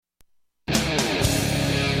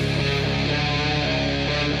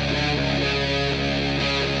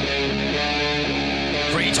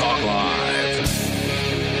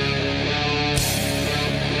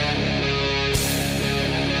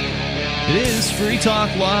is Free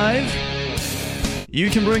Talk Live.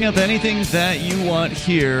 You can bring up anything that you want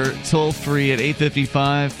here, toll free at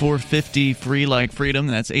 855-450-FREE like freedom.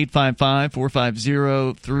 That's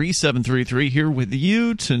 855-450-3733. Here with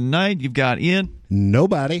you tonight, you've got Ian.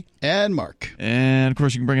 Nobody. And Mark. And, of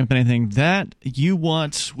course, you can bring up anything that you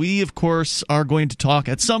want. We, of course, are going to talk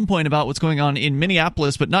at some point about what's going on in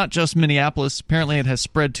Minneapolis, but not just Minneapolis. Apparently, it has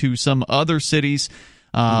spread to some other cities.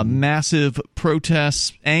 Massive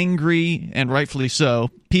protests, angry, and rightfully so,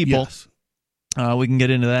 people. Yes. We can get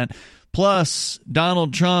into that. Plus,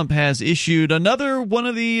 Donald Trump has issued another one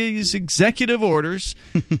of these executive orders.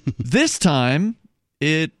 This time,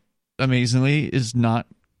 it amazingly is not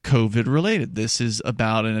COVID-related. This is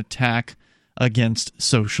about an attack against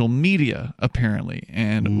social media, apparently,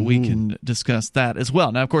 and we can discuss that as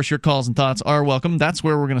well. Now, of course, your calls and thoughts are welcome. That's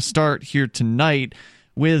where we're going to start here tonight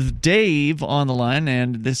with Dave on the line,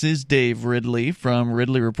 and this is Dave Ridley from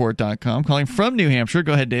RidleyReport.com, calling from New Hampshire.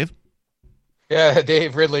 Go ahead, Dave. Yeah,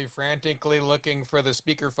 Dave Ridley frantically looking for the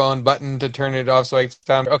speakerphone button to turn it off so I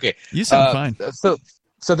sound okay. You sound fine.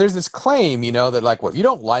 So there's this claim, that like, well, if you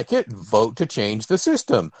don't like it, vote to change the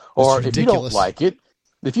system, or if you don't like it,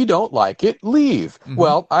 leave.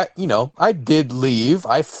 Well, I did leave.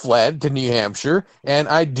 I fled to New Hampshire, and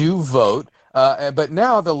I do vote. But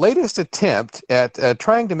now the latest attempt at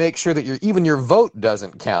trying to make sure that your vote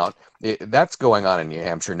doesn't count, that's going on in New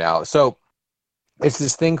Hampshire now. So it's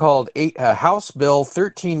this thing called House Bill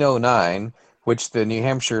 1309, which the New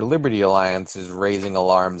Hampshire Liberty Alliance is raising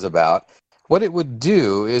alarms about. What it would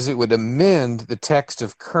do is it would amend the text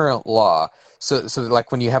of current law. So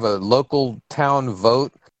like when you have a local town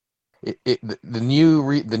vote, the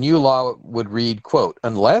new law would read, quote,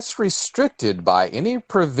 unless restricted by any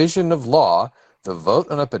provision of law, the vote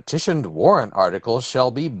on a petitioned warrant article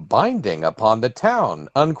shall be binding upon the town,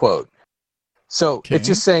 unquote. So It's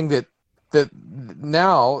just saying that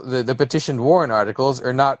now the petitioned warrant articles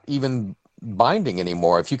are not even binding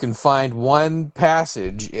anymore. If you can find one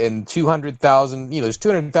passage in 200,000, there's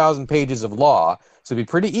 200,000 pages of law, so it'd be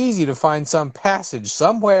pretty easy to find some passage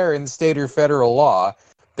somewhere in state or federal law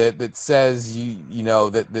that says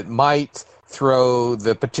that might throw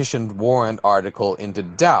the petitioned warrant article into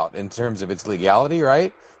doubt in terms of its legality,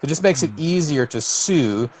 right? It just makes it easier to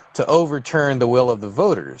sue to overturn the will of the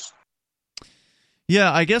voters.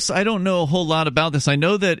 Yeah, I guess I don't know a whole lot about this. I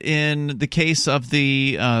know that in the case of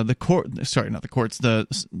the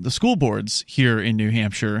school boards here in New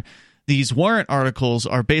Hampshire, these warrant articles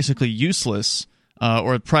are basically useless,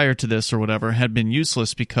 or prior to this or whatever, had been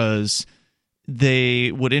useless because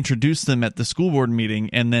they would introduce them at the school board meeting,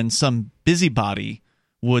 and then some busybody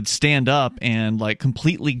would stand up and like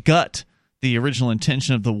completely gut the original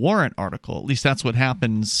intention of the warrant article. At least that's what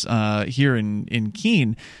happens here in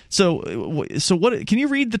Keene. So what? Can you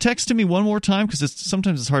read the text to me one more time? Because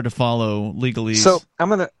sometimes it's hard to follow legalese. So I'm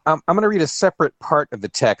gonna read a separate part of the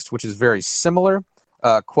text, which is very similar.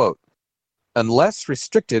 Quote: unless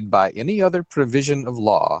restricted by any other provision of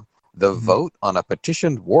law, the vote on a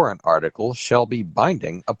petitioned warrant article shall be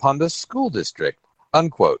binding upon the school district,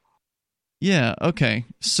 unquote. Yeah, okay.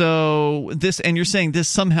 So and you're saying this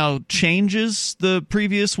somehow changes the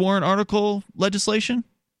previous warrant article legislation?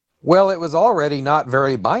 Well, it was already not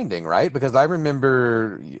very binding, right? Because I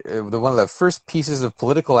remember one of the first pieces of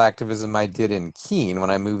political activism I did in Keene when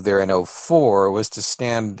I moved there in 2004 was to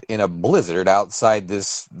stand in a blizzard outside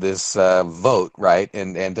this vote, right?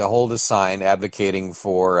 And to hold a sign advocating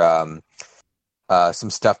for some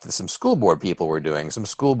stuff that some school board people were doing. Some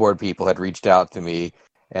school board people had reached out to me,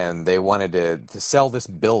 and they wanted to sell this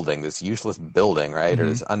building, this useless building, right, or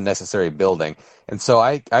this unnecessary building. And so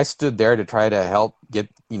I stood there to try to help get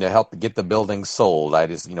the building sold. I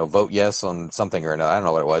just vote yes on something or another. I don't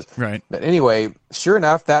know what it was. Right. But anyway, sure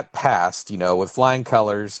enough, that passed. With flying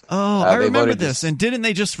colors. Oh, I remember this. And didn't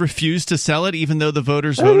they just refuse to sell it, even though the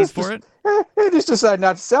voters voted for it? They just decided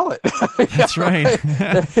not to sell it. That's right.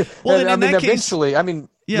 Well, eventually,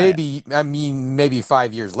 maybe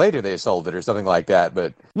 5 years later they sold it or something like that.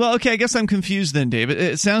 But well, okay, I guess I'm confused then, David.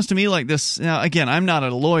 It sounds to me like this. Now, again, I'm not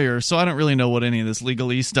a lawyer, so I don't really know what any of this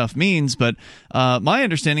legalese stuff means. But my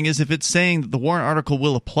understanding is if it's saying that the warrant article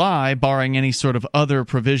will apply, barring any sort of other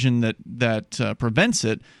provision that prevents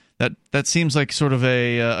it, that seems like sort of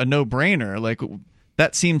a no-brainer. Like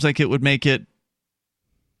that seems like it would make it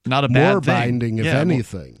not a bad more thing. binding, if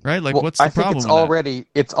anything, right? Like, what's the problem?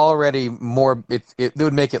 It's already more. It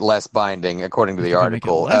would make it less binding, according to the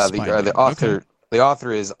article. The author,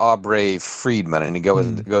 author is Aubrey Friedman, and he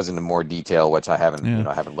goes into more detail, which I haven't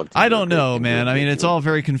haven't looked into. I don't know, man. I mean, it's all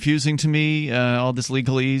very confusing to me. All this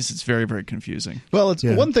legalese, it's very, very confusing. Well,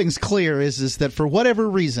 one thing's clear is that for whatever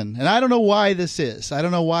reason, and I don't know why this is, I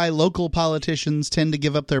don't know why local politicians tend to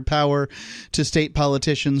give up their power to state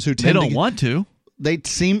politicians who tend don't want to. It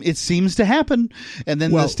seems to happen, and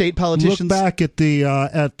then the state politicians look back at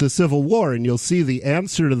the Civil War, and you'll see the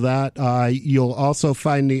answer to that. You'll also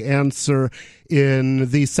find the answer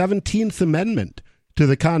in the 17th Amendment to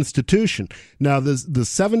the Constitution. Now, the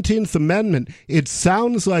 17th Amendment, it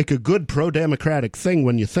sounds like a good pro-democratic thing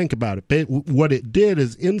when you think about it. But what it did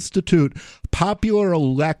is institute popular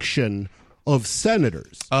election of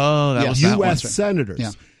senators. Oh, that was U.S. senators.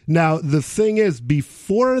 Yeah. Now, the thing is,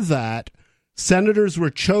 before that, senators were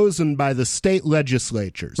chosen by the state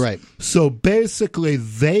legislatures. Right. So basically,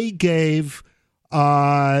 they gave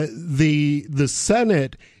the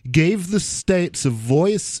Senate gave the states a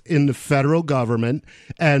voice in the federal government,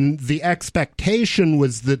 and the expectation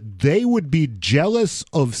was that they would be jealous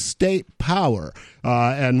of state power.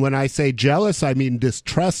 And when I say jealous, I mean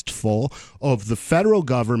distrustful of the federal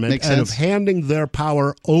government and of handing their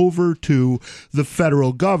power over to the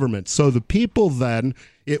federal government. So the people then,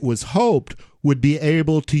 it was hoped, would be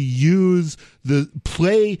able to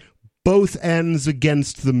play both ends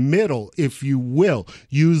against the middle, if you will.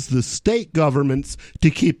 Use the state governments to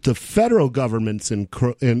keep the federal government in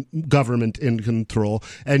control,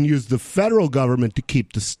 and use the federal government to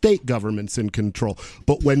keep the state governments in control.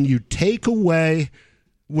 But when you take away,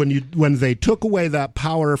 when they took away that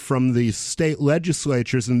power from the state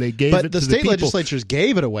legislatures and they gave it to the people, the state legislatures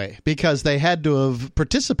gave it away because they had to have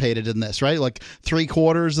participated in this, right? Like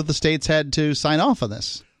 3/4 of the states had to sign off on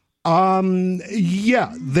this.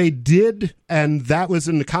 Yeah, they did, and that was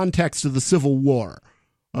in the context of the Civil War.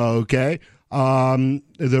 Okay,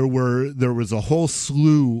 there was a whole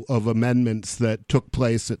slew of amendments that took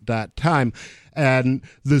place at that time, and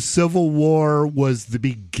the Civil War was the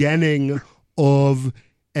beginning of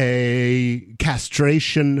a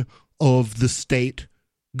castration of the state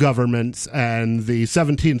governments, and the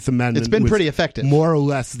 17th Amendment it's been pretty effective, more or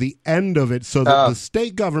less the end of it, so that the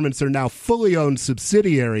state governments are now fully owned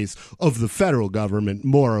subsidiaries of the federal government,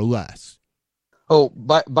 more or less. Oh,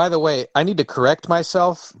 by the way, I need to correct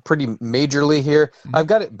myself pretty majorly here. I've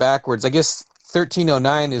got it backwards. I guess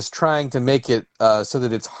 1309 is trying to make it so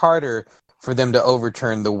that it's harder for them to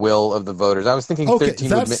overturn the will of the voters. I was thinking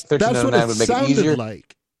 1309 would make it easier.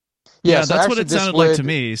 Like. Yeah, so that's what it sounded like to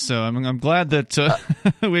me. So I'm glad that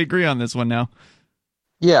we agree on this one now.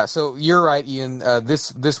 Yeah, so you're right, Ian.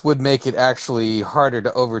 This would make it actually harder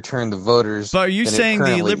to overturn the voters. But are you saying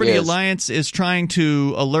the Liberty Alliance is trying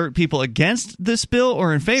to alert people against this bill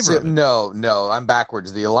or in favor of it? No, I'm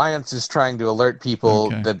backwards. The Alliance is trying to alert people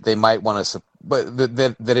that they might want to support. But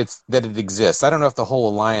that it exists. I don't know if the whole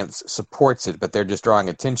alliance supports it, but they're just drawing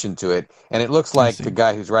attention to it. And it looks like the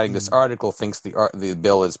guy who's writing this article thinks the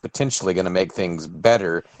bill is potentially going to make things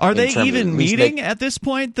better. Are they even meeting at this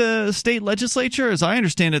point, the state legislature? As I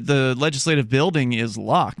understand it, the legislative building is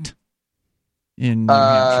locked in New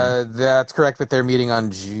Hampshire. That's correct, but they're meeting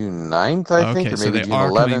on June 9th, I think, or maybe June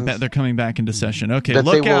 11th. They're coming back into session. Okay,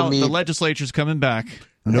 look out. The legislature's coming back.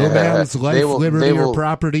 No man's life, liberty, or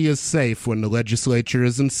property is safe when the legislature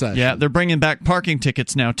is in session. Yeah, they're bringing back parking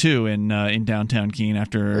tickets now, too, in downtown Keene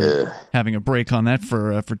after having a break on that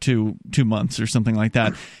for 2 months or something like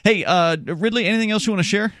that. Hey, Ridley, anything else you want to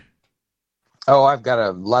share? Oh, I've got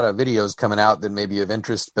a lot of videos coming out that may be of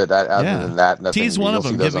interest, but other than that, nothing. Tease one of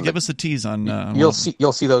them. Give us a tease on. You'll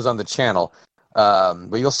see those on the channel.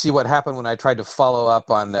 But you'll see what happened when I tried to follow up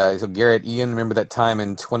on Garrett Ian. Remember that time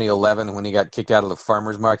in 2011 when he got kicked out of the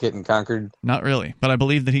farmers market in Concord? Not really, but I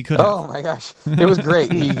believe that he could have. Oh my gosh, it was great.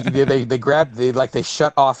 They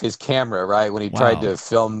shut off his camera right when he tried to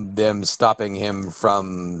film them stopping him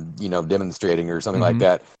from demonstrating or something like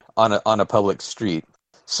that on a public street.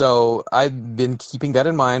 So I've been keeping that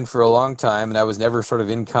in mind for a long time, and I was never sort of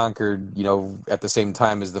in Concord, at the same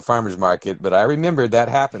time as the farmers market. But I remembered that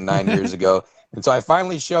happened 9 years ago. And so I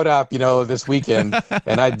finally showed up, this weekend,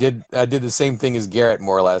 and I did the same thing as Garrett,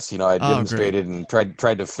 more or less. I demonstrated and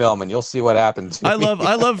tried to film, and you'll see what happens. I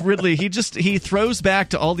love Ridley. He throws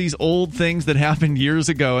back to all these old things that happened years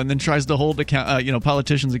ago, and then tries to hold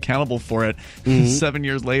politicians accountable for it 7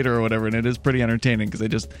 years later or whatever. And it is pretty entertaining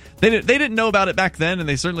because they didn't know about it back then, and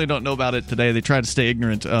they certainly don't know about it today. They try to stay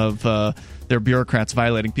ignorant of their bureaucrats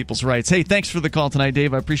violating people's rights. Hey, thanks for the call tonight,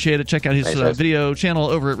 Dave. I appreciate it. Check out his video channel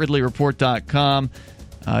over at RidleyReport.com.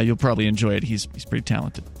 You'll probably enjoy it. He's pretty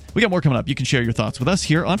talented. We got more coming up. You can share your thoughts with us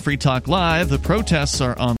here on Free Talk Live. The protests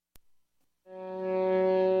are on.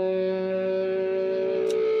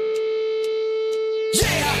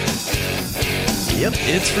 Yep,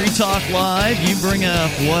 it's Free Talk Live. You bring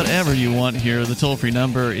up whatever you want here. The toll-free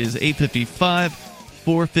number is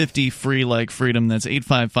 855-450-FREE like freedom. That's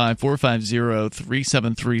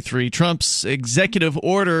 855-450-3733. Trump's executive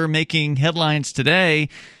order making headlines today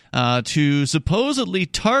to supposedly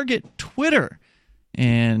target Twitter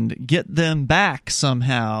and get them back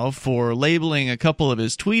somehow for labeling a couple of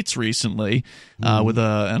his tweets recently with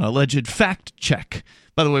an alleged fact check.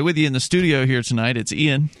 By the way, with you in the studio here tonight, it's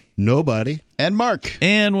Ian. Nobody. And Mark.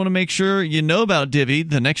 And want to make sure you know about Divvy.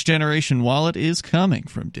 The next generation wallet is coming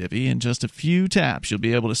from Divvy. In just a few taps, you'll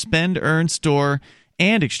be able to spend, earn, store,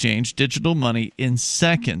 and exchange digital money in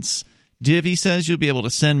seconds. Divvy says you'll be able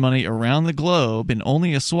to send money around the globe in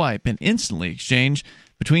only a swipe and instantly exchange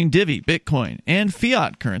between Divvy, Bitcoin, and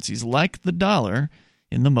fiat currencies like the dollar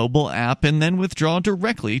in the mobile app and then withdraw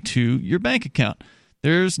directly to your bank account.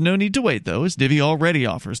 There's no need to wait, though, as Divvy already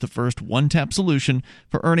offers the first one-tap solution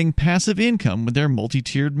for earning passive income with their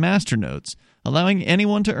multi-tiered masternodes, allowing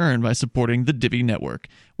anyone to earn by supporting the Divvy network.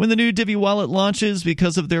 When the new Divvy wallet launches,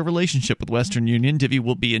 because of their relationship with Western Union, Divvy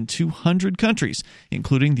will be in 200 countries,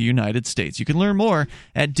 including the United States. You can learn more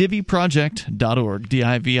at DivvyProject.org,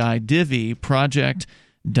 D-I-V-I,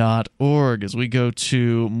 DivvyProject.org. As we go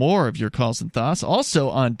to more of your calls and thoughts, also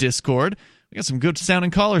on Discord. We got some good sounding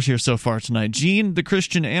callers here so far tonight. Gene, the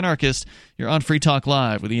Christian anarchist, you're on Free Talk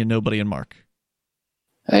Live with Ian, Nobody, and Mark.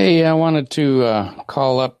 Hey, I wanted to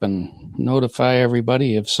call up and notify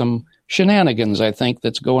everybody of some shenanigans, I think,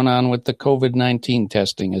 that's going on with the COVID-19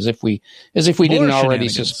 testing, as if we didn't already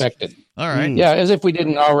suspect it. All right. Yeah, as if we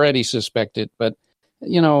didn't already suspect it. But,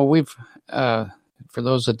 you know, we've, for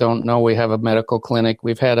those that don't know, we have a medical clinic.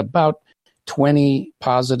 We've had about 20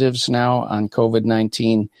 positives now on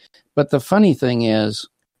COVID-19. But the funny thing is,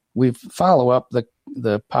 we follow up the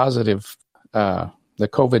positive, the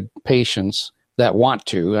COVID patients that want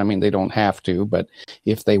to. I mean, they don't have to, but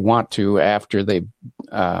if they want to, after they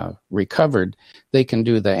recovered, they can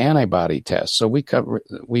do the antibody test. So we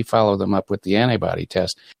follow them up with the antibody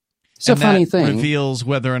test. It's a funny thing. Reveals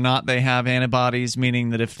whether or not they have antibodies,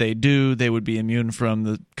 meaning that if they do, they would be immune from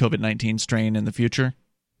the COVID-19 strain in the future.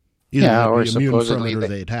 Either or supposedly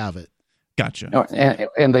they'd have it. Gotcha.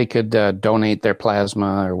 And they could donate their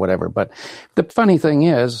plasma or whatever. But the funny thing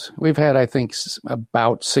is, we've had, I think,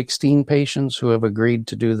 about 16 patients who have agreed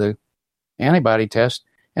to do the antibody test,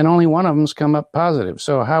 and only one of them's come up positive.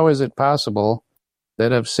 So how is it possible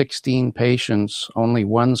that of 16 patients, only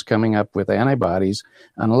one's coming up with antibodies,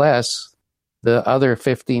 unless the other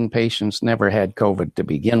 15 patients never had COVID to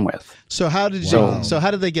begin with? So how did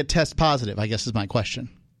they get test positive, I guess is my question.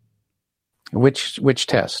 Which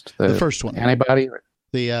test? The first one. Antibody?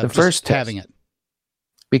 The first test. Having it.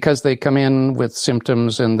 Because they come in with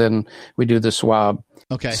symptoms and then we do the swab,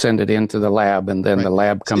 send it into the lab, and then the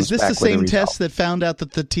lab comes back with a result. Is this the same test that found out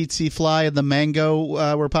that the tsetse fly and the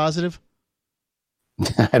mango were positive?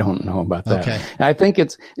 I don't know about that. Okay. I think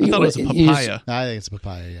it's... I thought it was a papaya. I think it's a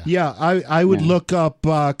papaya, yeah. Yeah, I would look up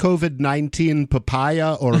COVID-19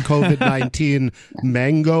 papaya or COVID-19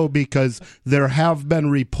 mango, because there have been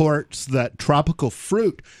reports that tropical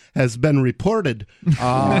fruit has been reported,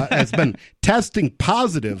 has been testing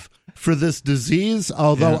positive for this disease,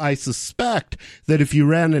 although I suspect that if you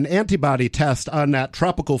ran an antibody test on that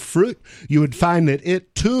tropical fruit, you would find that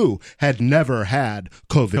it, too, had never had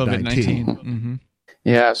COVID-19. Mm-hmm.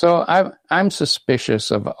 Yeah, so I'm suspicious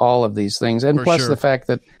of all of these things, and plus the fact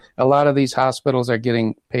that a lot of these hospitals are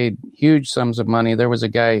getting paid huge sums of money. There was a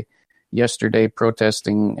guy yesterday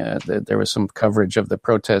protesting. There was some coverage of the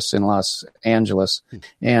protests in Los Angeles,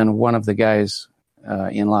 and one of the guys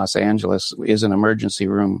in Los Angeles is an emergency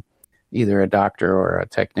room, either a doctor or a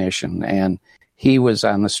technician, and he was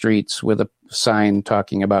on the streets with a sign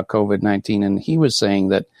talking about COVID-19, and he was saying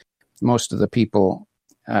that most of the people,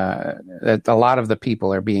 that a lot of the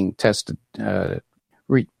people are being tested,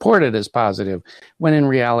 reported as positive, when in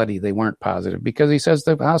reality they weren't positive, because he says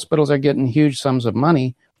the hospitals are getting huge sums of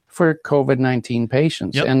money for COVID-19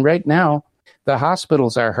 patients. Yep. And right now, the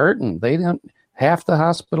hospitals are hurting. Half the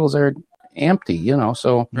hospitals are empty,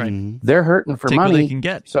 so they're hurting for take money. What they can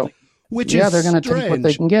get. So, which they're going to take what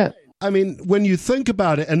they can get. I mean, when you think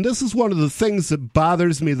about it, and this is one of the things that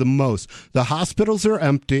bothers me the most, the hospitals are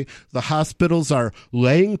empty, the hospitals are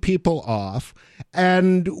laying people off,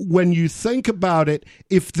 and when you think about it,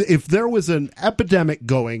 if there was an epidemic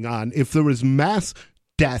going on, if there was mass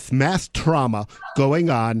death, mass trauma going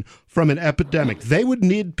on from an epidemic, they would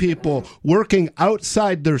need people working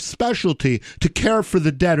outside their specialty to care for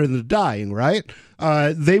the dead and the dying, right?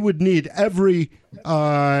 They would need every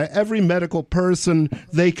medical person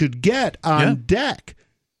they could get on deck.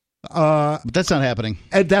 But that's not happening.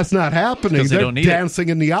 And that's not happening. They're dancing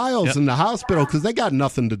in the aisles in the hospital because they got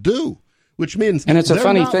nothing to do, which means and it's a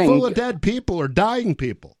funny thing. Full of dead people or dying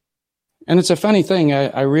people. And it's a funny thing.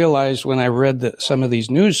 I realized when I read some of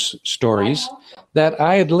these news stories that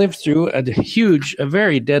I had lived through a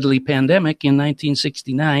very deadly pandemic in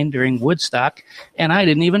 1969 during Woodstock, and I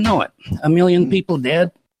didn't even know it. 1 million people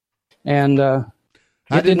dead, and I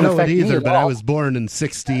didn't know it either, but I was born in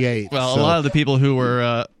 68. Well, a lot of the people who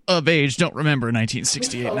were of age don't remember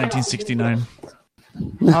 1968, 1969.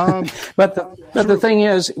 But the thing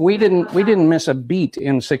is, we didn't miss a beat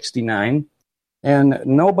in 69. And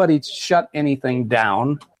nobody shut anything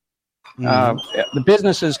down. The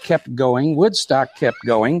businesses kept going. Woodstock kept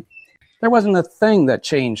going. There wasn't a thing that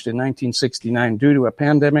changed in 1969 due to a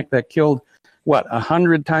pandemic that killed,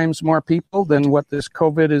 100 times more people than what this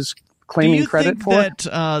COVID is claiming credit for? Do you think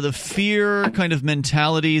that the fear kind of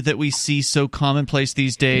mentality that we see so commonplace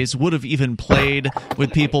these days would have even played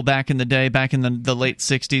with people back in the day, back in the late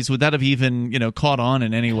 60s? Would that have even, caught on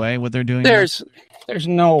in any way, what they're doing? There's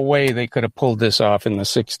no way they could have pulled this off in the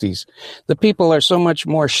 60s. The people are so much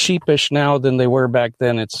more sheepish now than they were back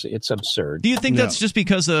then. It's absurd. Do you think that's just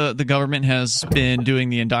because the government has been doing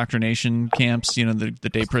the indoctrination camps, the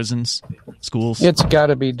day prisons, schools? It's got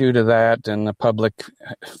to be due to that and the public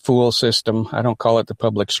fool system. I don't call it the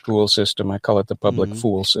public school system. I call it the public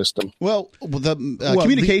fool system. Well, the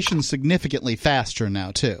communication's significantly faster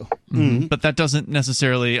now, too. Mm-hmm. But that doesn't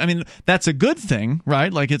necessarily... I mean, that's a good thing,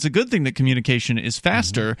 right? Like, it's a good thing that communication is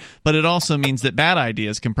faster, but it also means that bad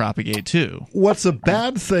ideas can propagate too. What's a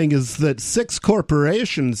bad thing is that 6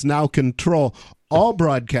 corporations now control all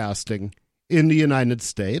broadcasting in the United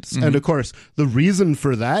States. And of course, the reason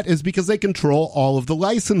for that is because they control all of the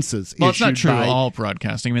licenses. Well, it's not true all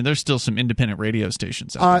broadcasting. I mean, there's still some independent radio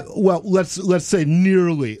stations out there. Well, let's say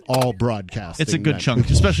nearly all broadcasting. It's a good chunk,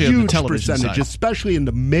 especially on the television percentage, side. Especially in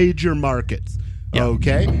the major markets. Yeah.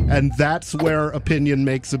 Okay, and that's where opinion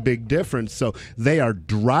makes a big difference. So they are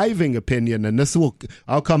driving opinion, and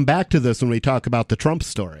I'll come back to this when we talk about the Trump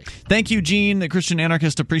story. Thank you, Gene, the Christian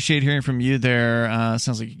anarchist. Appreciate hearing from you there.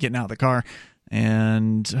 Sounds like you're getting out of the car,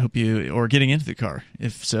 and or getting into the car.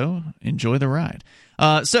 If so, enjoy the ride.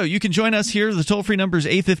 So you can join us here. The toll-free number is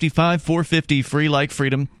 855-450-FREE, like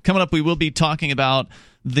freedom. Coming up, we will be talking about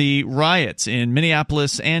the riots in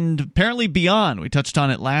Minneapolis and apparently beyond. We touched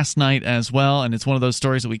on it last night as well, and it's one of those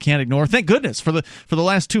stories that we can't ignore. Thank goodness for the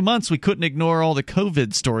last 2 months we couldn't ignore all the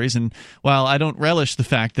COVID stories. And while I don't relish the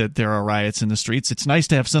fact that there are riots in the streets, it's nice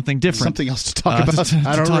to have something different, something else to talk about.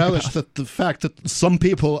 I don't relish the fact that some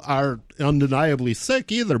people are undeniably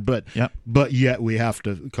sick either, but yet we have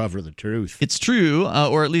to cover the truth. It's true,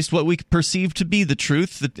 or at least what we perceive to be the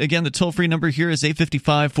truth. Again, the toll-free number here is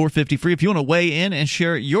 855-450-FREE if you want to weigh in and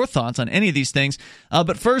share your thoughts on any of these things.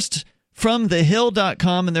 But first, from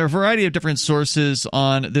thehill.com, and there are a variety of different sources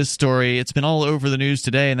on this story. It's been all over the news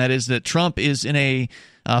today, and that is that Trump is in a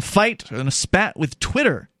fight and a spat with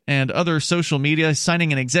Twitter and other social media,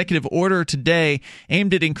 signing an executive order today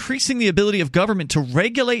aimed at increasing the ability of government to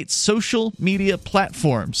regulate social media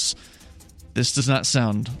platforms. This does not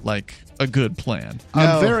sound like a good plan.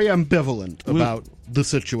 I'm very ambivalent about the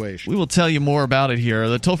situation. We will tell you more about it here.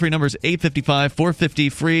 The toll-free number is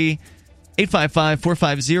 855-450-FREE,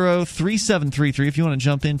 855-450-3733. If you want to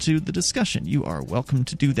jump into the discussion, you are welcome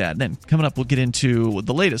to do that. Then coming up, we'll get into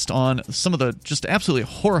the latest on some of the just absolutely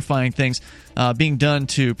horrifying things being done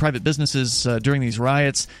to private businesses during these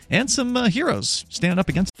riots, and some heroes standing up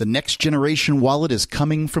against The next generation wallet is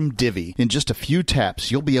coming from Divvy. In just a few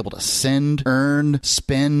taps, you'll be able to send, earn,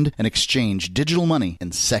 spend, and exchange digital money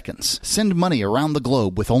in seconds. Send money around the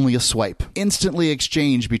globe with only a swipe. Instantly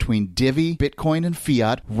exchange between Divvy, Bitcoin, and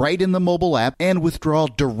fiat right in the mobile app, and withdraw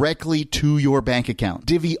directly to your bank account.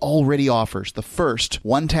 Divvy already offers the first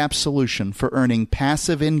one-tap solution for earning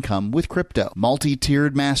passive income with crypto.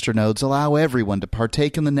 Multi-tiered masternodes allow everyone to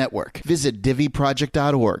partake in the network. Visit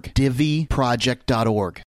DivvyProject.org.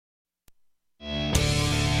 DivvyProject.org.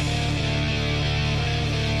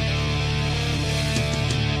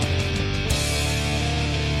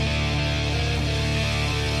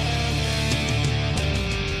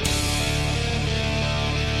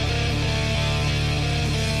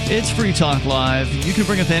 It's Free Talk Live. You can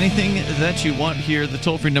bring up anything that you want here. The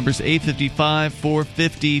toll-free number is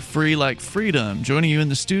 855-450-FREE, like freedom. Joining you in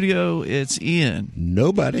the studio, it's Ian.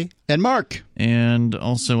 Nobody. And Mark. And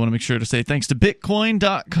also want to make sure to say thanks to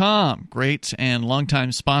Bitcoin.com. Great and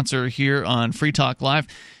longtime sponsor here on Free Talk Live.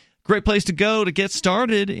 Great place to go to get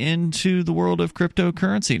started into the world of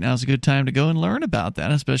cryptocurrency. Now's a good time to go and learn about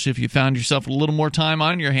that, especially if you found yourself a little more time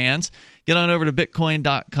on your hands. Get on over to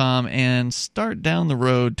Bitcoin.com and start down the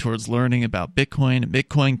road towards learning about Bitcoin and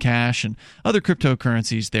Bitcoin Cash and other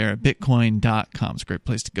cryptocurrencies there at Bitcoin.com. It's a great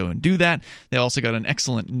place to go and do that. They also got an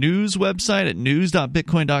excellent news website at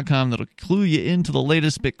news.bitcoin.com that'll clue you into the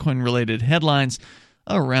latest Bitcoin-related headlines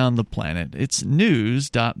around the planet. It's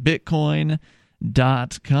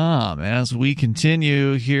news.bitcoin.com. As we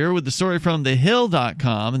continue here with the story from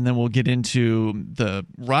thehill.com, and then we'll get into the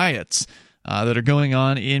riots that are going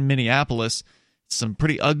on in Minneapolis. Some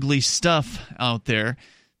pretty ugly stuff out there.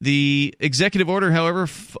 The executive order, however,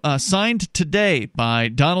 signed today by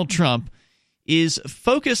Donald Trump is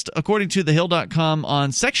focused, according to thehill.com,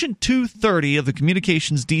 on Section 230 of the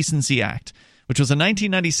Communications Decency Act, which was a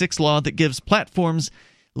 1996 law that gives platforms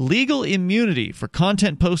legal immunity for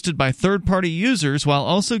content posted by third-party users while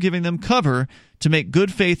also giving them cover to make good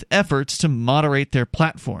faith efforts to moderate their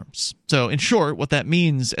platforms. So, in short, what that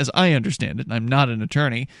means, as I understand it, and I'm not an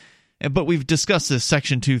attorney, but we've discussed this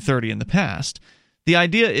Section 230 in the past, the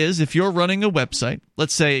idea is if you're running a website,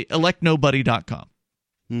 let's say electnobody.com,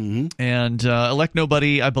 and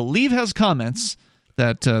electnobody, I believe, has comments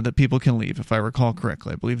that people can leave, if I recall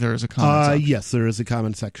correctly. I believe there is a comment section. Yes, there is a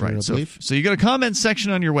comment section, right, I believe. So you got a comment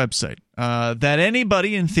section on your website that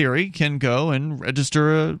anybody, in theory, can go and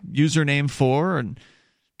register a username for and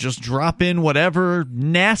just drop in whatever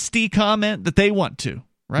nasty comment that they want to,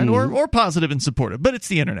 right? Or positive and supportive. But it's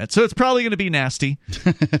the internet, so it's probably going to be nasty.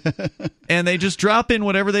 And they just drop in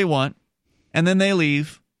whatever they want, and then they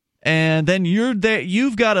leave. And then you're there.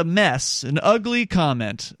 You've got a mess, an ugly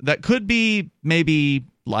comment that could be maybe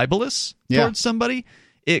libelous towards somebody.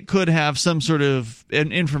 It could have some sort of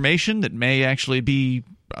information that may actually be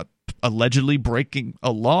allegedly breaking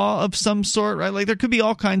a law of some sort, right? Like there could be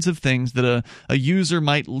all kinds of things that a user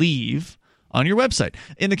might leave on your website.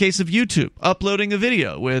 In the case of YouTube, uploading a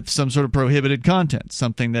video with some sort of prohibited content,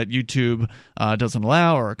 something that YouTube doesn't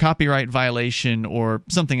allow, or a copyright violation, or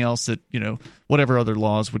something else that, whatever other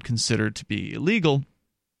laws would consider to be illegal.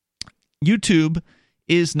 YouTube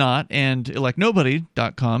is not, and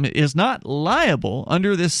electnobody.com is not liable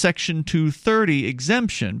under this Section 230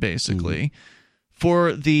 exemption, basically,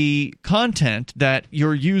 for the content that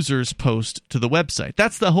your users post to the website.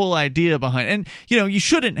 That's the whole idea behind it. And, you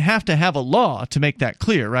shouldn't have to have a law to make that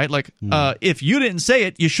clear, right? Like, if you didn't say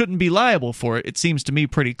it, you shouldn't be liable for it. It seems to me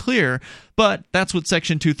pretty clear, but that's what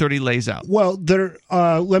Section 230 lays out. Well,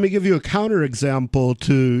 let me give you a counterexample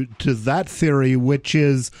to that theory, which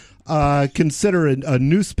is consider a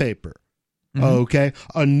newspaper. Okay,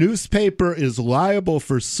 a newspaper is liable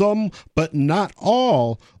for some, but not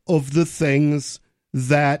all, of the things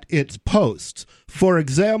that it posts. For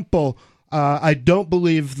example, I don't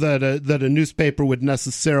believe that a newspaper would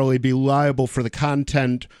necessarily be liable for the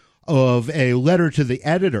content of a letter to the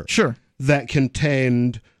editor. Sure. That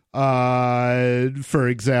contained, for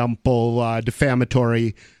example,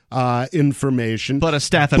 defamatory information, but a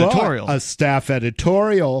staff editorial,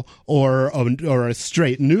 or a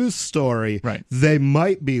straight news story, right? They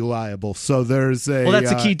might be liable. So there's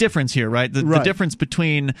that's a key difference here, right? The difference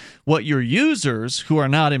between what your users, who are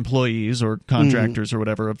not employees or contractors or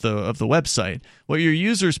whatever of the website, what your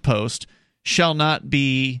users post shall not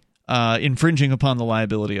be infringing upon the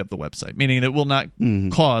liability of the website, meaning it will not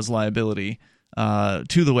cause liability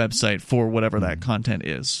to the website for whatever that content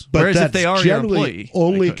is. But whereas that's if they are your employee,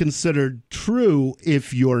 only considered true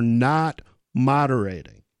if you're not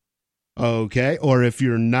moderating, okay, or if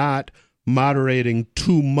you're not moderating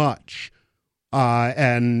too much.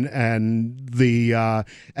 And the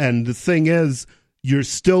thing is, you're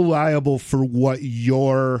still liable for what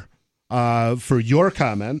for your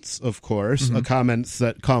comments, of course, comments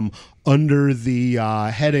that come under the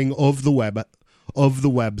heading of the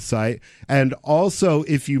website, and also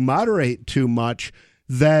if you moderate too much,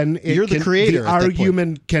 then you're the creator. The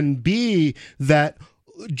argument can be that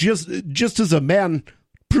just as a man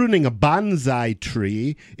pruning a bonsai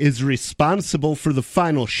tree is responsible for the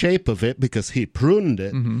final shape of it because he pruned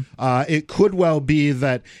it, it could well be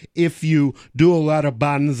that if you do a lot of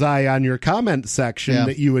bonsai on your comment section,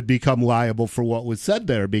 that you would become liable for what was said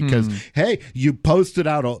there because, hey, you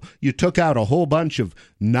took out a whole bunch of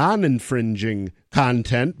non-infringing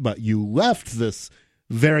content, but you left this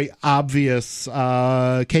very obvious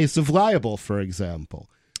case of liable, for example.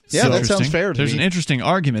 Yeah, that sounds fair to There's me. an interesting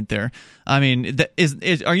argument there. I mean,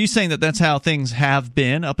 are you saying that that's how things have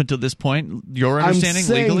been up until this point, your understanding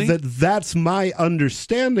legally? I'm saying that's my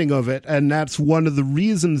understanding of it, and that's one of the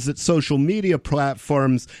reasons that social media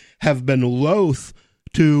platforms have been loath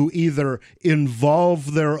to either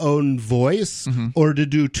involve their own voice or to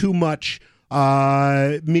do too much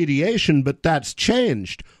mediation, but that's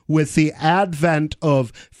changed with the advent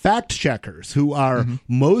of fact checkers who are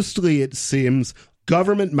mostly, it seems,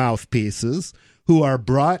 government mouthpieces who are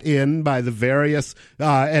brought in by the various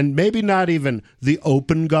and maybe not even the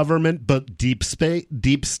open government, but deep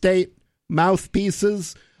state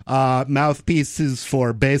mouthpieces. Mouthpieces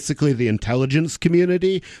for basically the intelligence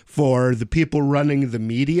community, for the people running the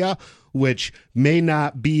media, which may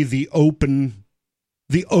not be the open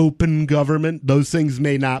government. Those things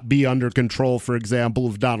may not be under control, for example,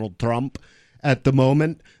 of Donald Trump at the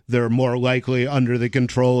moment. They're more likely under the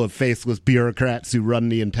control of faceless bureaucrats who run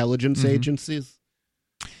the intelligence agencies.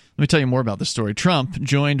 Let me tell you more about this story. Trump,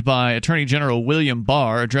 joined by Attorney General William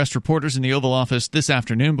Barr, addressed reporters in the Oval Office this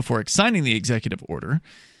afternoon before signing the executive order.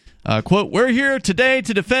 Quote, "We're here today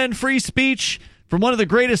to defend free speech from one of the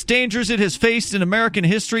greatest dangers it has faced in American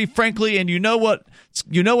history, frankly, and you know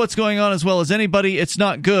what's going on as well as anybody. It's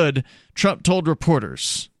not good," Trump told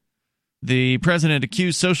reporters. The president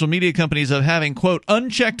accused social media companies of having, quote,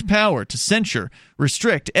 "unchecked power to censure,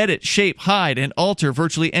 restrict, edit, shape, hide, and alter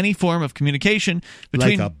virtually any form of communication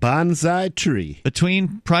between like a bonsai tree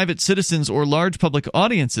between private citizens or large public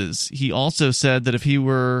audiences." He also said that if he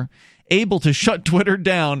were able to shut Twitter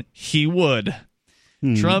down, he would.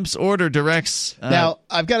 Trump's order directs... now,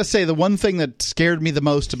 I've got to say, the one thing that scared me the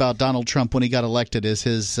most about Donald Trump when he got elected is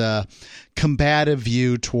his combative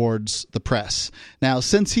view towards the press. Now,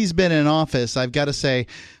 since he's been in office, I've got to say,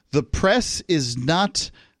 the press is not...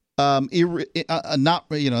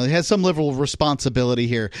 it has some level of responsibility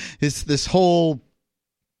here. This whole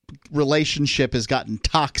relationship has gotten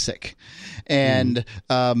toxic, and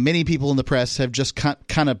many people in the press have just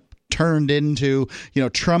kind of turned into,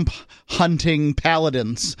 Trump hunting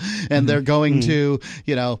paladins, and they're going to,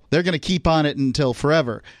 they're going to keep on it until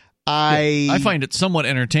forever. I find it somewhat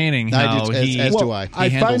entertaining how I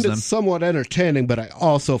find it somewhat entertaining, but I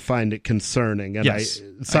also find it concerning. And yes,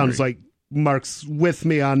 it sounds like Mark's with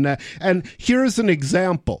me on that. And here's an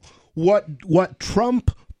example. What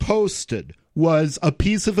Trump posted was a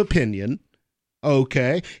piece of opinion.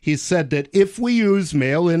 Okay. He said that if we use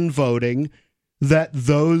mail-in voting, that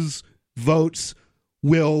those votes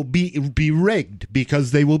will be rigged because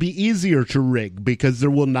they will be easier to rig because there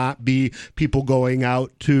will not be people going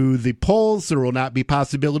out to the polls. There will not be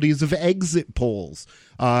possibilities of exit polls,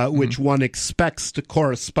 which one expects to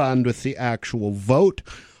correspond with the actual vote.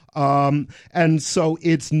 And so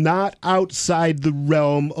it's not outside the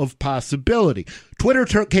realm of possibility.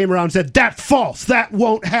 Twitter came around and said, "That's false. That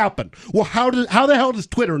won't happen." Well, how the hell does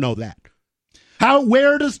Twitter know that?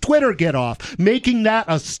 Where does Twitter get off making that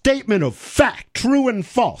a statement of fact, true and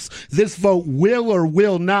false? This vote will or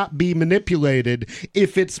will not be manipulated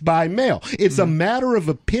if it's by mail. It's a matter of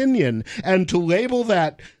opinion, and to label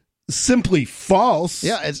that simply false,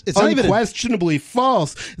 it's unquestionably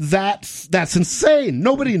false, that's insane.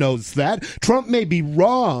 Nobody knows that. Trump may be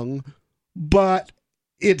wrong, but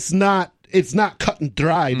it's not cut and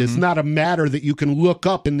dried. It's not a matter that you can look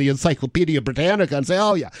up in the Encyclopedia Britannica and say,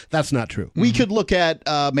 oh, yeah, that's not true. We could look at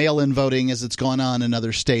mail-in voting as it's gone on in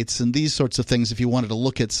other states and these sorts of things if you wanted to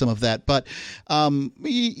look at some of that. But,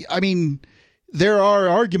 there are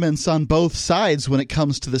arguments on both sides when it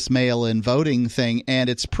comes to this mail-in voting thing, and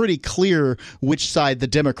it's pretty clear which side the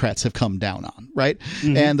Democrats have come down on, right?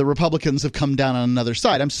 And the Republicans have come down on another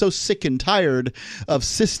side. I'm so sick and tired of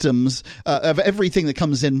systems, of everything that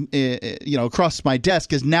comes in, across my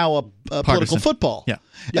desk is now a political football. Yeah.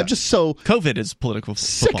 I'm just so COVID is political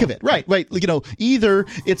sick football. of it. Right. Either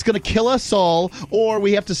it's going to kill us all, or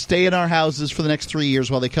we have to stay in our houses for the next 3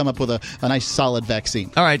 years while they come up with a nice solid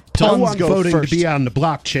vaccine. All right, I want voting to be on the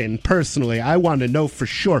blockchain. Personally, I want to know for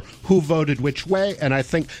sure who voted which way, and I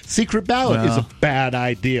think secret ballot is a bad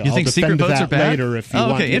idea. You think secret votes are bad? Later if you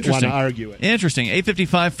want to argue it. Interesting.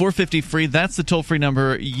 855-450-FREE. That's the toll-free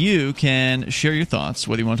number. You can share your thoughts,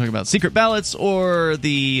 whether you want to talk about secret ballots or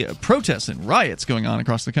the protests and riots going on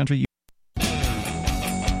across the country.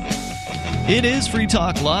 It is Free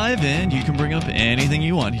Talk Live, and you can bring up anything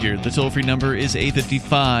you want here. The toll-free number is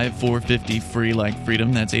 855-450-FREE, like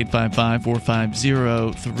freedom. That's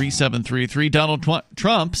 855-450-3733. Donald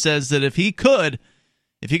Trump says that if he could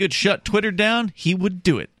shut Twitter down, he would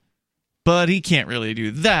do it. But he can't really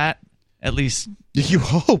do that, at least... You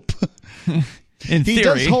hope. In theory. He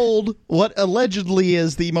does hold what allegedly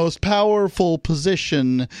is the most powerful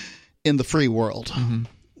position in the free world.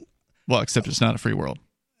 Well, except it's not a free world.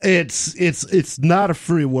 It's not a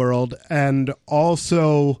free world, and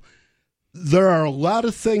also there are a lot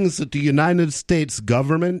of things that the United States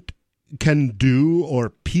government can do, or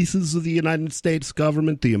pieces of the United States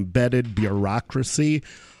government, the embedded bureaucracy,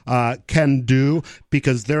 can do,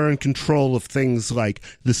 because they're in control of things like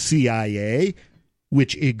the CIA,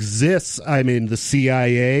 which exists. I mean, the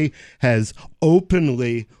CIA has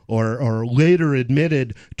openly or later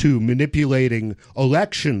admitted to manipulating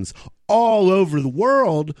elections all over the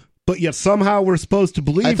world, but yet somehow we're supposed to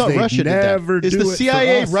believe they never do it. Is the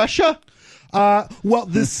CIA Russia? Well,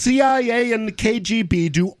 the CIA and the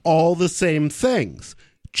KGB do all the same things,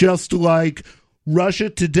 just like Russia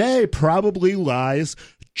today probably lies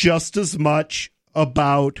just as much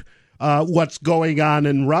about what's going on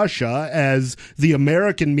in Russia as the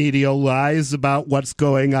American media lies about what's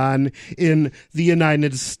going on in the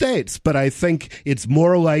United States. But I think it's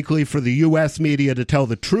more likely for the U.S. media to tell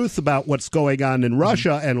the truth about what's going on in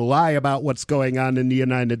Russia and lie about what's going on in the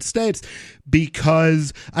United States,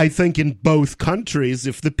 because I think in both countries,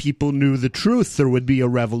 if the people knew the truth, there would be a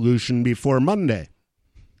revolution before Monday.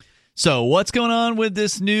 So what's going on with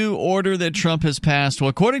this new order that Trump has passed? Well,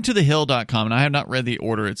 according to thehill.com, and I have not read the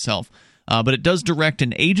order itself, but it does direct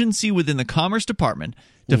an agency within the Commerce Department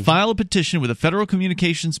to file a petition with the Federal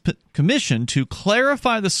Communications Commission to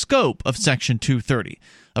clarify the scope of Section 230.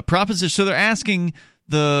 A proposition. So they're asking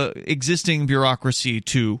the existing bureaucracy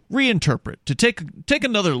to reinterpret, to take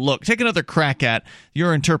another look, take another crack at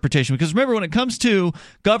your interpretation. Because remember, when it comes to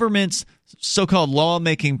government's so-called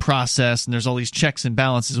lawmaking process, and there's all these checks and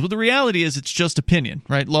balances, well, the reality is it's just opinion,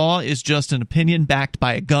 right? Law is just an opinion backed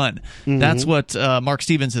by a gun. That's what Mark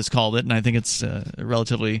Stevens has called it, and I think it's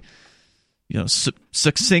relatively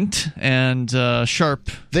succinct and sharp.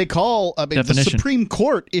 They call definition. The Supreme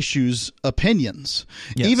Court issues opinions,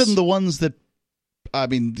 even the ones that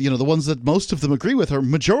the ones that most of them agree with are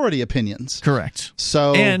majority opinions. Correct.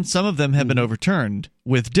 And some of them have been overturned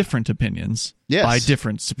with different opinions by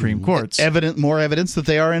different Supreme Courts. More evidence that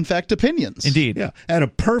they are, in fact, opinions. Indeed. Yeah. And a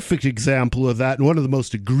perfect example of that, and one of the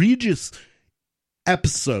most egregious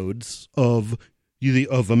episodes of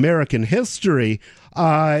American history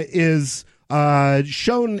is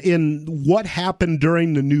shown in what happened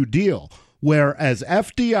during the New Deal, where as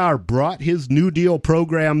FDR brought his New Deal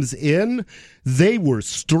programs in, they were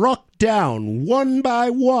struck down one by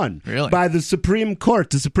one by the Supreme Court.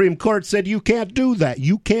 The Supreme Court said, you can't do that,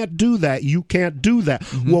 you can't do that, you can't do that.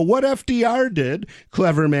 Well, what FDR did,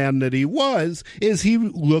 clever man that he was, is he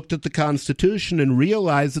looked at the Constitution and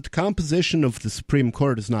realized that the composition of the Supreme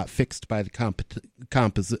Court is not fixed by the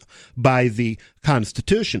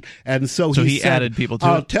Constitution. And so he said, added people to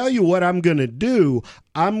I'll it. tell you what I'm going to do.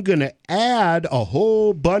 I'm going to add a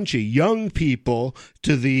whole bunch of young people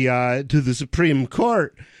to the Supreme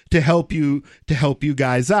Court to help you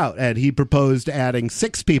guys out. And he proposed adding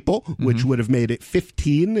 6 people, which would have made it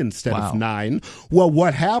 15 instead of 9. Well,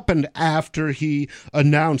 what happened after he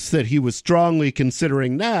announced that he was strongly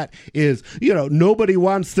considering that is, nobody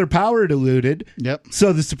wants their power diluted. Yep.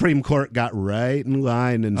 So the Supreme Court got right in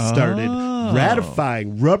line and started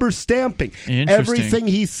ratifying, rubber stamping everything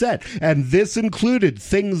he said. And this included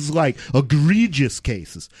things like egregious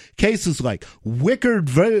cases like Wickard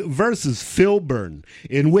versus Filburn,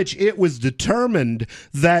 in which it was determined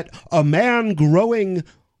that a man growing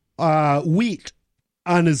wheat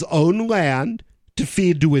on his own land to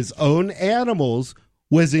feed to his own animals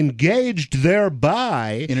was engaged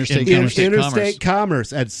thereby interstate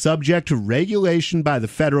commerce and subject to regulation by the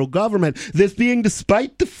federal government. This being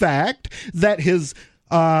despite the fact that his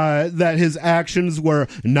actions were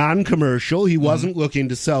non-commercial. He wasn't looking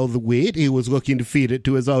to sell the wheat. He was looking to feed it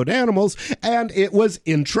to his own animals, and it was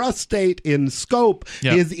intrastate in scope.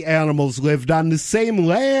 Yep. The animals lived on the same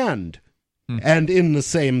land and in the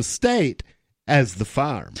same state as the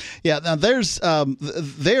farm. Yeah, now there is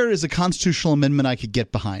a constitutional amendment I could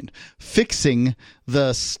get behind, fixing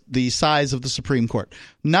the size of the Supreme Court.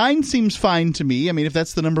 9 seems fine to me. I mean, if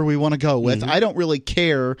that's the number we want to go with, I don't really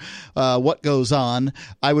care what goes on.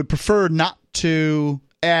 I would prefer not to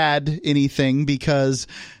add anything because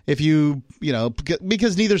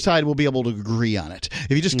because neither side will be able to agree on it.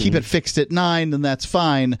 If you just keep it fixed at 9, then that's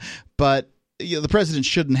fine. But the president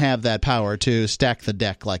shouldn't have that power to stack the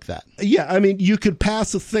deck like that. Yeah, I mean, you could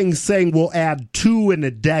pass a thing saying we'll add 2 in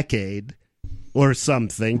a decade or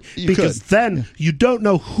something, because then you don't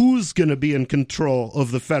know who's going to be in control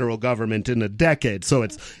of the federal government in a decade. So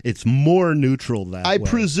it's more neutral that way. I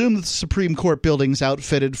presume that the Supreme Court building's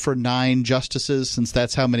outfitted for 9 justices, since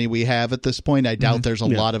that's how many we have at this point. I doubt there's a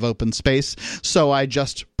lot of open space, so I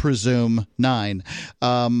just presume 9.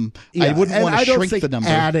 I wouldn't want to shrink the number.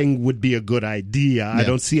 Adding would be a good idea. Yeah. I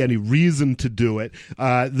don't see any reason to do it.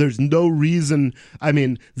 There's no reason. I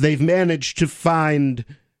mean, they've managed to find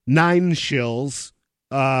 9 shills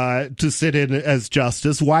to sit in as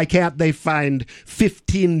justice. Why can't they find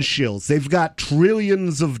 15 shills? They've got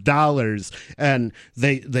trillions of dollars, and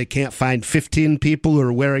they can't find 15 people who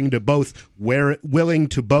are willing to both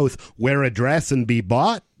wear a dress and be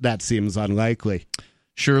bought? That seems unlikely.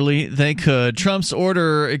 Surely they could. Trump's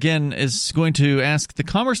order, again, is going to ask the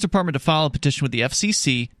Commerce Department to file a petition with the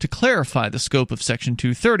FCC to clarify the scope of Section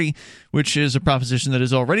 230, which is a proposition that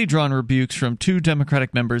has already drawn rebukes from 2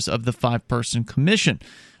 Democratic members of the 5-person commission.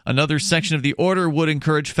 Another section of the order would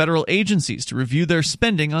encourage federal agencies to review their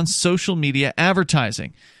spending on social media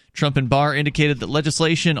advertising. Trump and Barr indicated that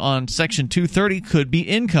legislation on Section 230 could be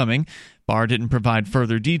incoming. Barr didn't provide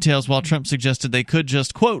further details, while Trump suggested they could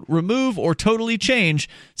just, quote, remove or totally change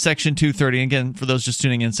Section 230. Again, for those just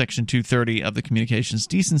tuning in, Section 230 of the Communications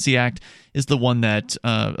Decency Act is the one that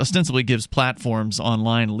ostensibly gives platforms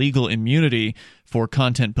online legal immunity for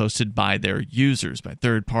content posted by their users, by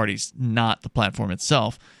third parties, not the platform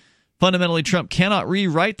itself. Fundamentally, Trump cannot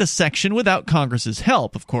rewrite the section without Congress's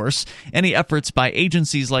help, of course. Any efforts by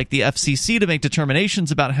agencies like the FCC to make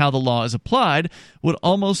determinations about how the law is applied would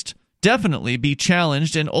almost definitely be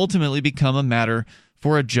challenged and ultimately become a matter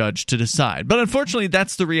for a judge to decide. But unfortunately,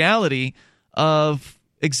 that's the reality of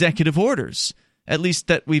executive orders, at least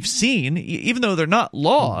that we've seen. Even though they're not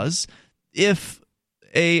laws, if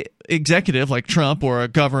a executive like Trump or a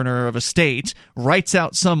governor of a state writes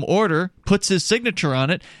out some order, puts his signature on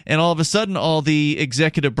it, and all of a sudden all the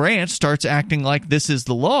executive branch starts acting like this is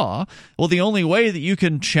the law, well, the only way that you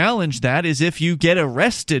can challenge that is if you get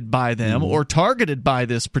arrested by them or targeted by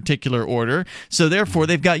this particular order. So therefore,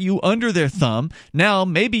 they've got you under their thumb. Now,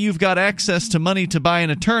 maybe you've got access to money to buy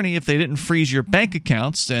an attorney if they didn't freeze your bank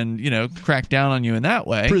accounts and, crack down on you in that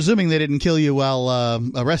way. Presuming they didn't kill you while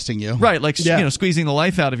arresting you. Right, like squeezing the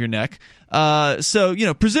life out of your neck. So,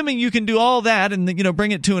 presuming you can do all that and,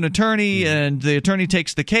 bring it to an attorney and the attorney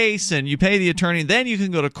takes the case and you pay the attorney, then you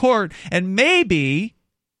can go to court and maybe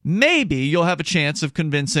you'll have a chance of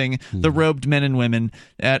convincing the robed men and women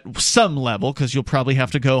at some level, because you'll probably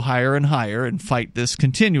have to go higher and higher and fight this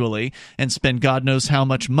continually and spend God knows how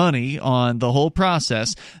much money on the whole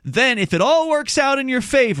process. Then if it all works out in your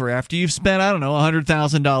favor after you've spent,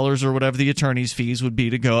 $100,000 or whatever the attorney's fees would be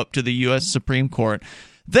to go up to the U.S. Supreme Court,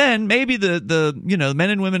 then maybe the men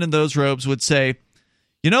and women in those robes would say,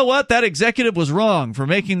 you know what, that executive was wrong for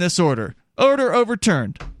making this order. Order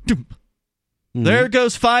overturned. There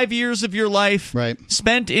goes 5 years of your life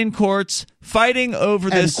spent in courts fighting over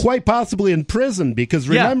this. And quite possibly in prison, because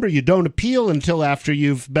remember, you don't appeal until after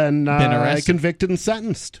you've been convicted and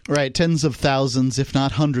sentenced. Right, tens of thousands, if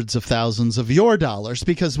not hundreds of thousands of your dollars,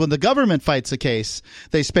 because when the government fights a case,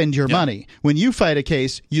 they spend your money. When you fight a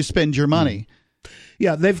case, you spend your money.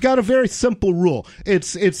 Yeah, they've got a very simple rule.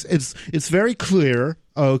 It's very clear,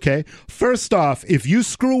 okay? First off, if you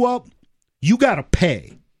screw up, you got to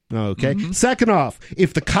pay. Okay. Second off,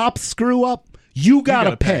 if the cops screw up, you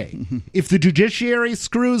gotta pay. If the judiciary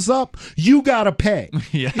screws up, you gotta pay.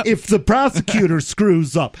 If the prosecutor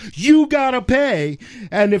screws up, you gotta pay.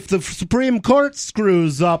 And if the Supreme Court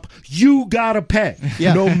screws up, you gotta pay.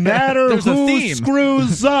 No matter who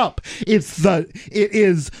screws up, it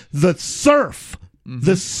is the serf,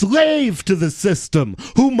 the slave to the system,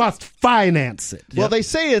 who must finance it. Well, they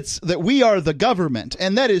say it's that we are the government,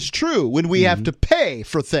 and that is true when we have to pay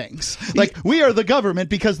for things. Like, we are the government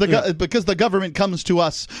because the government comes to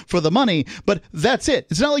us for the money, but that's it.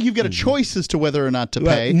 It's not like you've got a choice as to whether or not to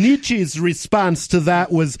pay. Nietzsche's response to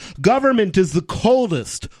that was, government is the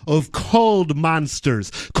coldest of cold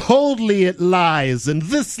monsters. Coldly it lies, and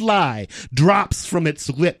this lie drops from its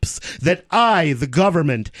lips, that I, the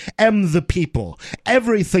government, am the people.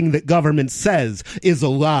 Everything that government says is a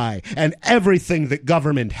lie, and everything that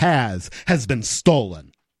government has been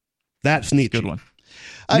stolen. That's Nietzsche. Good one.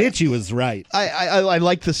 Nietzsche was right. I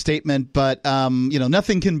like the statement, but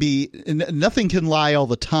nothing can lie all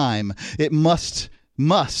the time. It must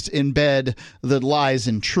embed the lies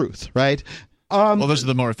in truth, right? Well, those are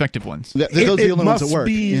the more effective ones. Those are the only ones that work.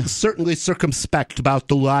 It must be certainly circumspect about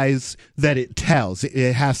the lies that it tells.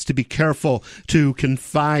 It has to be careful to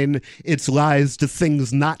confine its lies to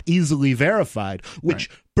things not easily verified, which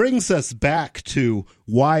brings us back to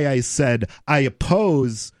why I said I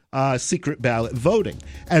oppose secret ballot voting.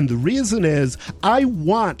 And the reason is, I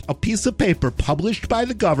want a piece of paper published by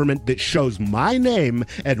the government that shows my name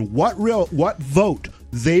and what vote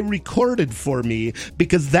they recorded for me,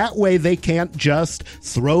 because that way they can't just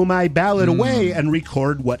throw my ballot away and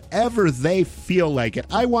record whatever they feel like it.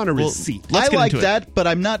 I want a receipt. I like that, but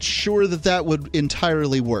I'm not sure that would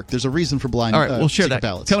entirely work. There's a reason for blind All right, we'll share that.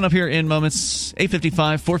 ballots. Coming up here in moments,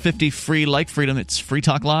 8:55, 450 free like freedom. It's Free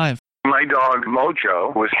Talk Live. My dog,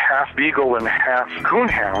 Mojo, was half beagle and half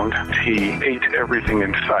coonhound. He ate everything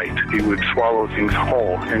in sight. He would swallow things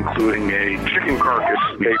whole, including a chicken carcass,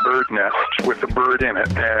 a bird nest with a bird in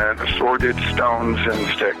it, and assorted stones and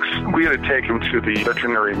sticks. We had to take him to the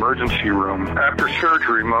veterinary emergency room. After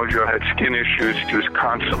surgery, Mojo had skin issues. He was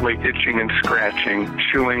constantly itching and scratching,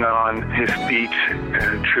 chewing on his feet,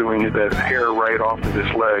 and chewing the hair right off of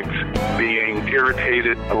his legs, being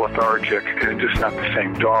irritated, lethargic, and just not the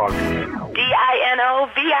same dog. DINOVITE.com.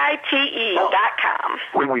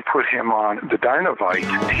 When we put him on the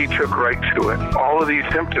Dinovite, he took right to it. All of these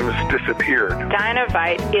symptoms disappeared.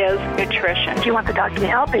 Dinovite is nutrition. If you want the dog to be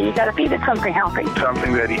healthy, you got to feed it something healthy.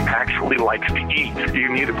 Something that he actually likes to eat. You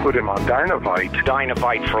need to put him on Dinovite.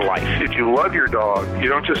 Dinovite for life. If you love your dog, you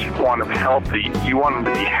don't just want him healthy, you want him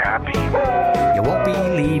to be happy. You won't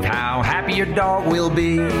believe how happy your dog will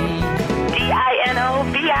be.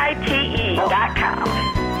 DINOVITE.com.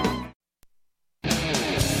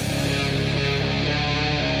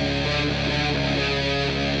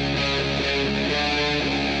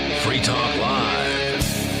 Free Talk Live.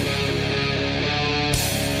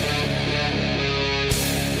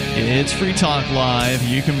 It's Free Talk Live.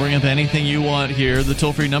 You can bring up anything you want here. The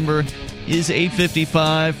toll-free number is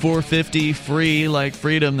 855-450-FREE, like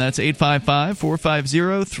freedom. That's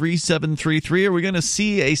 855-450-3733. Are we going to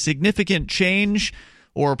see a significant change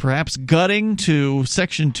or perhaps gutting to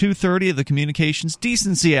Section 230 of the Communications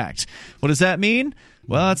Decency Act? What does that mean?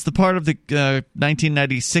 Well, it's the part of the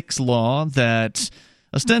 1996 law that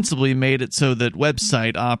ostensibly made it so that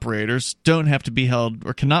website operators don't have to be held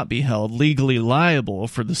or cannot be held legally liable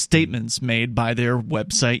for the statements made by their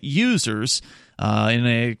website users in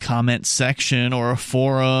a comment section or a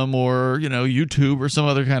forum or, YouTube or some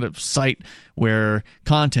other kind of site where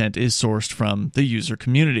content is sourced from the user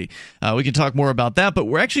community. We can talk more about that, but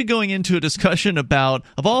we're actually going into a discussion about,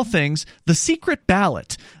 of all things, the secret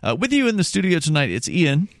ballot. With you in the studio tonight, it's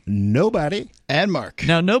Ian. Nobody. And Mark.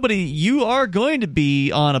 Now, Nobody, you are going to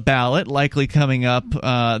be on a ballot likely coming up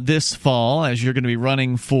this fall as you're going to be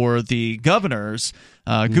running for the governor's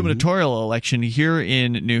gubernatorial election here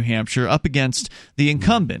in New Hampshire up against the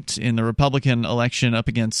incumbent in the Republican election, up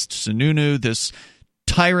against Sununu, this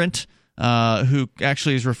tyrant who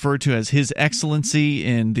actually is referred to as His Excellency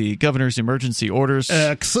in the governor's emergency orders.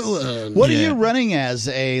 Excellent. What are you running as,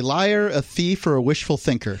 a liar, a thief, or a wishful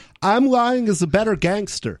thinker? I'm lying as a better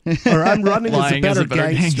gangster, or I'm running as a better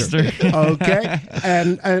gangster. Okay,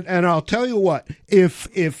 and I'll tell you what: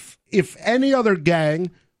 if any other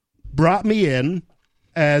gang brought me in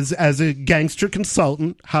as a gangster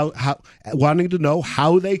consultant, how wanting to know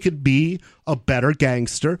how they could be a better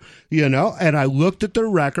gangster, and I looked at their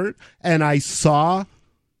record and I saw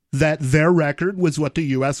that their record was what the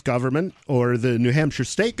U.S. government or the New Hampshire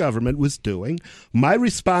state government was doing, my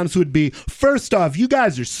response would be, first off, you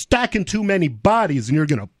guys are stacking too many bodies and you're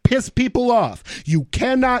going to piss people off. You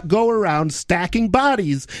cannot go around stacking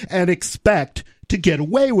bodies and expect to get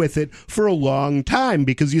away with it for a long time,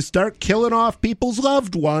 because you start killing off people's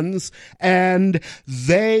loved ones and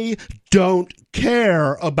they don't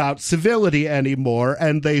care about civility anymore,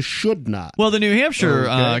 and they should not. Well, the New Hampshire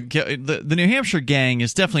the New Hampshire gang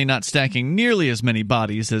is definitely not stacking nearly as many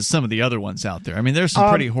bodies as some of the other ones out there. I mean, there's some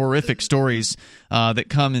pretty horrific stories that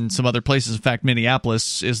come in some other places. In fact,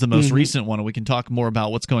 Minneapolis is the most recent one, and we can talk more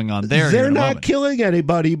about what's going on there. They're not killing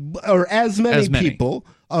anybody or as many people.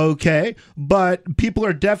 Okay, but people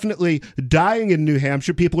are definitely dying in New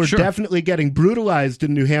Hampshire. People are definitely getting brutalized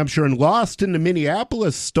in New Hampshire. And lost in the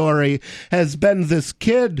Minneapolis story has been this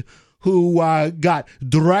kid who got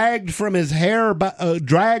dragged from his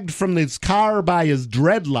dragged from his car by his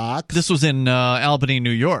dreadlocks. This was in Albany, New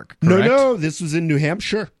York, correct? No, this was in New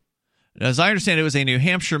Hampshire. As I understand, it was a New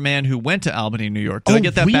Hampshire man who went to Albany, New York. Did I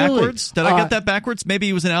get that backwards? Did I get that backwards? Maybe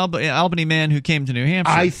he was an Albany man who came to New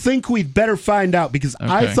Hampshire. I think we'd better find out, because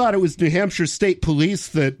I thought it was New Hampshire State Police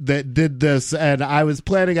that did this, and I was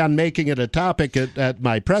planning on making it a topic at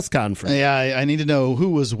my press conference. Yeah, I need to know who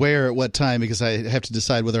was where at what time, because I have to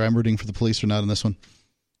decide whether I'm rooting for the police or not on this one.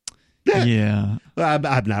 Yeah.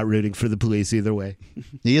 I'm not rooting for the police either way.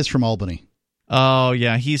 He is from Albany. Oh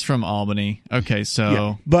yeah, he's from Albany. Okay,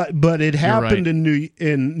 so but it happened in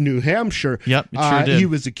New Hampshire. Yep, it sure did. He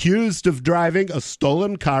was accused of driving a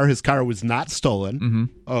stolen car. His car was not stolen. Mm-hmm.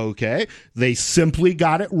 Okay, they simply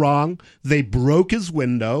got it wrong. They broke his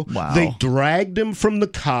window. Wow. They dragged him from the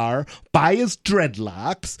car by his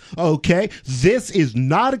dreadlocks. Okay, this is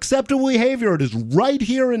not acceptable behavior. It is right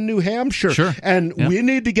here in New Hampshire. Sure, and we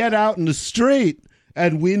need to get out in the street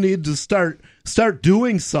and we need to start Start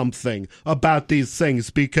doing something about these things,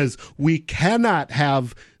 because we cannot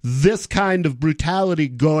have this kind of brutality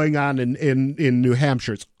going on in New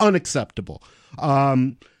Hampshire. It's unacceptable.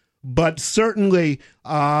 But certainly,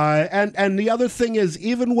 and the other thing is,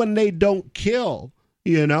 even when they don't kill,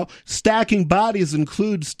 stacking bodies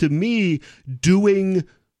includes, to me, doing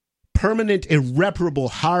permanent irreparable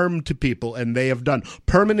harm to people, and they have done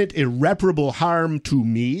permanent irreparable harm to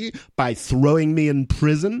me by throwing me in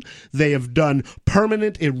prison. They have done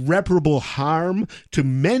permanent irreparable harm to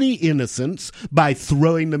many innocents by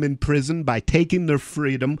throwing them in prison, by taking their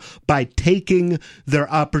freedom, by taking their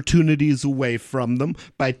opportunities away from them,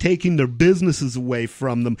 by taking their businesses away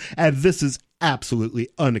from them, and this is absolutely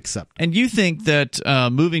unacceptable. And you think that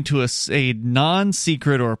moving to a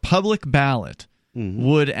non-secret or public ballot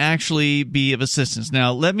would actually be of assistance.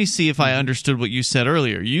 Now, let me see if I understood what you said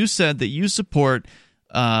earlier. You said that you support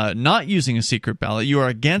not using a secret ballot. You are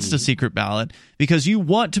against a secret ballot because you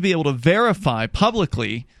want to be able to verify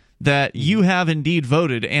publicly that you have indeed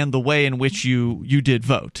voted and the way in which you did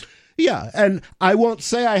vote. Yeah, and I won't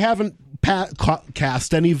say I haven't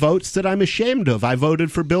cast any votes that I'm ashamed of. I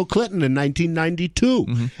voted for Bill Clinton in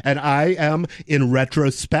 1992, and I am, in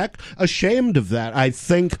retrospect, ashamed of that. I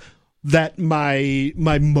think that my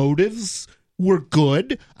motives were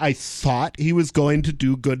good. I thought he was going to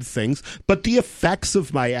do good things, but the effects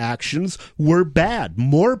of my actions were bad.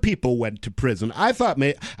 More people went to prison. I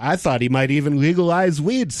thought he might even legalize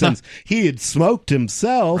weed since he had smoked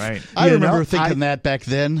himself. Right. I remember thinking that back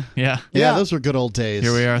then. Yeah, those were good old days.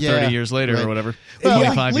 Here we are 30 years later or whatever.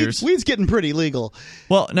 25 years. Weed's getting pretty legal.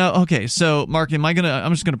 Well, now, okay, so Mark, I'm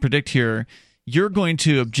just going to predict here. You're going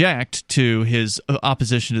to object to his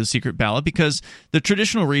opposition to the secret ballot because the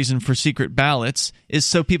traditional reason for secret ballots is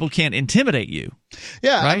so people can't intimidate you.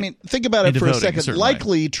 Yeah, right? I mean, think about it for a second.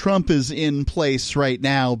 Likely Trump is in place right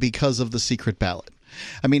now because of the secret ballot.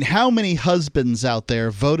 I mean, how many husbands out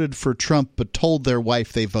there voted for Trump but told their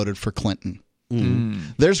wife they voted for Clinton?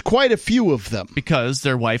 There's quite a few of them. Because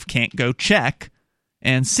their wife can't go check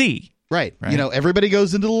and see. Right. Everybody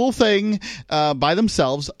goes into the little thing by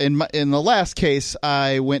themselves. In the last case,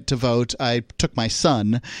 I went to vote. I took my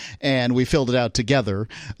son, and we filled it out together.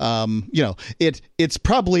 It's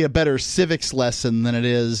probably a better civics lesson than it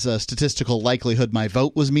is a statistical likelihood my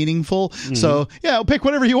vote was meaningful. So, pick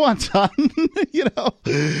whatever you want, son.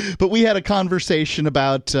 But we had a conversation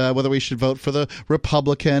about whether we should vote for the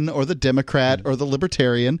Republican or the Democrat or the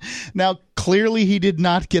Libertarian. Now, clearly he did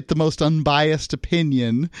not get the most unbiased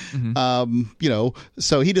opinion.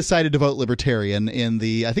 So he decided to vote Libertarian in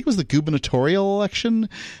the, I think it was the gubernatorial election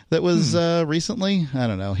that was recently. I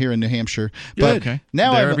don't know, here in New Hampshire. But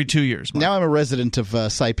now every 2 years. Mark. Now I'm a resident of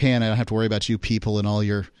Saipan. I don't have to worry about you people and all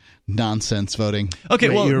your nonsense voting.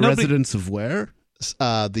 Okay, you're residents of where?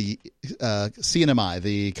 The CNMI,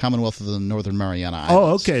 the Commonwealth of the Northern Mariana Islands.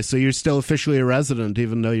 Oh, okay. So you're still officially a resident,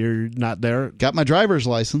 even though you're not there? Got my driver's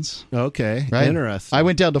license. Okay, right? Interesting. I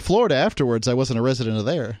went down to Florida afterwards. I wasn't a resident of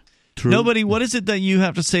there. True. Nobody, what is it that you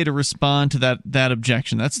have to say to respond to that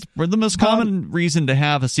objection? That's where the most common reason to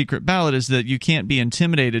have a secret ballot is that you can't be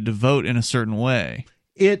intimidated to vote in a certain way.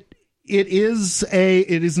 It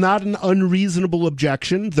is not an unreasonable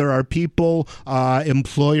objection. There are people,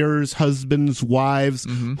 employers, husbands, wives,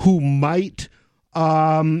 who might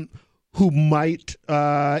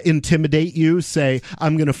intimidate you, say,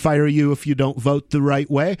 I'm going to fire you if you don't vote the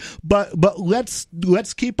right way. But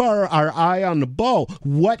let's keep our eye on the ball.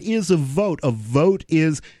 What is a vote? A vote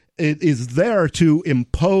is there to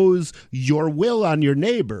impose your will on your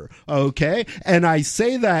neighbor, okay? And I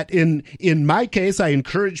say that in my case, I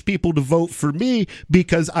encourage people to vote for me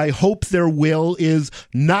because I hope their will is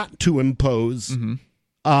not to impose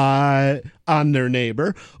on their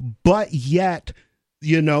neighbor, but yet,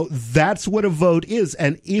 that's what a vote is.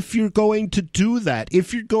 And if you're going to do that,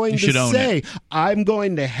 if you're going to say, I'm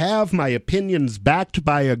going to have my opinions backed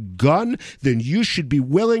by a gun, then you should be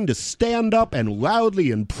willing to stand up and loudly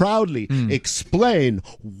and proudly explain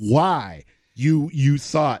why you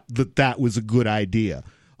thought that was a good idea.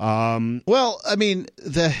 Well, I mean,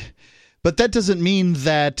 but that doesn't mean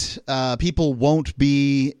that people won't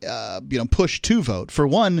be, pushed to vote. For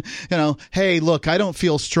one, hey, look, I don't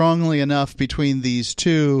feel strongly enough between these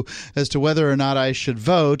two as to whether or not I should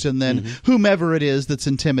vote. And then whomever it is that's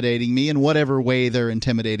intimidating me in whatever way they're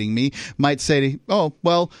intimidating me might say, oh,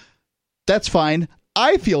 well, that's fine.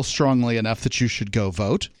 I feel strongly enough that you should go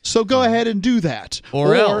vote, so go ahead and do that.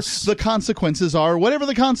 Or else. The consequences are whatever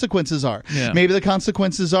the consequences are. Yeah. Maybe the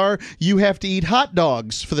consequences are you have to eat hot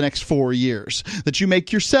dogs for the next 4 years that you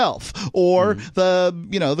make yourself. Or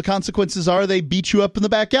the consequences are they beat you up in the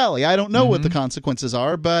back alley. I don't know what the consequences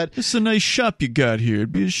are, but it's a nice shop you got here.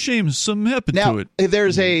 It'd be a shame if something happened to it.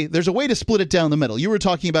 There's a way to split it down the middle. You were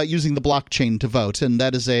talking about using the blockchain to vote, and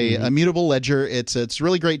that is a immutable ledger. It's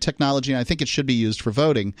really great technology, and I think it should be used for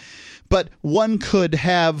voting. But one could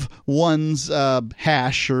have one's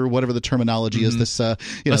hash, or whatever the terminology is. This a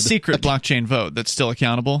secret blockchain vote that's still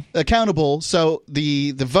accountable. So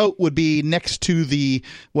the vote would be next to the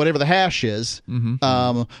whatever the hash is.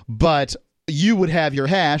 But you would have your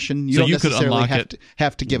hash, and you don't necessarily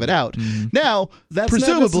have to give it out. Now, that's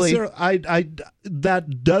presumably,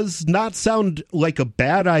 that does not sound like a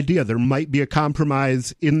bad idea. There might be a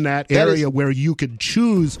compromise in that area where you could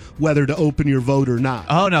choose whether to open your vote or not.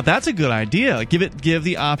 Oh, now that's a good idea. Give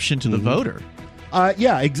the option to the voter.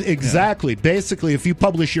 Exactly. Yeah. Basically, if you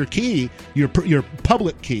publish your key, your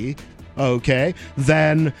public key, okay,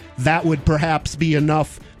 then that would perhaps be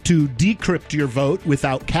enough to decrypt your vote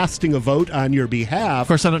without casting a vote on your behalf. Of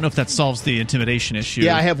course, I don't know if that solves the intimidation issue.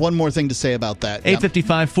 Yeah, I have one more thing to say about that.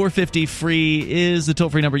 855-450-FREE is the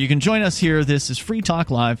toll-free number. You can join us here. This is Free Talk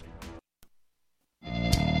Live.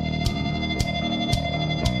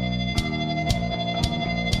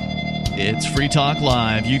 It's Free Talk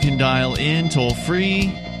Live. You can dial in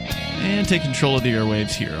toll-free and take control of the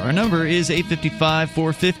airwaves here. Our number is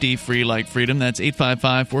 855-450, free like freedom. That's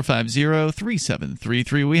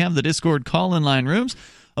 855-450-3733. We have the Discord call-in line rooms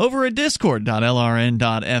over at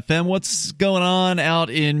discord.lrn.fm. What's going on out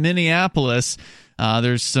in Minneapolis?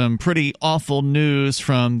 There's some pretty awful news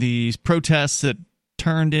from these protests that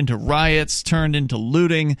turned into riots, turned into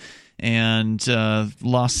looting, and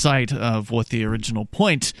lost sight of what the original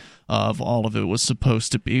point of all of it was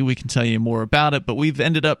supposed to be. We can tell you more about it, but we've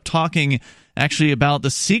ended up talking actually about the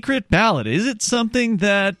secret ballot. Is it something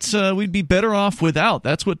that we'd be better off without?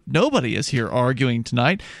 That's what nobody is here arguing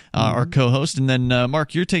tonight, our co-host. And then,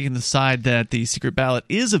 Mark, you're taking the side that the secret ballot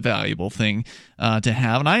is a valuable thing to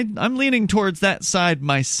have. And I'm leaning towards that side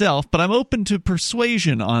myself, but I'm open to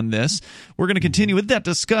persuasion on this. We're going to continue with that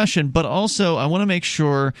discussion, but also I want to make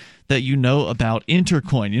sure that you know about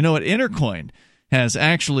Intercoin. You know what? Intercoin has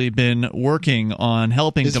actually been working on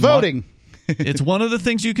helping voting. It's one of the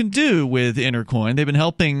things you can do with Intercoin. They've been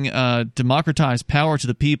helping democratize power to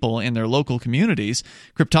the people in their local communities.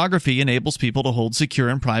 Cryptography enables people to hold secure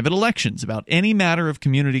and private elections about any matter of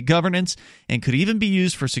community governance and could even be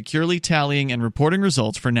used for securely tallying and reporting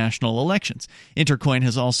results for national elections. Intercoin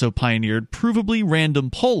has also pioneered provably random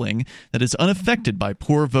polling that is unaffected by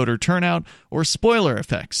poor voter turnout or spoiler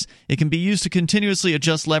effects. It can be used to continuously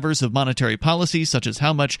adjust levers of monetary policy, such as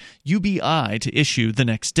how much UBI to issue the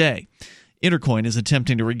next day. Intercoin is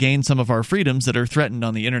attempting to regain some of our freedoms that are threatened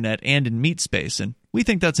on the internet and in meat space, and we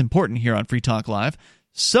think that's important here on Free Talk Live.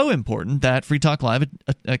 So important that Free Talk Live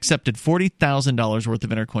accepted $40,000 worth of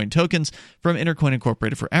Intercoin tokens from Intercoin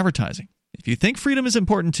Incorporated for advertising. If you think freedom is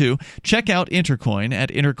important too, check out Intercoin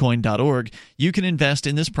at intercoin.org. You can invest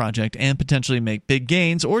in this project and potentially make big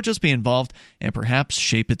gains, or just be involved and perhaps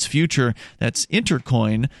shape its future. That's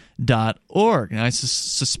intercoin.org. And I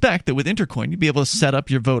suspect that with Intercoin, you'd be able to set up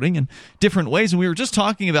your voting in different ways. And we were just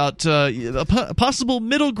talking about a possible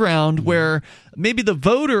middle ground where maybe the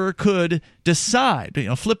voter could decide,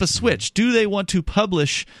 flip a switch. Do they want to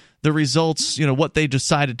publish the results, what they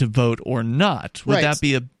decided to vote or not? Would that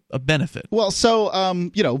be a benefit? Well, so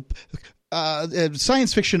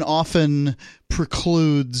science fiction often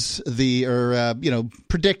precludes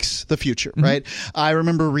predicts the future, right? I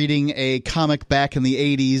remember reading a comic back in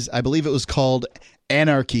the 80s. I believe it was called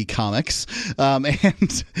Anarchy Comics,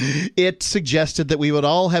 and it suggested that we would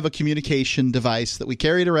all have a communication device that we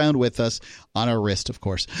carried around with us on our wrist, of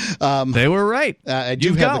course. They were right. I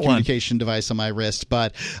do have a communication device on my wrist,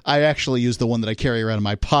 but I actually use the one that I carry around in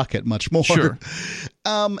my pocket much more. Sure.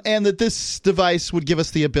 And that this device would give us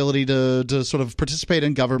the ability to sort of participate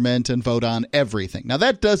in government and vote on everything. Now,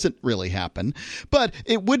 that doesn't really happen, but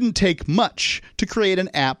it wouldn't take much to create an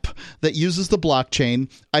app that uses the blockchain.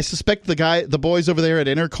 I suspect the boys over there at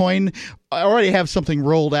Intercoin already have something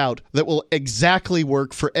rolled out that will exactly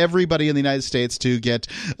work for everybody in the United States to get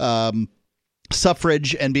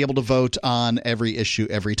suffrage and be able to vote on every issue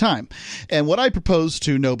every time. And what I proposed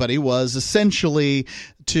to nobody was essentially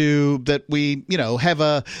that we, have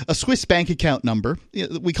a Swiss bank account number.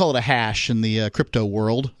 We call it a hash in the crypto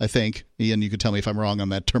world, I think. Ian, you could tell me if I'm wrong on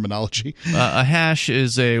that terminology. A hash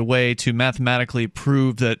is a way to mathematically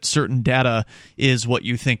prove that certain data is what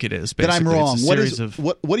you think it is. Basically. That I'm wrong.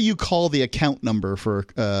 What do you call the account number for,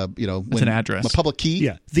 it's an address. A public key?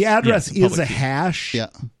 Yeah. The address is a hash,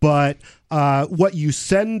 but what you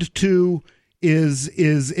send to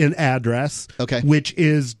is an address, which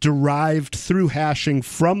is derived through hashing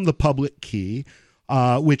from the public key,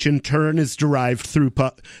 which in turn is derived through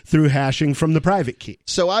hashing from the private key.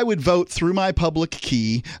 So I would vote through my public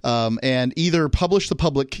key and either publish the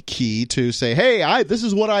public key to say, hey, this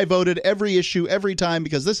is what I voted every issue, every time,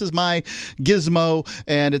 because this is my gizmo,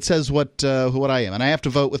 and it says what I am. And I have to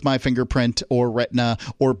vote with my fingerprint or retina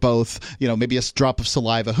or both, maybe a drop of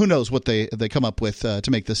saliva. Who knows what they come up with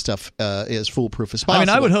to make this stuff as foolproof as possible. I mean,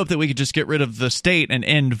 I would hope that we could just get rid of the state and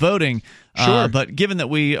end voting. Sure. But given that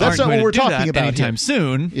we That's aren't not going what we're to do talking that about anytime here.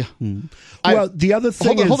 soon. Yeah. Well, the other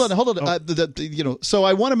thing hold on. So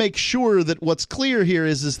I want to make sure that what's clear here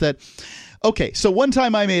is that. Okay, so one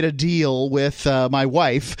time I made a deal with my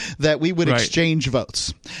wife that we would exchange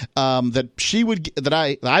votes.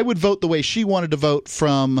 That I would vote the way she wanted to vote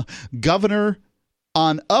from governor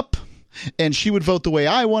on up, and she would vote the way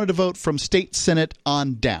I wanted to vote from state senate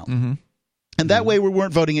on down. Mm-hmm. And that way we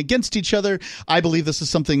weren't voting against each other. I believe this is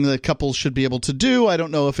something that couples should be able to do. I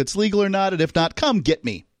don't know if it's legal or not, and if not, come get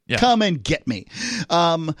me. Yeah. Come and get me.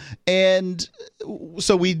 And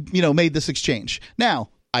so we, made this exchange. Now,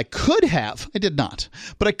 I did not,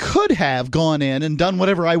 but I could have gone in and done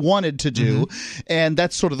whatever I wanted to do, and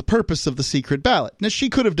that's sort of the purpose of the secret ballot. Now, she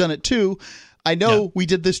could have done it too. I know we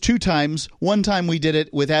did this 2 times. One time we did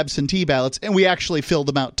it with absentee ballots, and we actually filled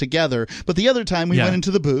them out together. But the other time we went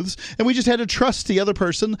into the booths, and we just had to trust the other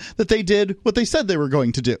person that they did what they said they were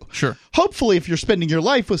going to do. Sure. Hopefully, if you're spending your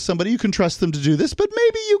life with somebody, you can trust them to do this, but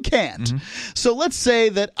maybe you can't. So let's say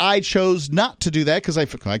that I chose not to do that because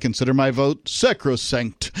I consider my vote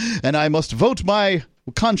sacrosanct, and I must vote my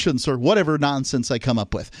conscience or whatever nonsense I come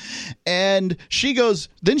up with. And she goes,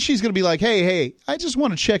 then she's going to be like, hey, I just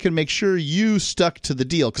want to check and make sure you stuck to the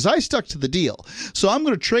deal, because I stuck to the deal. So I'm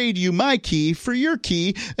going to trade you my key for your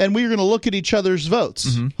key, and we're going to look at each other's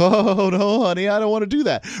votes. Oh, no, honey, I don't want to do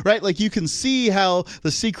that. Right? Like, you can see how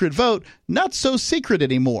the secret vote, not so secret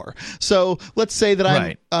anymore. So let's say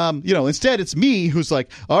that I'm, instead it's me who's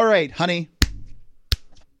like, all right, honey,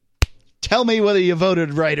 tell me whether you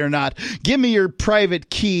voted right or not. Give me your private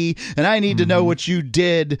key, and I need to know what you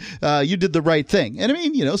did. You did the right thing. And I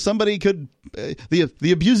mean, somebody could.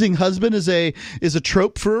 The abusing husband is a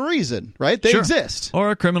trope for a reason, right? They exist.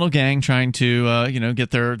 Or a criminal gang trying to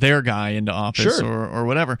get their guy into office or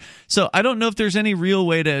whatever. So I don't know if there's any real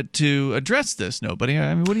way to address this. Nobody.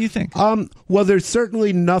 I mean, what do you think? Well, there's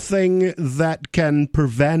certainly nothing that can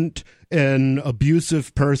prevent an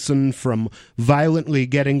abusive person from violently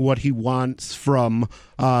getting what he wants from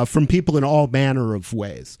people in all manner of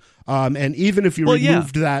ways. And even if you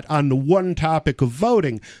removed that on the one topic of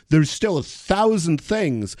voting, there's still 1,000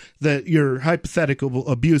 things that your hypothetical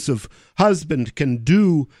abusive husband can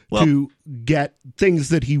do to get things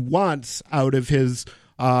that he wants out of his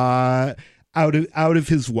out of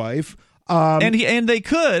his wife. And they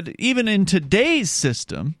could, even in today's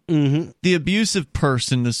system, the abusive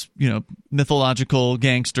person, this mythological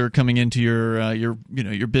gangster coming into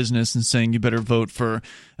your business and saying you better vote for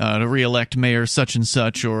to reelect mayor such and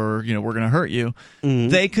such, or we're going to hurt you.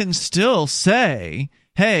 They can still say,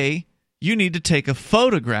 hey, you need to take a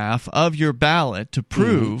photograph of your ballot to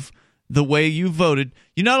prove the way you voted.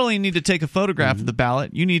 You not only need to take a photograph of the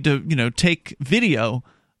ballot, you need to take video.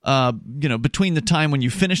 Between the time when you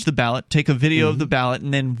finish the ballot, take a video of the ballot,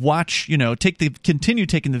 and then watch, continue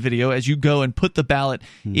taking the video as you go and put the ballot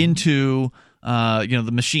into, the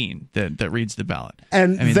machine that reads the ballot.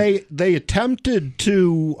 And they attempted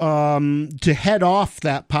to head off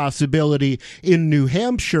that possibility in New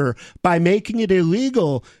Hampshire by making it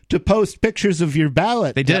illegal to post pictures of your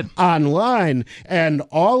ballot. They did online, and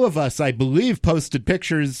all of us, I believe, posted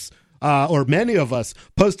pictures. Or many of us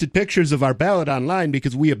posted pictures of our ballot online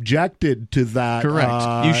because we objected to that.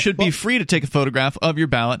 Correct. You should be free to take a photograph of your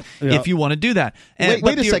ballot if you want to do that.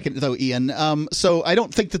 Wait a second, though, Ian. So I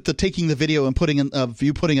don't think that taking the video and putting it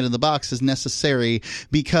in the box is necessary,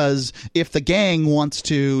 because if the gang wants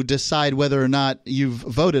to decide whether or not you've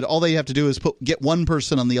voted, all they have to do is get one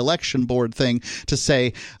person on the election board thing to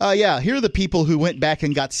say, here are the people who went back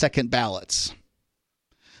and got second ballots.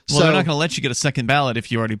 Well, they're not going to let you get a second ballot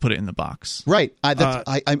if you already put it in the box. Right.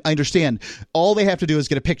 I understand. All they have to do is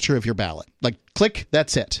get a picture of your ballot. Like, click,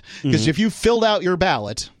 that's it. Because if you filled out your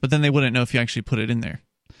ballot... But then they wouldn't know if you actually put it in there.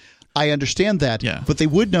 I understand that, but they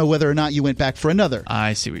would know whether or not you went back for another.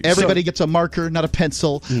 I see what you're saying. Everybody gets a marker, not a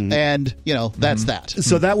pencil, and, that's that.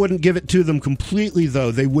 So that wouldn't give it to them completely,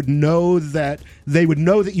 though. They would know that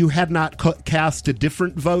you had not cast a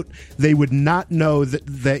different vote. They would not know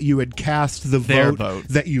that you had cast their vote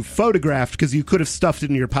that you photographed, because you could have stuffed it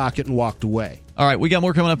in your pocket and walked away. All right, we got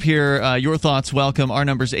more coming up here. Your thoughts, welcome. Our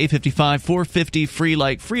number's 855-450, free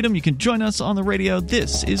like freedom. You can join us on the radio.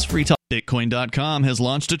 This is Free Talk. Bitcoin.com has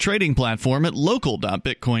launched a trading platform at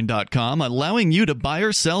local.bitcoin.com, allowing you to buy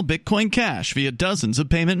or sell Bitcoin Cash via dozens of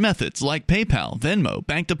payment methods like PayPal, Venmo,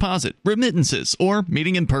 bank deposit, remittances, or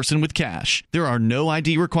meeting in person with cash. There are no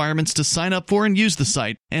ID requirements to sign up for and use the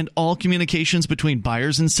site, and all communications between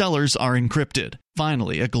buyers and sellers are encrypted.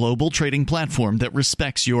 Finally, a global trading platform that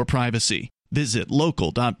respects your privacy. Visit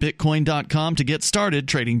local.bitcoin.com to get started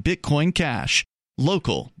trading Bitcoin Cash.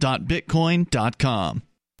 local.bitcoin.com.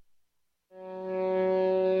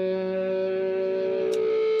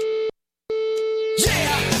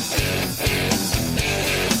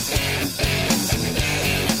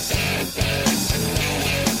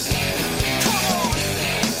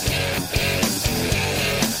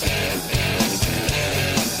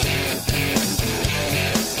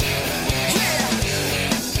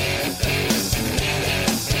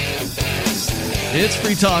 It's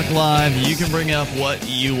Free Talk Live. You can bring up what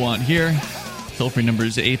you want here. Toll-free number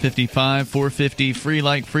is 855-450, free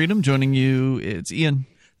like freedom. Joining you, it's Ian.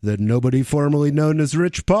 The nobody formerly known as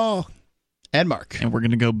Rich Paul. And Mark. And we're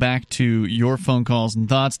going to go back to your phone calls and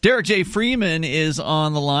thoughts. Derek J. Freeman is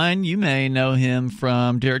on the line. You may know him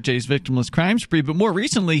from Derek J.'s Victimless Crime Spree, but more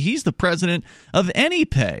recently, he's the president of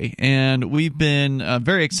AnyPay. And we've been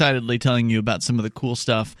very excitedly telling you about some of the cool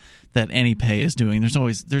stuff that AnyPay is doing.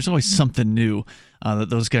 There's always something new that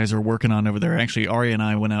those guys are working on over there. Actually, Ari and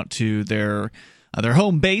I went out to their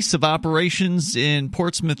home base of operations in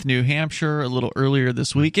Portsmouth, New Hampshire, a little earlier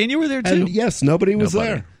this week, and you were there too. And yes, nobody was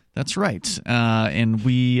there. That's right. And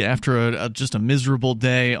we, after just a miserable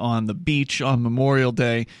day on the beach on Memorial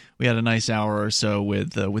Day, we had a nice hour or so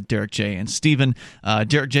with Derek J. and Steven.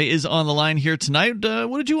 Derek J. is on the line here tonight.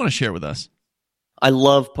 What did you want to share with us? I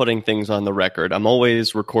love putting things on the record. I'm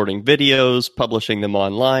always recording videos, publishing them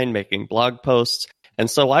online, making blog posts. And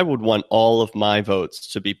so I would want all of my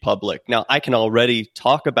votes to be public. Now, I can already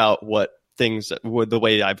talk about what things were the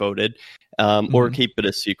way I voted or keep it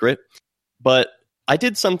a secret. But I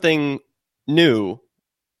did something new.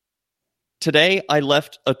 Today, I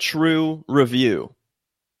left a true review.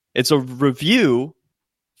 It's a review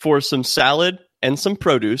for some salad and some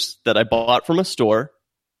produce that I bought from a store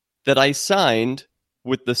that I signed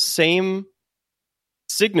with the same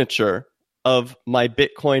signature of my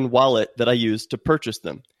Bitcoin wallet that I used to purchase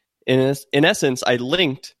them. In essence, I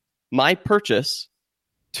linked my purchase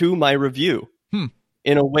to my review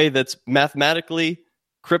in a way that's mathematically,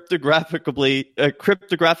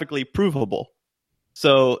 cryptographically provable.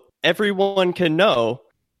 So everyone can know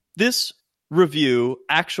this review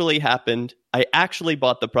actually happened. I actually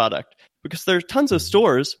bought the product, because there are tons of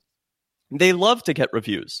stores, they love to get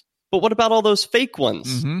reviews. But what about all those fake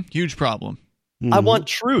ones? Huge problem. I want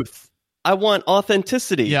truth. I want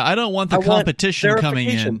authenticity. Yeah, I don't want the competition coming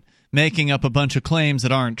in, making up a bunch of claims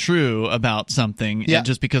that aren't true about something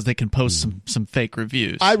just because they can post some fake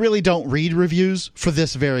reviews. I really don't read reviews for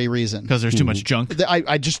this very reason. Because there's too much junk?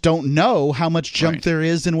 I just don't know how much junk there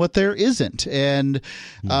is and what there isn't. And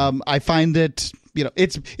I find that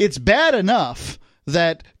it's bad enough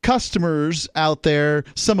that customers out there,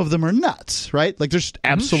 some of them are nuts, right? Like, they're just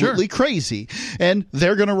absolutely crazy, and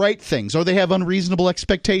they're going to write things, or they have unreasonable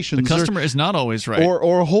expectations. The customer is not always right,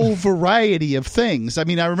 or a whole variety of things. I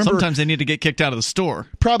mean, I remember sometimes they need to get kicked out of the store.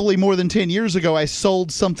 Probably more than 10 years ago, I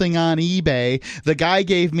sold something on eBay. The guy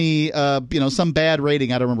gave me, some bad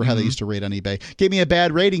rating. I don't remember how they used to rate on eBay. Gave me a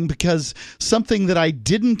bad rating because something that I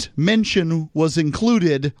didn't mention wasn't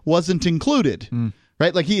included.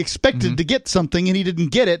 Right? Like, he expected to get something and he didn't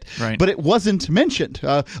get it, but it wasn't mentioned.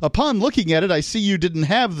 Upon looking at it, I see you didn't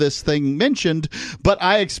have this thing mentioned, but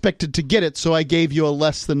I expected to get it, so I gave you a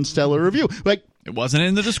less than stellar review. Like, it wasn't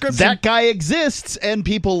in the description. That guy exists, and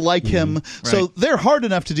people like him, so they're hard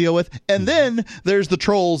enough to deal with. And then there's the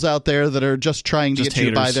trolls out there that are just trying to get you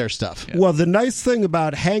to buy their stuff. Yeah. Well, the nice thing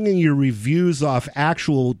about hanging your reviews off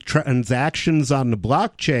actual transactions on the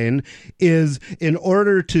blockchain is, in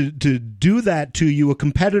order to do that to you, a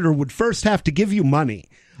competitor would first have to give you money.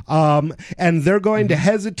 and they're going to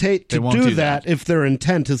hesitate to do that if their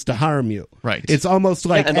intent is to harm you. Right. It's almost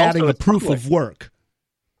like adding a proof of work.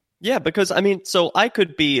 Yeah, because, so I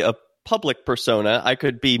could be a public persona. I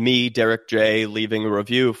could be me, Derek J, leaving a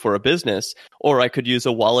review for a business, or I could use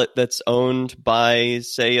a wallet that's owned by,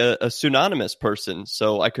 say, a pseudonymous person.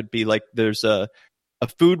 So I could be like, there's a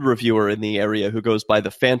food reviewer in the area who goes by the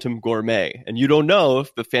Phantom Gourmet, and you don't know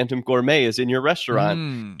if the Phantom Gourmet is in your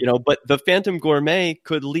restaurant, but the Phantom Gourmet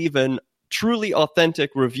could leave an truly authentic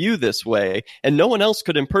review this way, and no one else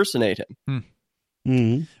could impersonate him.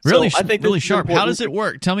 Really, so I think really sharp. How does it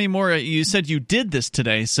work? Tell me more. You said you did this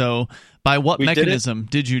today, so by what mechanism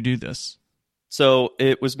did you do this? So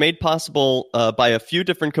it was made possible by a few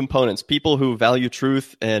different components, people who value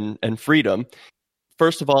truth and freedom.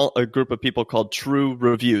 First of all, a group of people called True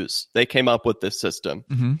Reviews. They came up with this system.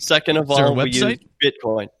 Second of all, we used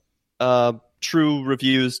Bitcoin,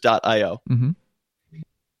 truereviews.io.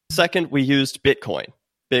 Second, we used Bitcoin.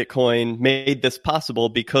 Bitcoin made this possible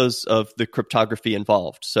because of the cryptography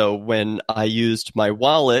involved. So when I used my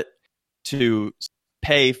wallet to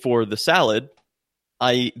pay for the salad,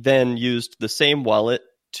 I then used the same wallet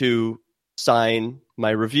to sign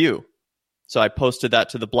my review. So I posted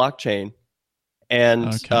that to the blockchain.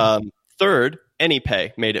 And third,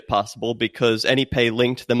 AnyPay made it possible because AnyPay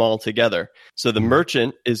linked them all together. So the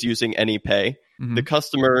merchant is using AnyPay. The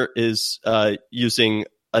customer is using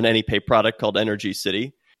an AnyPay product called Energy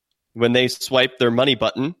City. When they swipe their money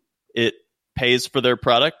button, it pays for their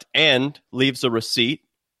product and leaves a receipt.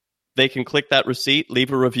 They can click that receipt,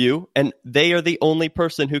 leave a review, and they are the only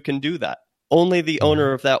person who can do that. Only the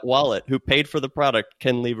owner of that wallet who paid for the product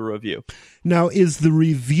can leave a review. Now, is the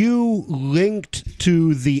review linked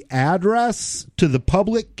to the address, to the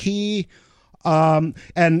public key? And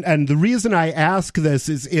the reason I ask this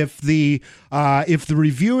is if the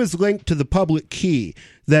review is linked to the public key,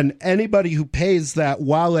 then anybody who pays that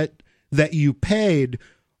wallet that you paid,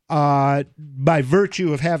 by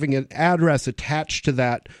virtue of having an address attached to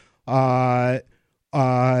that,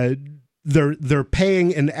 they're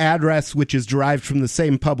paying an address which is derived from the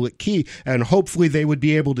same public key, and hopefully they would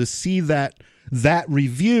be able to see that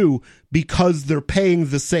review because they're paying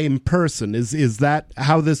the same person. Is that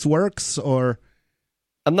how this works, or?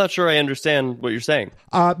 I'm not sure I understand what you're saying.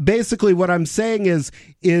 Basically, what I'm saying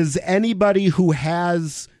is anybody who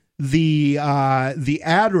has the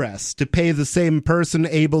address to pay the same person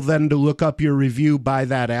able then to look up your review by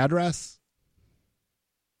that address?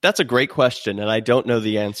 That's a great question, and I don't know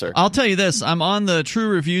the answer. I'll tell you this. I'm on the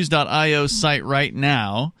truereviews.io site right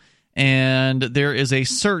now, and there is a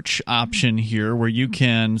search option here where you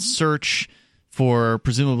can search for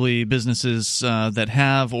presumably businesses that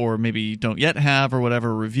have or maybe don't yet have or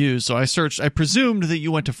whatever reviews. So I searched. I presumed that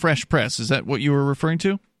you went to Fresh Press. Is that what you were referring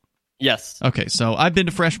to? Yes. Okay, so I've been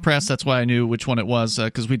to Fresh Press. That's why I knew which one it was,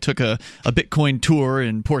 because we took a Bitcoin tour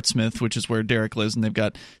in Portsmouth, which is where Derek lives, and they've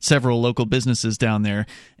got several local businesses down there.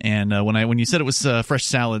 And when you said it was Fresh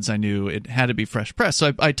Salads, I knew it had to be Fresh Press.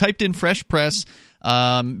 So I typed in Fresh Press,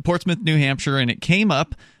 Portsmouth, New Hampshire, and it came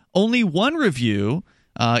up. Only one review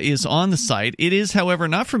is on the site. It is, however,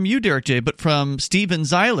 not from you, Derek J., but from Steven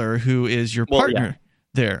Zeiler, who is your partner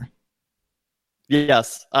there.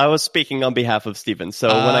 Yes, I was speaking on behalf of Steven. So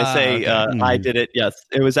when I say I did it, yes,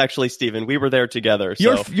 it was actually Steven. We were there together.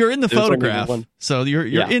 So you're in the photograph, so you're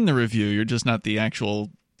in the review. You're just not the actual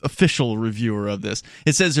official reviewer of this.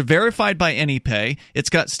 It says they're verified by AnyPay. It's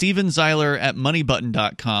got Steven Zeiler at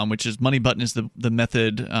moneybutton.com, which is Moneybutton is the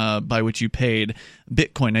method by which you paid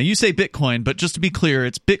Bitcoin. Now, you say Bitcoin, but just to be clear,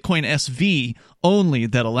 it's Bitcoin SV only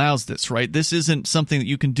that allows this, right? This isn't something that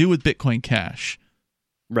you can do with Bitcoin Cash.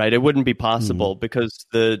 Right, it wouldn't be possible because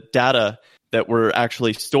the data that we're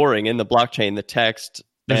actually storing in the blockchain, the text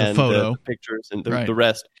and the pictures and the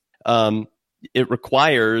rest, it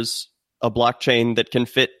requires a blockchain that can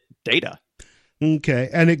fit data. Okay,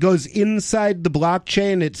 and it goes inside the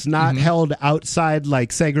blockchain. It's not held outside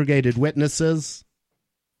like segregated witnesses?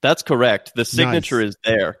 That's correct. The signature is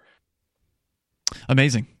there.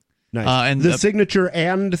 Amazing. Nice. And the signature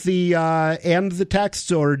and the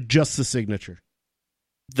text, or just the signature?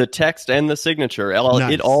 The text and the signature.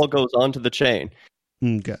 It all goes onto the chain.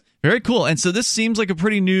 Okay. Very cool. And so this seems like a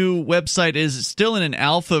pretty new website. It is still in an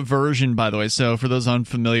alpha version, by the way. So for those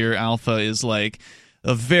unfamiliar, alpha is like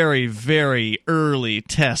a very, very early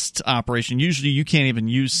test operation. Usually you can't even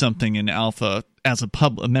use something in alpha as a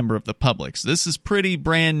member of the public. So this is pretty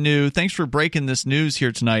brand new. Thanks for breaking this news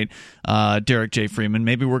here tonight, Derek J. Freeman.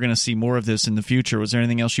 Maybe we're going to see more of this in the future. Was there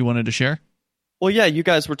anything else you wanted to share? Well, yeah, you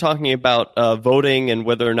guys were talking about voting and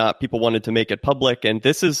whether or not people wanted to make it public. And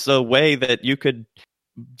this is a way that you could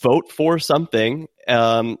vote for something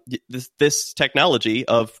this technology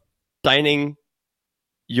of signing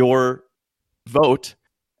your vote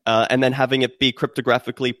and then having it be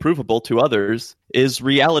cryptographically provable to others is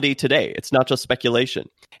reality today. It's not just speculation.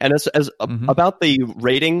 And as about the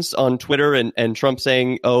ratings on Twitter and Trump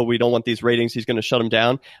saying, oh, we don't want these ratings, he's going to shut them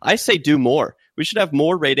down, I say do more. We should have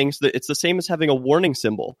more ratings. It's the same as having a warning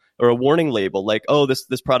symbol or a warning label, like, oh,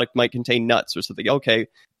 this product might contain nuts or something. Okay,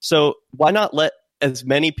 so why not let as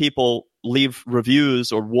many people leave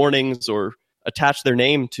reviews or warnings or attach their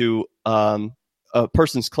name to a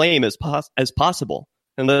person's claim as possible,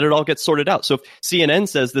 and let it all get sorted out. So if CNN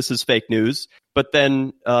says this is fake news, but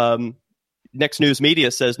then Next News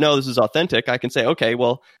Media says, no, this is authentic, I can say, okay,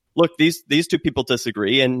 well, look, these two people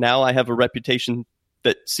disagree, and now I have a reputation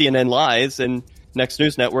that CNN lies and Next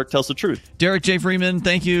News Network tells the truth. Derek J. Freeman,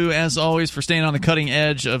 thank you, as always, for staying on the cutting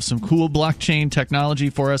edge of some cool blockchain technology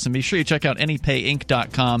for us. And be sure you check out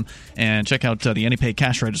AnyPayInc.com and check out the AnyPay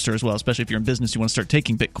cash register as well, especially if you're in business, you want to start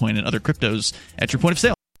taking Bitcoin and other cryptos at your point of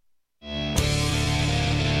sale.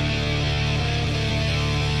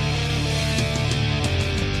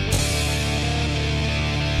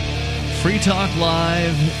 Free Talk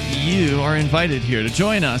Live, you are invited here to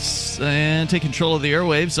join us and take control of the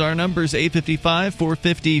airwaves. Our number is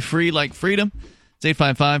 855-450-FREE like freedom. It's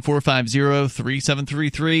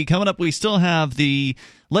 855-450-3733. Coming up, we still have the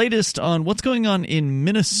latest on what's going on in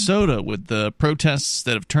Minnesota with the protests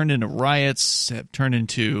that have turned into riots, have turned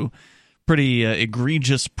into pretty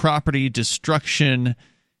egregious property destruction,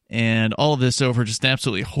 and all of this over just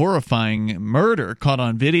absolutely horrifying murder caught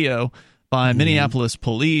on video by Minneapolis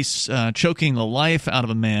police, choking the life out of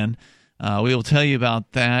a man. We will tell you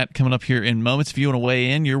about that coming up here in moments. If you want to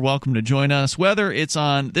weigh in, you're welcome to join us, whether it's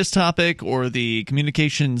on this topic or the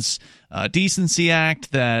Communications Decency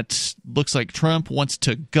Act that looks like Trump wants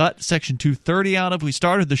to gut Section 230 out of. We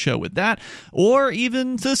started the show with that, or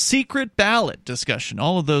even the secret ballot discussion.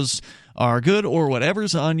 All of those are good, or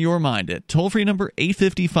whatever's on your mind at toll-free number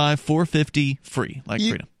 855-450-FREE, like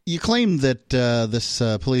freedom. You claim that this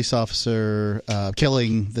police officer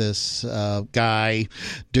killing this guy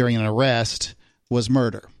during an arrest was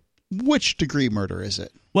murder. Which degree murder is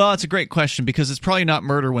it? Well, it's a great question because it's probably not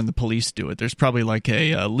murder when the police do it. There's probably like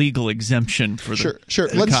a legal exemption for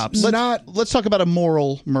the cops. Let's talk about a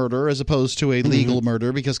moral murder as opposed to a legal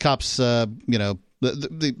murder, because cops, the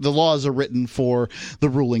laws are written for the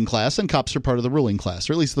ruling class, and cops are part of the ruling class,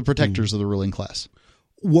 or at least the protectors of the ruling class.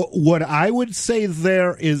 What I would say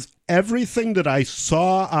there is everything that I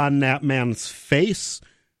saw on that man's face,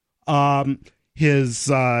 everything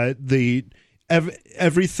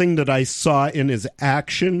that I saw in his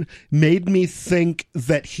action made me think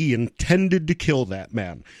that he intended to kill that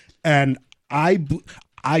man, and I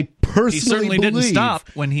personally he certainly didn't stop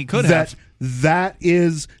when he could have. That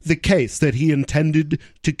is the case, that he intended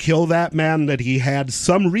to kill that man, that he had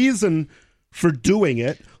some reason for doing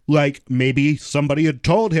it. Like maybe somebody had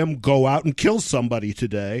told him, go out and kill somebody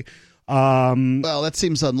today. Well, that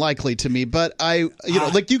seems unlikely to me, but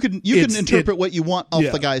you can interpret what you want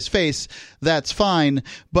off the guy's face. That's fine.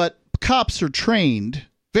 But cops are trained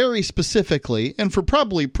very specifically, and for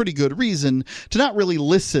probably pretty good reason, to not really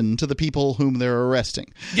listen to the people whom they're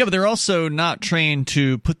arresting. Yeah, but they're also not trained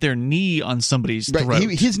to put their knee on somebody's throat.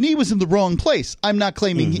 His knee was in the wrong place. I'm not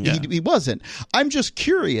claiming he wasn't. I'm just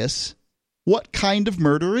curious what kind of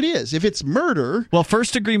murder it is. If it's murder... Well,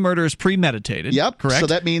 first-degree murder is premeditated. Yep. Correct? So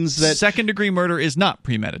that means that... Second-degree murder is not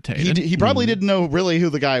premeditated. He probably didn't know really who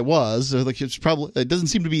the guy was. It doesn't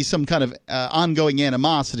seem to be some kind of ongoing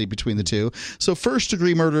animosity between the two. So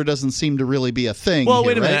first-degree murder doesn't seem to really be a thing. Well,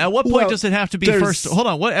 wait a minute. Right? At what point does it have to be first... Hold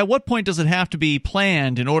on. At what point does it have to be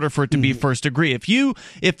planned in order for it to be first-degree?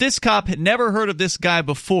 If this cop had never heard of this guy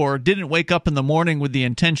before, didn't wake up in the morning with the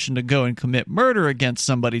intention to go and commit murder against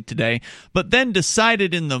somebody today, but then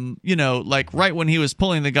decided in the, like right when he was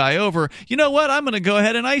pulling the guy over, you know what, I'm going to go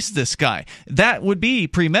ahead and ice this guy. That would be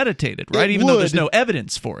premeditated, right? Even though there's no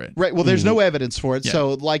evidence for it. Right. Well, there's no evidence for it,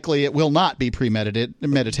 so likely it will not be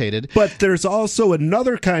premeditated. But there's also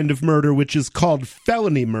another kind of murder which is called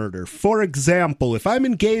felony murder. For example, if I'm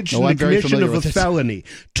engaged in the commission of a felony,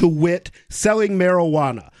 to wit, selling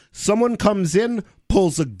marijuana, someone comes in,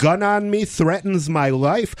 pulls a gun on me, threatens my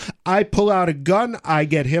life. I pull out a gun. I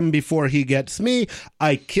get him before he gets me.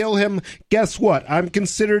 I kill him. Guess what? I'm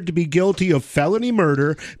considered to be guilty of felony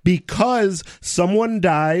murder because someone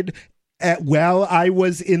died while I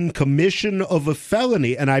was in commission of a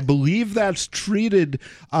felony. And I believe that's treated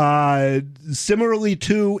similarly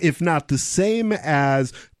to, if not the same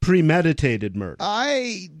as, premeditated murder.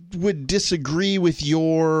 I would disagree with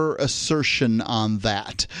your assertion on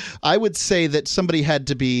that. I would say that somebody had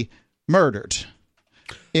to be murdered.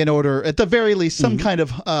 in order, at the very least, some kind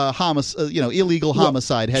of illegal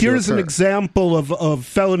homicide. Here's an example of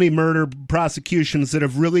felony murder prosecutions that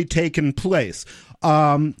have really taken place.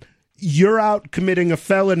 You're out committing a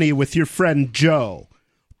felony with your friend Joe.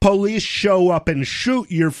 Police show up and shoot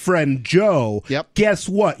your friend Joe. Yep. Guess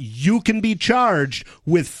what? You can be charged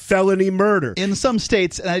with felony murder. In some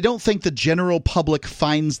states, and I don't think the general public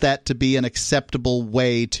finds that to be an acceptable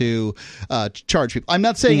way to charge people. I'm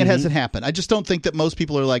not saying it hasn't happened. I just don't think that most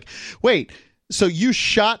people are like, wait, so you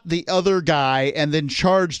shot the other guy and then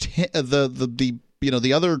charged the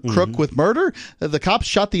other crook with murder? The cops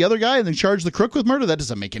shot the other guy and then charged the crook with murder? That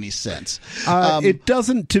doesn't make any sense. It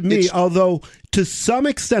doesn't to me, although to some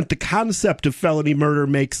extent the concept of felony murder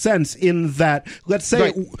makes sense in that, let's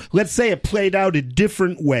say it played out a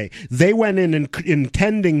different way. They went in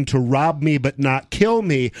intending to rob me but not kill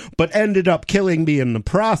me, but ended up killing me in the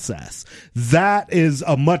process. That is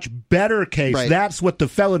a much better case. Right. That's what the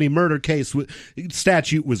felony murder case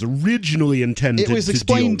statute was originally intended to deal with. It was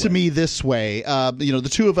explained to me this way. The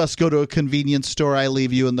two of us go to a convenience store. I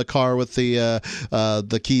leave you in the car with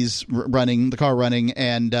the keys running, the car running,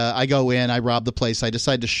 and I go in, I rob the place. I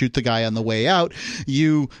decide to shoot the guy on the way out.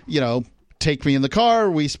 You take me in the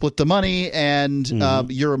car, we split the money, and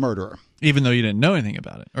you're a murderer. Even though you didn't know anything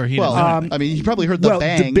about it. Or he didn't know anything. I mean, you probably heard the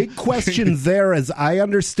bang. The big question there, as I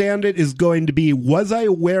understand it, is going to be, was I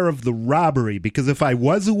aware of the robbery? Because if I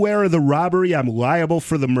was aware of the robbery, I'm liable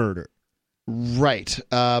for the murder. Right.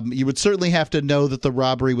 You would certainly have to know that the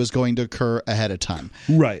robbery was going to occur ahead of time.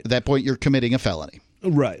 Right. At that point, you're committing a felony.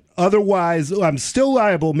 Right. Otherwise, I'm still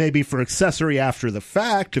liable maybe for accessory after the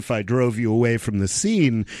fact if I drove you away from the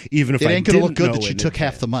scene, even if I didn't know. It ain't going to look good that you took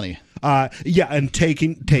half the money. And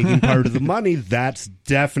taking part of the money, that's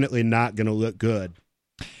definitely not going to look good.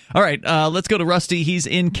 All right, let's go to Rusty. He's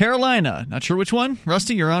in Carolina. Not sure which one.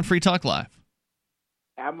 Rusty, you're on Free Talk Live.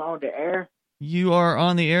 I'm on the air. You are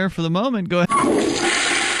on the air for the moment. Go ahead.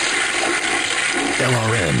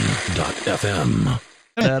 LRN.FM.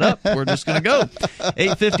 That up. We're just going to go.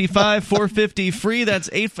 855-450-FREE. That's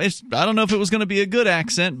 8. I don't know if it was going to be a good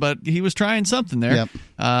accent, but he was trying something there. Yep.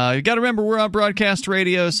 You got to remember, we're on broadcast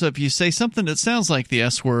radio, so if you say something that sounds like the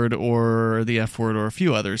S word or the F word or a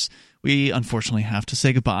few others, we unfortunately have to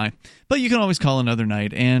say goodbye. But you can always call another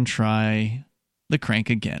night and try the crank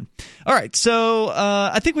again. All right, so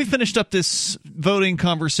I think we finished up this voting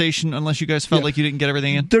conversation, unless you guys felt like you didn't get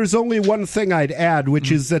everything in. There's only one thing I'd add,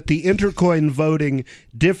 which is that the intercoin voting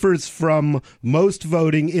differs from most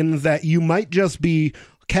voting in that you might just be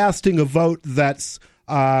casting a vote that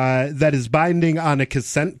is binding on a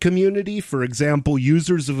consent community, for example,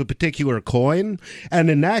 users of a particular coin. And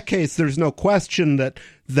in that case, there's no question that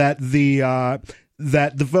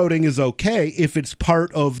the voting is okay if it's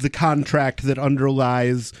part of the contract that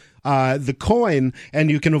underlies the coin,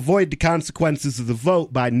 and you can avoid the consequences of the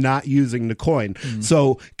vote by not using the coin.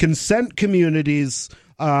 So consent communities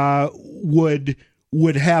would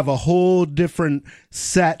have a whole different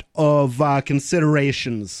set of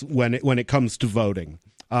considerations when it comes to voting.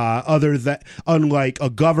 Unlike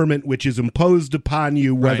a government which is imposed upon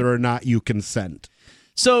you whether or not you consent.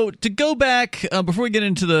 So to go back, before we get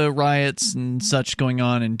into the riots and such going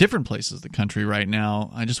on in different places of the country right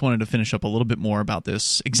now, I just wanted to finish up a little bit more about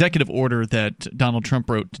this executive order that Donald Trump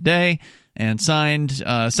wrote today and signed.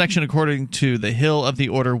 Section according to The Hill of the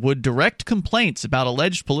order would direct complaints about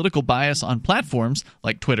alleged political bias on platforms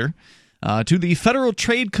like Twitter to the Federal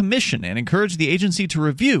Trade Commission and encourage the agency to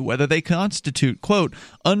review whether they constitute, quote,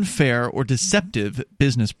 unfair or deceptive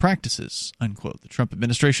business practices, unquote. The Trump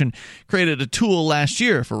administration created a tool last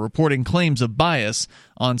year for reporting claims of bias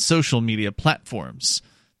on social media platforms.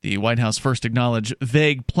 The White House first acknowledged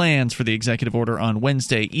vague plans for the executive order on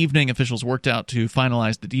Wednesday evening. Officials worked out to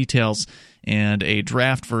finalize the details, and a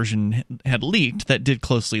draft version had leaked that did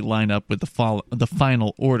closely line up with the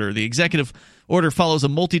final order. The executive order follows a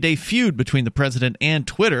multi-day feud between the president and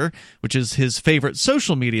Twitter, which is his favorite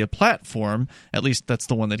social media platform. At least that's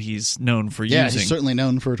the one that he's known for using. Yeah, he's certainly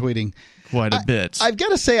known for tweeting quite a bit. I've got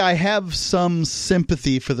to say I have some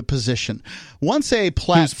sympathy for the position. Once a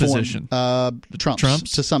platform, whose position?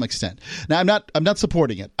 Trump's to some extent. Now I'm not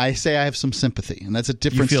supporting it. I say I have some sympathy, and that's a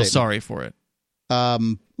different. You feel statement. sorry for it.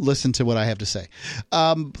 Listen to what I have to say.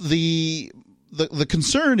 The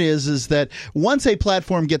concern is that once a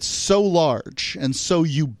platform gets so large and so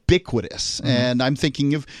ubiquitous, and I'm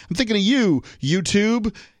thinking of you,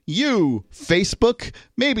 YouTube, you, Facebook,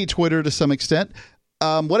 maybe Twitter to some extent.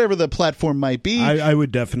 whatever the platform might be. I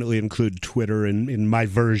would definitely include Twitter in my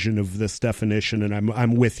version of this definition, and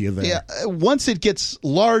I'm with you there. Yeah, once it gets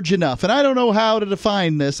large enough, and I don't know how to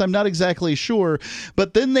define this, I'm not exactly sure,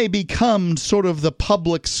 but then they become sort of the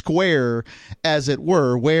public square, as it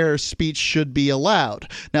were, where speech should be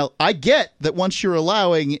allowed. Now, I get that once you're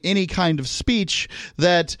allowing any kind of speech,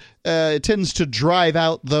 that it tends to drive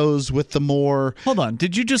out those with the more... Hold on.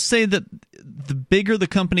 Did you just say that the bigger the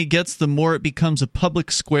company gets, the more it becomes a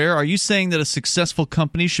public square? Are you saying that a successful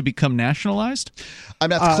company should become nationalized?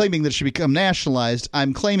 I'm not claiming that it should become nationalized.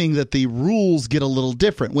 I'm claiming that the rules get a little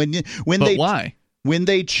different. Why? When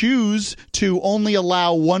they choose to only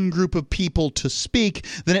allow one group of people to speak,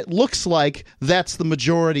 then it looks like that's the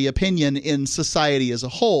majority opinion in society as a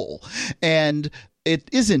whole. And it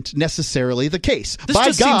isn't necessarily the case. This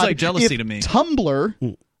just seems like jealousy to me.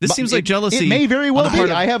 Tumblr... This seems like jealousy. It may very well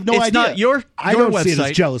be. I have no idea. It's not your I don't website. see it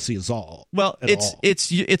as jealousy at all. Well,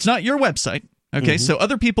 it's not your website. Okay, so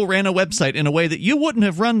other people ran a website in a way that you wouldn't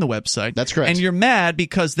have run the website. That's correct. And you're mad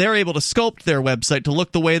because they're able to sculpt their website to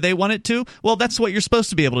look the way they want it to. Well, that's what you're supposed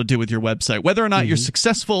to be able to do with your website, whether or not you're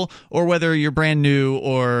successful or whether you're brand new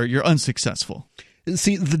or you're unsuccessful.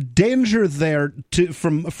 See, the danger there,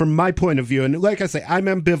 from my point of view, and like I say, I'm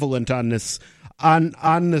ambivalent on this.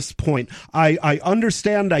 On this point, I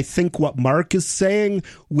understand, I think, what Mark is saying,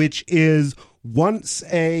 which is once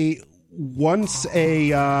a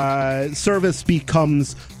service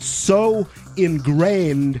becomes so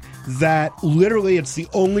ingrained that literally it's the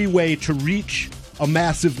only way to reach a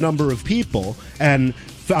massive number of people, and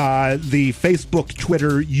the Facebook,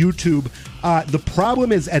 Twitter, YouTube, the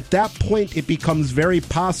problem is at that point it becomes very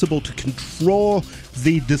possible to control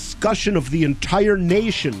the discussion of the entire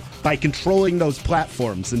nation by controlling those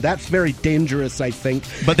platforms, and that's very dangerous, I think.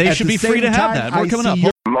 But they should be free to have that. We're coming up.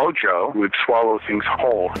 Mojo would swallow things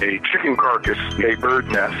whole. A chicken carcass, a bird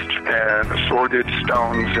nest, and assorted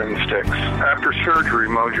stones and sticks. After surgery,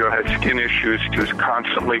 Mojo had skin issues. He was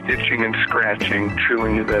constantly itching and scratching,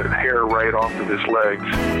 chewing the hair right off of his legs.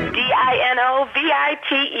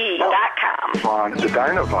 DINOVITE.com. On the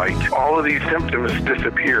Dinovite, all of these symptoms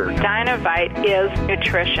disappeared. Dinovite is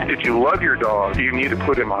nutrition. If you love your dog, you need to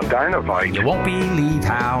put him on Dinovite. You won't believe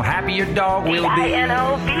how happy your dog will be.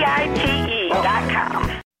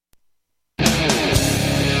 DINOVITE.com.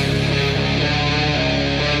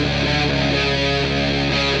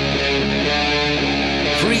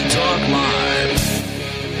 Free Talk Live.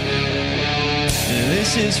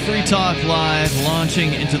 This is Free Talk Live,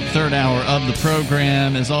 launching into the third hour of the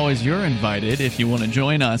program. As always, you're invited if you want to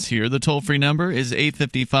join us here. The toll-free number is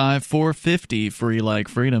 855-450, free like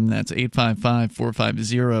freedom. That's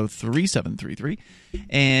 855-450-3733.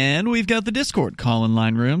 And we've got the Discord call-in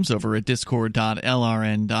line rooms over at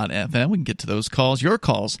discord.lrn.fm. We can get to those calls, your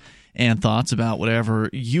calls, and thoughts about whatever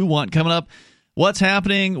you want coming up. What's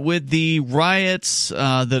happening with the riots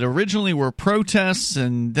that originally were protests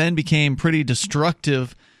and then became pretty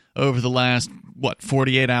destructive over the last,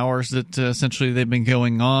 48 hours that essentially they've been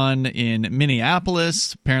going on in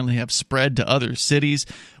Minneapolis, apparently have spread to other cities.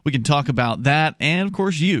 We can talk about that, and of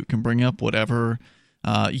course you can bring up whatever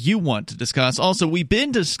you want to discuss. Also, we've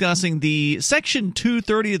been discussing the Section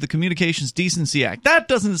 230 of the Communications Decency Act. That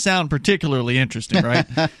doesn't sound particularly interesting, right?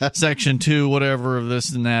 Section 2, whatever of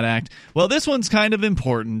this and that act. Well, this one's kind of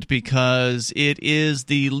important because it is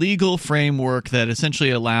the legal framework that essentially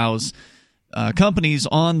allows companies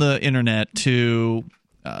on the internet to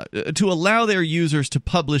allow their users to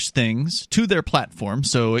publish things to their platform.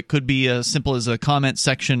 So it could be as simple as a comment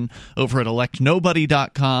section over at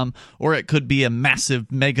electnobody.com, or it could be a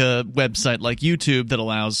massive mega website like YouTube that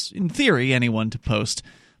allows, in theory, anyone to post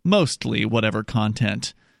mostly whatever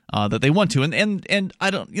content that they want to. And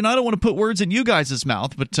I don't want to put words in you guys'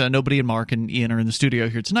 mouth, but Nobody and Mark and Ian are in the studio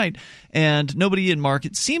here tonight. And Nobody and Mark,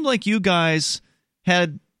 it seemed like you guys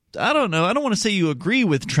had, I don't know, I don't want to say you agree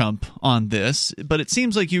with Trump on this, but it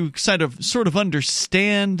seems like you sort of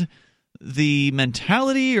understand the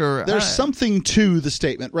mentality, or there's something to the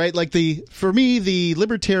statement, right? Like for me, the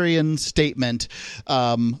libertarian statement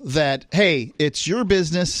that, hey, it's your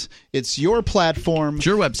business, it's your platform, it's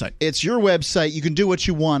your website, you can do what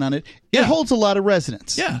you want on it. Yeah. It holds a lot of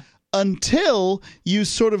resonance. Yeah. Until you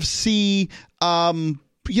sort of see,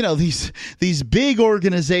 these big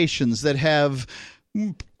organizations that have,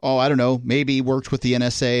 I don't know, maybe worked with the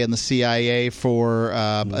NSA and the CIA for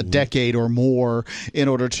a decade or more in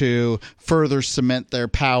order to further cement their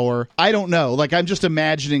power. I don't know. Like, I'm just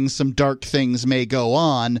imagining some dark things may go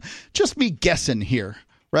on. Just me guessing here,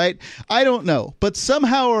 right? I don't know. But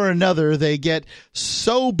somehow or another, they get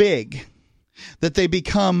so big that they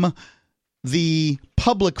become the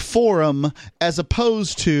public forum as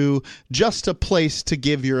opposed to just a place to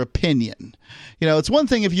give your opinion. You know, it's one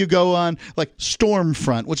thing if you go on like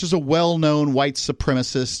Stormfront, which is a well-known white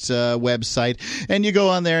supremacist website, and you go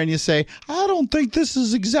on there and you say, I don't think this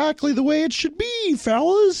is exactly the way it should be,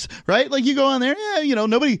 fellas, right? Like you go on there, yeah, you know,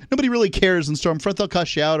 nobody really cares in Stormfront. They'll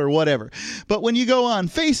cuss you out or whatever. But when you go on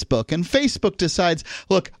Facebook and Facebook decides,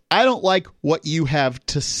 look, I don't like what you have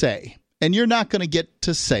to say, and you're not going to get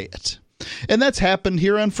to say it. And that's happened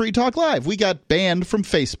here on Free Talk Live. We got banned from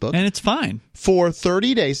Facebook. And it's fine. For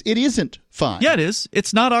 30 days. It isn't fine. Yeah, it is.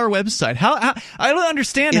 It's not our website. How I don't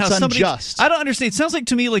understand how somebody... unjust. I don't understand. It sounds like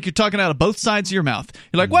to me like you're talking out of both sides of your mouth.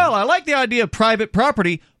 You're like, well, I like the idea of private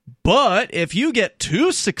property, but if you get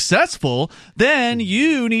too successful, then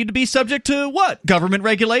you need to be subject to what? Government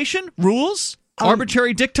regulation? Rules?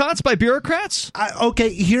 Arbitrary diktats by bureaucrats?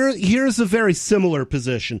 Okay, here's a very similar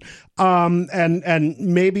position, and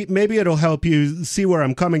maybe it'll help you see where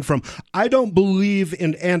I'm coming from. I don't believe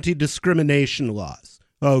in anti-discrimination laws.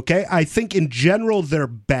 Okay, I think in general they're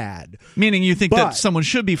bad. Meaning you think that someone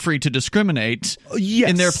should be free to discriminate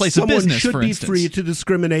in their place of business, for instance. Someone should be free to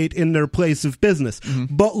discriminate in their place of business.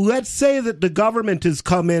 Mm-hmm. But let's say that the government has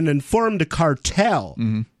come in and formed a cartel,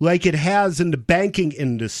 like it has in the banking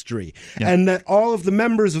industry, and that all of the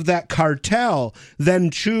members of that cartel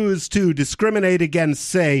then choose to discriminate against,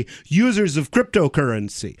 say, users of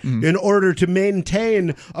cryptocurrency in order to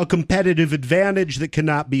maintain a competitive advantage that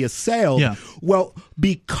cannot be assailed. Yeah. Well,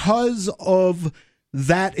 because of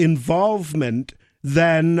that involvement,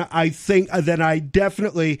 then I think I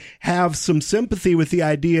definitely have some sympathy with the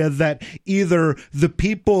idea that either the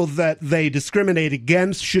people that they discriminate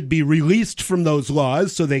against should be released from those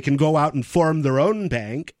laws so they can go out and form their own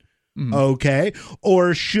bank, okay,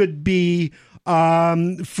 or should be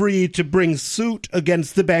free to bring suit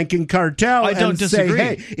against the banking cartel. I don't disagree.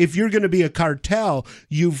 Say, hey, if you're going to be a cartel,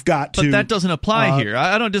 you've got to... But that doesn't apply here.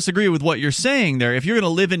 I don't disagree with what you're saying there. If you're going to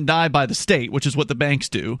live and die by the state, which is what the banks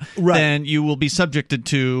do, then you will be subjected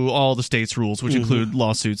to all the state's rules, which include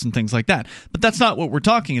lawsuits and things like that. But that's not what we're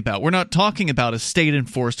talking about. We're not talking about a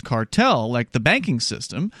state-enforced cartel like the banking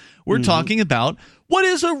system. We're talking about what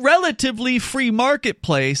is a relatively free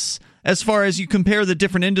marketplace as far as you compare the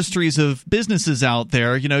different industries of businesses out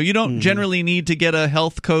there. You know, you don't generally need to get a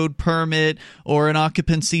health code permit or an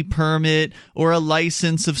occupancy permit or a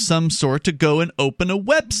license of some sort to go and open a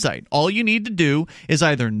website. All you need to do is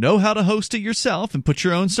either know how to host it yourself and put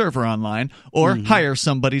your own server online, or hire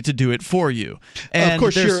somebody to do it for you. And of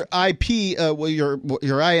course, your IP, your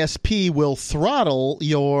ISP will throttle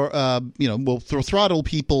your, will throttle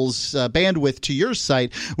people's bandwidth to your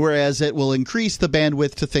site, whereas it will increase the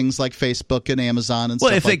bandwidth to things like Facebook and Amazon and stuff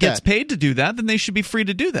like that. Well, if it gets paid to do that, then they should be free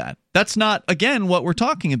to do that. That's not, again, what we're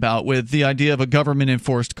talking about with the idea of a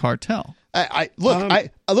government-enforced cartel. I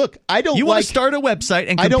don't. You want to start a website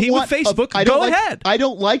and compete with Facebook? Go ahead. I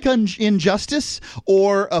don't like injustice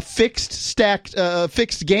or a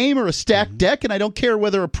fixed game or a stacked deck, and I don't care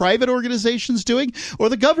whether a private organization's doing or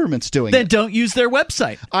the government's doing. Then don't use their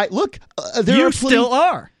website. You still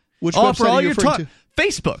are. Which website for all are you your referring talk, to?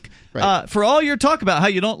 Facebook. Right. For all your talk about how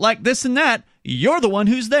you don't like this and that, you're the one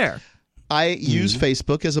who's there. I use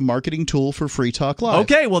Facebook as a marketing tool for Free Talk Live.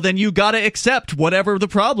 Okay, well then you got to accept whatever the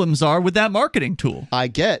problems are with that marketing tool. I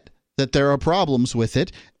get that there are problems with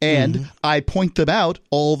it, and I point them out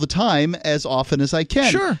all the time as often as I can.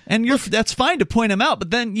 Sure, and that's fine to point them out, but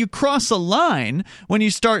then you cross a line when you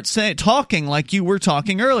start talking like you were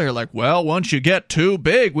talking earlier, like, well, once you get too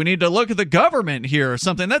big, we need to look at the government here or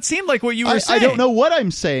something. That seemed like what you were saying. I don't know what I'm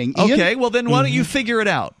saying, Ian. Okay, well then why don't you figure it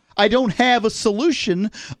out? I don't have a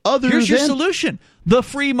solution Here's your solution. The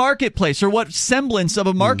free marketplace, or what semblance of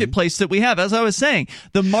a marketplace that we have. As I was saying,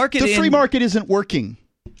 the free market isn't working.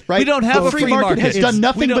 Right? We don't have a free market. Has done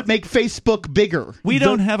nothing but make Facebook bigger. We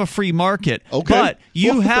don't have a free market, but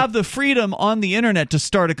you have the freedom on the internet to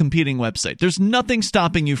start a competing website. There's nothing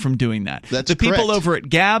stopping you from doing that. That's people over at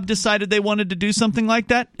Gab decided they wanted to do something like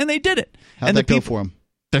that, and they did it. How'd that go for them?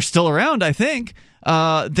 They're still around, I think.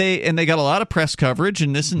 They got a lot of press coverage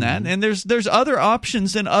and this and that, and there's other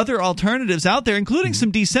options and other alternatives out there, including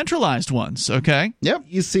some decentralized ones. Okay. Yep.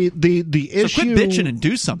 You see, the issue. So quit bitching and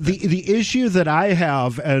do something. The issue that I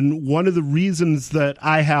have, and one of the reasons that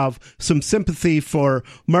I have some sympathy for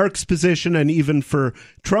Mark's position and even for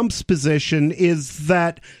Trump's position, is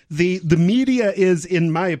that the media is,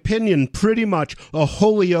 in my opinion, pretty much a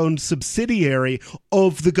wholly owned subsidiary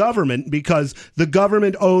of the government, because the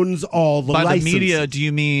government owns all the licenses. By the media media, do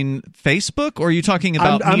you mean Facebook, or are you talking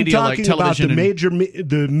about media like television? I'm talking about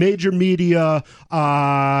the major media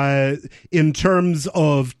in terms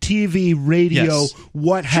of TV, radio,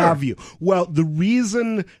 what have you. Well, the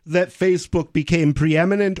reason that Facebook became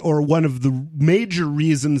preeminent, or one of the major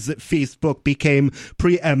reasons that Facebook became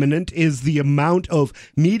preeminent, is the amount of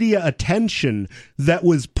media attention that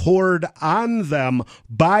was poured on them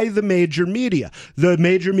by the major media. The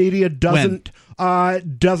major media doesn't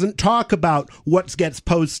talk about what gets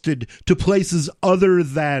posted to places other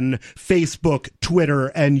than Facebook, Twitter,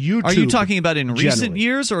 and YouTube. Are you talking about in recent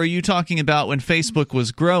years, or are you talking about when Facebook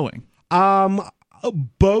was growing?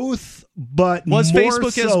 Both, but was more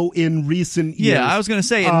Facebook so in recent years. Yeah, I was going to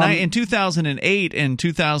say in 2008 and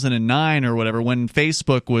 2009 or whatever, when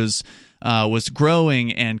Facebook was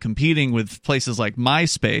growing and competing with places like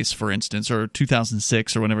MySpace, for instance, or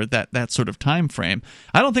 2006 or whenever, that sort of time frame.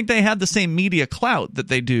 I don't think they had the same media clout that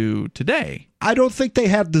they do today. I don't think they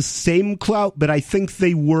had the same clout, but I think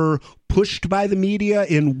they were pushed by the media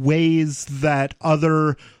in ways that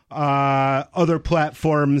other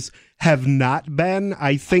platforms have not been.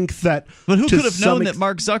 I think that. But who could have known that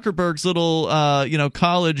Mark Zuckerberg's little,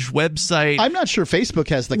 college website? I'm not sure Facebook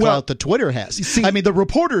has the clout that Twitter has. See, I mean, the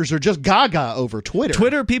reporters are just gaga over Twitter.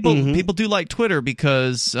 Twitter people do like Twitter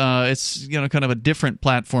because it's kind of a different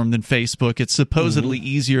platform than Facebook. It's supposedly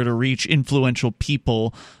easier to reach influential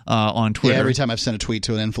people on Twitter. Yeah, every time I've sent a tweet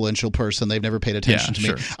to an influential person, they've never paid attention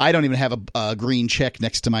to me. I don't even have a green check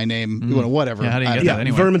next to my name. Whatever. Yeah, how do you get that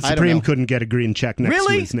anyway? Vermin Supreme couldn't get a green check next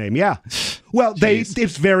to his name. Yeah. Well,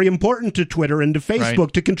 it's very important to Twitter and to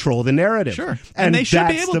Facebook to control the narrative. Sure. And they should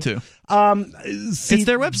be able to. It's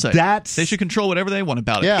their website. They should control whatever they want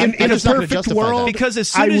about it. Yeah, in a perfect world, because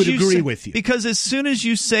I would agree with you. Because as soon as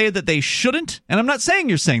you say that they shouldn't, and I'm not saying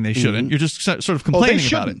you're saying they shouldn't, you're just sort of complaining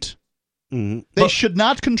about it. They should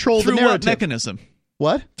not control the narrative. Through what mechanism?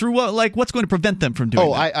 What? Through what? Like, what's going to prevent them from doing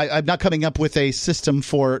that? I'm not coming up with a system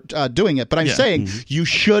for doing it, but I'm saying you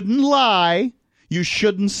shouldn't lie. You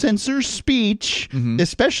shouldn't censor speech,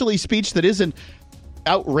 especially speech that isn't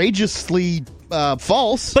outrageously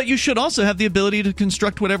false. But you should also have the ability to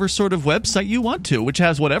construct whatever sort of website you want to, which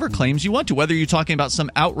has whatever claims you want to, whether you're talking about some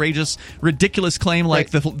outrageous, ridiculous claim like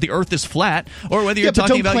the Earth is flat, or whether you're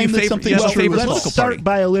talking about your favorite Let's start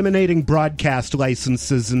by eliminating broadcast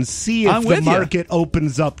licenses and see if the market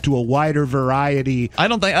opens up to a wider variety. I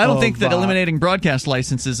don't think that eliminating broadcast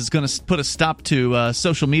licenses is going to put a stop to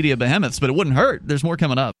social media behemoths, but it wouldn't hurt. There's more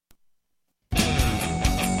coming up.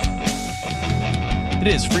 It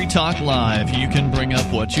is Free Talk Live. You can bring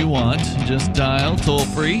up what you want. Just dial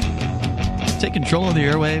toll-free. Take control of the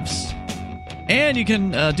airwaves. And you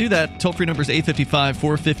can do that. Toll-free number is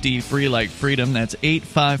 855-450-FREE like freedom. That's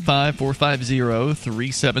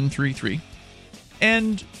 855-450-3733.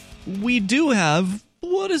 And we do have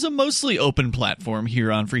what is a mostly open platform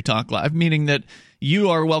here on Free Talk Live, meaning that you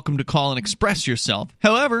are welcome to call and express yourself.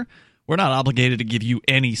 However, we're not obligated to give you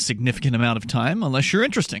any significant amount of time unless you're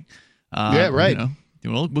interesting. Yeah, right.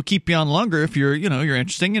 We'll keep you on longer if you're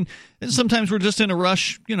interesting, and sometimes we're just in a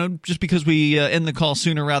rush. Just because we end the call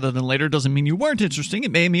sooner rather than later doesn't mean you weren't interesting. It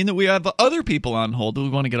may mean that we have other people on hold that we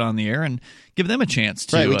want to get on the air and give them a chance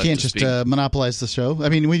to. Right, we can't just monopolize the show. I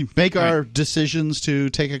mean, we make our decisions to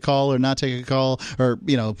take a call or not take a call, or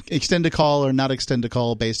extend a call or not extend a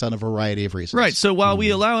call based on a variety of reasons. Right. So while we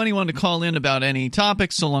allow anyone to call in about any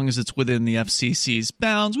topic, so long as it's within the FCC's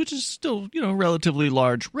bounds, which is still relatively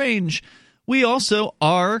large range. We also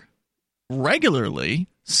are regularly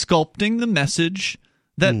sculpting the message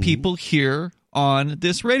that people hear on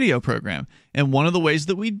this radio program. And one of the ways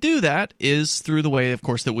that we do that is through the way, of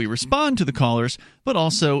course, that we respond to the callers, but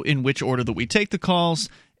also in which order that we take the calls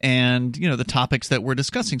and, the topics that we're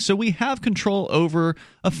discussing. So we have control over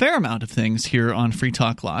a fair amount of things here on Free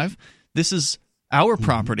Talk Live. This is our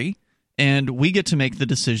property, and we get to make the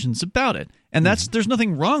decisions about it. And there's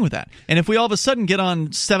nothing wrong with that. And if we all of a sudden get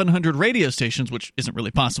on 700 radio stations, which isn't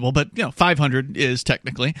really possible, but 500 is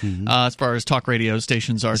technically, as far as talk radio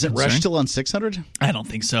stations are concerned. Is Rush still on 600? I don't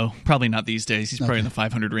think so. Probably not these days. He's probably in the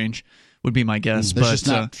 500 range, would be my guess.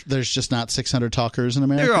 There's just not 600 talkers in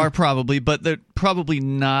America? There are probably, but they're probably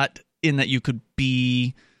not in that you could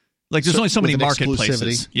be... there's only so many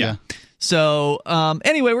marketplaces. Yeah. So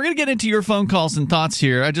anyway, we're going to get into your phone calls and thoughts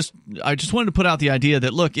here. I just wanted to put out the idea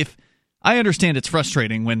that, look, if I understand it's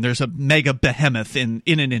frustrating when there's a mega behemoth in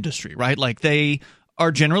an industry, right? Like, they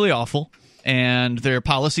are generally awful. and their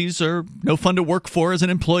policies are no fun to work for as an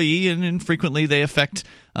employee, and frequently they affect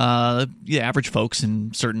the average folks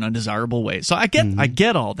in certain undesirable ways. So I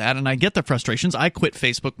get all that, and I get the frustrations. I quit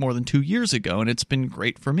Facebook more than 2 years ago, and it's been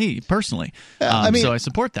great for me personally. So I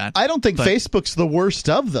support that. I don't think Facebook's the worst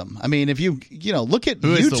of them. I mean, if you look at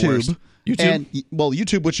YouTube. And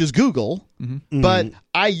YouTube, which is Google, but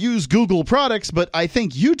I use Google products, but I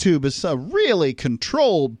think YouTube is a really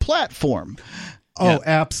controlled platform. Oh,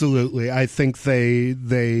 absolutely. I think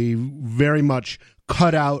they very much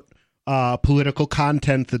cut out political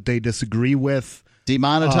content that they disagree with.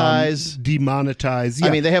 Demonetize. Yeah.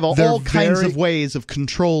 I mean, they have all kinds of ways of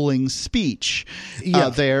controlling speech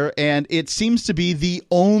out there, and it seems to be the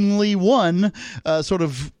only one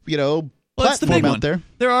platform out there.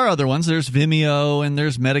 There are other ones. There's Vimeo and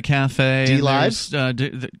there's Metacafe.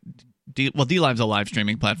 DLive? DLive's a live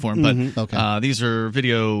streaming platform, but these are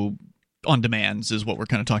video on demands is what we're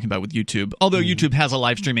kind of talking about with YouTube. Although YouTube has a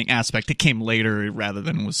live streaming aspect. It came later rather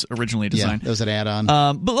than was originally designed. Yeah, it was an add-on.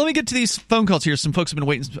 But let me get to these phone calls here. Some folks have been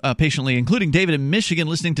waiting patiently, including David in Michigan,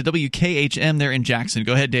 listening to WKHM there in Jackson.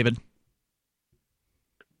 Go ahead, David.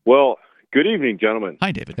 Well, good evening, gentlemen.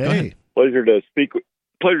 Hi, David. Hey. Go ahead. Pleasure to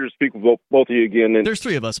speak with both of you again. And there's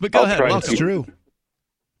three of us, but go ahead. That's true.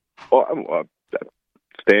 Well, I'm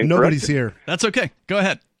staying Nobody's corrected. here. That's okay. Go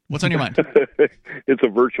ahead. What's on your mind? It's a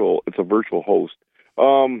virtual host.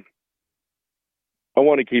 I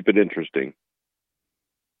want to keep it interesting.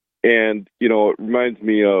 And, it reminds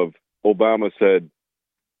me of Obama said,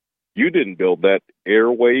 "You didn't build that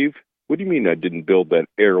airwave." What do you mean I didn't build that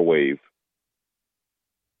airwave?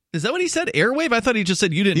 Is that what he said? Airwave? I thought he just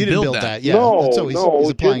said you didn't build that. Yeah, that's what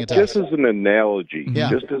he's applying it to. Just as an analogy. Yeah.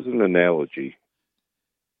 Just as an analogy.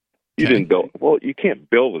 You didn't build. Well, you can't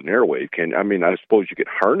build an airwave, can? I mean, I suppose you could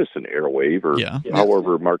harness an airwave, or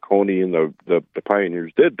however Marconi and the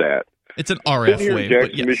pioneers did that. It's an RF wave.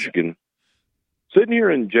 Sitting here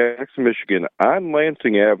in Jackson, Michigan, on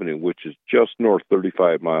Lansing Avenue, which is just north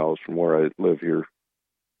 35 miles from where I live here,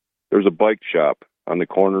 there's a bike shop on the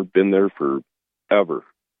corner. Been there forever.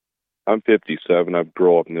 I'm 57. I've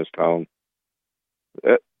grown up in this town.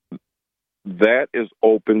 That is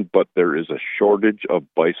open, but there is a shortage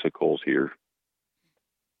of bicycles here.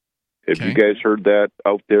 Have you guys heard that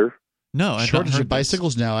out there? No, I shortage of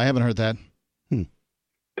bicycles? No, I haven't heard that.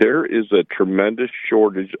 There is a tremendous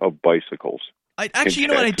shortage of bicycles. Actually, you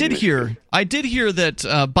know what I did hear? I did hear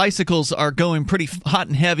that bicycles are going pretty hot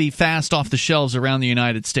and heavy, fast off the shelves around the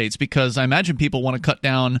United States, because I imagine people want to cut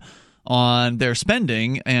down on their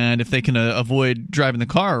spending, and if they can avoid driving the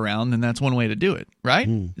car around, then that's one way to do it, right?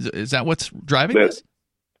 Is that what's driving this?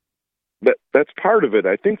 That's part of it.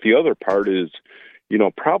 I think the other part is,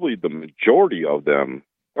 probably the majority of them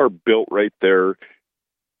are built right there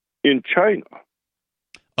in China.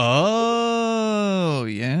 Oh,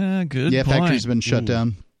 yeah, good point. Factories have been shut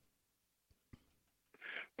down.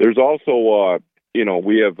 There's also,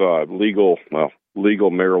 we have legal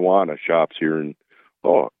marijuana shops here, and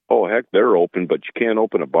oh, heck, they're open, but you can't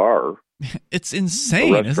open a bar. It's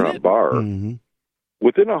insane, a restaurant isn't it? Bar.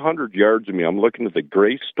 Within 100 yards of me, I'm looking at the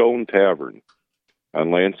Greystone Tavern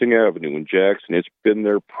on Lansing Avenue in Jackson. It's been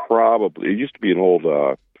there it used to be an old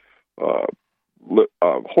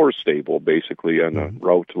horse stable, basically, on the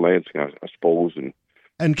route to Lansing, I suppose.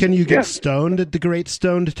 And can you get stoned at the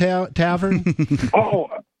Greystone Tavern?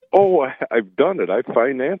 I've done it. I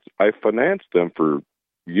financed them for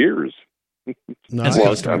years. Nice. A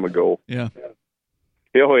long time ago. Yeah.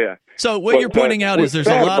 Oh, yeah. So what you're pointing out is there's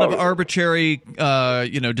a lot of arbitrary,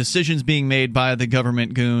 decisions being made by the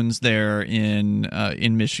government goons there in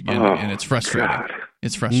Michigan, and it's frustrating. God.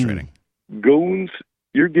 It's frustrating. Goons.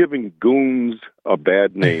 You're giving goons a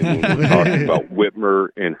bad name when we're talking about Whitmer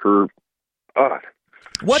and her.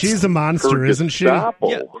 She's a monster, isn't she? Yeah.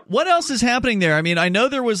 What else is happening there? I mean, I know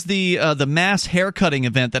there was the mass haircutting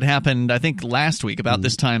event that happened, I think, last week, about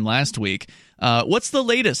this time last week. What's the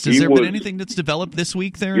latest? Has there been anything that's developed this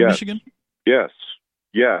week there in Michigan? Yes.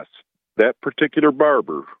 That particular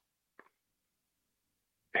barber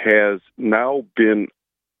has now been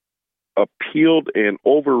appealed and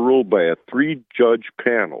overruled by a 3-judge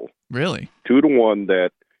panel. Really? 2-1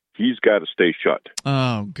 that he's got to stay shut.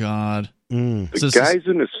 Oh, God. The guy's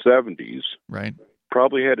in his 70s. Right.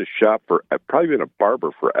 Probably had a shop probably been a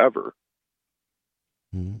barber forever.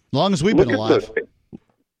 As long as we've been alive.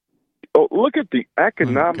 Look at the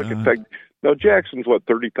economic effect. Now, Jackson's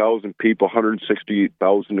 30,000 people,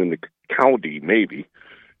 168,000 in the county, maybe.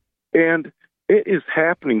 And it is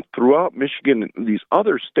happening throughout Michigan and these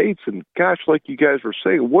other states. And gosh, like you guys were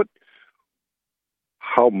saying,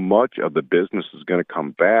 how much of the business is going to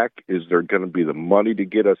come back. Is there going to be the money to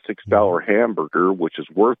get a $6 hamburger, which is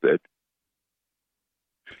worth it?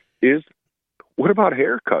 What about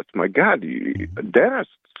haircuts? My God,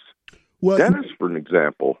 dentists. Well, dentists, for an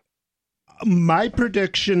example. My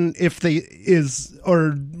prediction,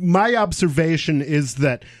 my observation is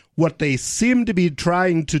that what they seem to be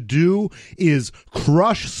trying to do is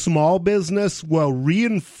crush small business while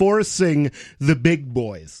reinforcing the big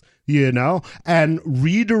boys, and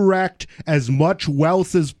redirect as much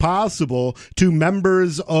wealth as possible to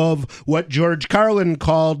members of what George Carlin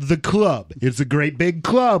called the club. It's a great big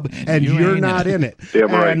club, and you're not in it.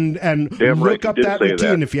 Damn right. And Damn look right. up that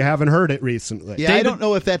routine if you haven't heard it recently. Yeah, I don't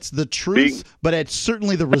know if that's the truth, but it's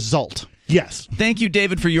certainly the result. Yes. Thank you,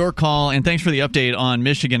 David, for your call, and thanks for the update on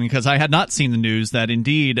Michigan, because I had not seen the news that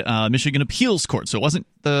indeed Michigan Appeals Court, so it wasn't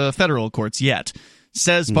the federal courts yet,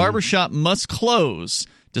 says barbershop must close.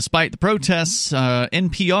 Despite the protests,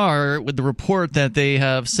 NPR with the report that they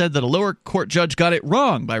have said that a lower court judge got it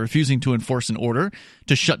wrong by refusing to enforce an order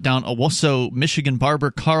to shut down Owasso, Michigan barber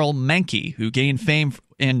Carl Mankey, who gained fame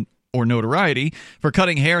or notoriety for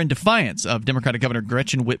cutting hair in defiance of Democratic Governor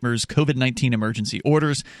Gretchen Whitmer's COVID-19 emergency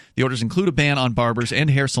orders. The orders include a ban on barbers and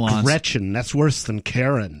hair salons. Gretchen, that's worse than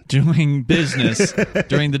Karen. Doing business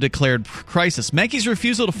during the declared crisis. Mankey's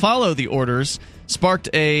refusal to follow the orders sparked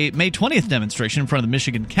a May 20th demonstration in front of the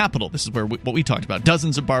Michigan Capitol. This is what we talked about.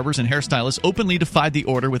 Dozens of barbers and hairstylists openly defied the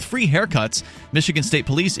order with free haircuts. Michigan State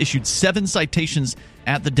Police issued 7 citations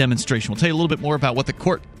at the demonstration. We'll tell you a little bit more about what the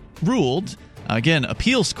court ruled. Again,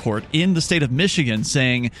 appeals court in the state of Michigan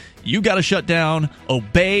saying, you got to shut down,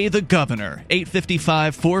 obey the governor.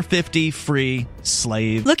 855-450 free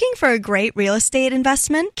slave. Looking for a great real estate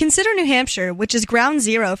investment? Consider New Hampshire, which is ground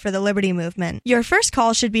zero for the Liberty Movement. Your first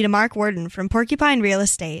call should be to Mark Worden from Porcupine Real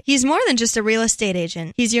Estate. He's more than just a real estate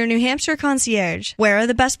agent. He's your New Hampshire concierge. Where are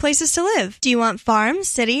the best places to live? Do you want farm,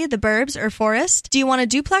 city, the burbs, or forest? Do you want a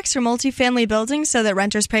duplex or multifamily building so that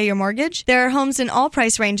renters pay your mortgage? There are homes in all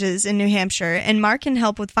price ranges in New Hampshire, and Mark can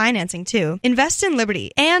help with financing too. Invest in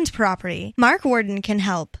Liberty and property. Mark Worden can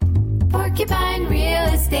help.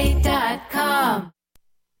 PorcupineRealEstate.com.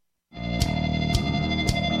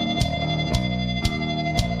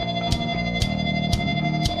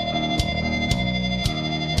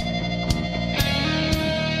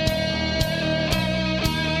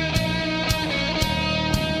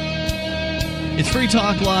 It's Free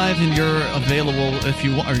Talk Live, and you're available if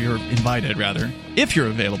you want, or you're invited, rather. If you're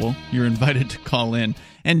available, you're invited to call in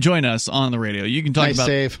and join us on the radio. You can talk nice about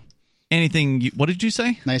save. Anything. What did you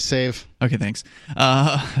say? Nice save. Okay, thanks.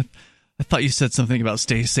 I thought you said something about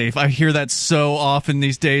stay safe. I hear that so often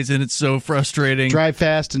these days, and it's so frustrating. Drive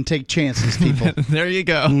fast and take chances, people. There you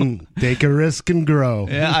go. Take a risk and grow.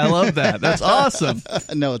 Yeah, I love that. That's awesome.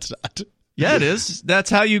 No, it's not. Yeah, it is. That's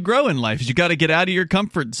how you grow in life. Is you got to get out of your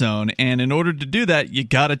comfort zone, and in order to do that, you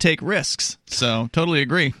got to take risks. So, totally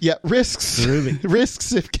agree. Yeah, risks,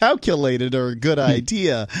 if calculated, are a good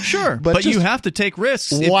idea. Sure, but you have to take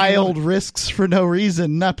risks. Wild risks for no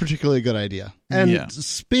reason, not particularly a good idea. And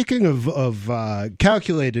speaking of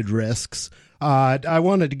calculated risks, I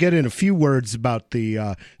wanted to get in a few words about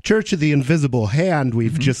the Church of the Invisible Hand.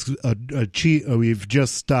 We've just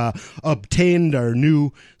obtained our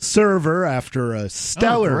new server after a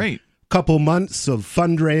stellar couple months of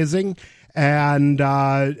fundraising, and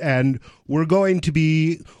we're going to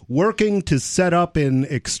be working to set up an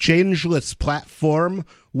exchangeless platform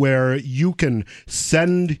where you can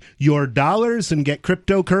send your dollars and get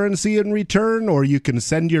cryptocurrency in return, or you can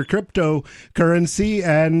send your cryptocurrency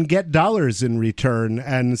and get dollars in return.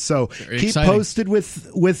 And so keep posted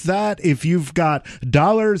with that. If you've got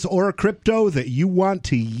dollars or crypto that you want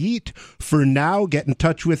to yeet, for now, get in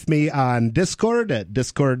touch with me on Discord at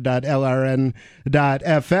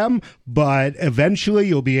discord.lrn.fm. But eventually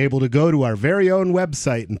you'll be able to go to our very own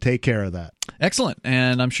website and take care of that. Excellent.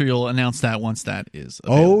 And I'm sure you'll announce that once that is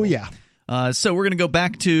available. Oh, yeah. So we're going to go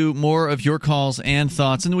back to more of your calls and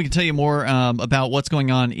thoughts, and then we can tell you more about what's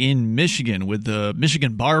going on in Michigan with the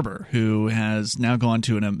Michigan barber who has now gone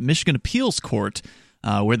to a Michigan appeals court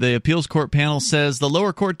where the appeals court panel says the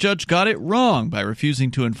lower court judge got it wrong by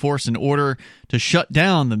refusing to enforce an order to shut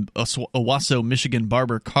down the Owasso, Michigan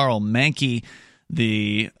barber Carl Mankey.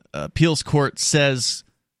 The appeals court says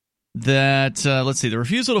that, the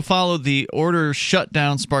refusal to follow the order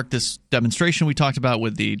shutdown sparked this demonstration we talked about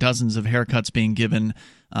with the dozens of haircuts being given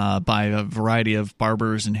by a variety of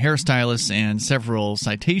barbers and hairstylists and several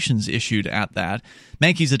citations issued at that.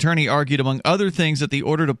 Mankey's attorney argued, among other things, that the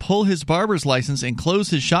order to pull his barber's license and close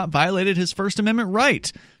his shop violated his First Amendment right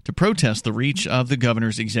to protest the reach of the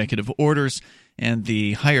governor's executive orders. and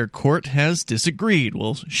the higher court has disagreed.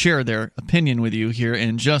 We'll share their opinion with you here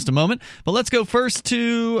in just a moment. But let's go first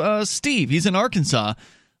to Steve. He's in Arkansas,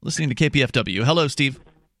 listening to KPFW. Hello, Steve.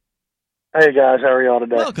 Hey, guys. How are y'all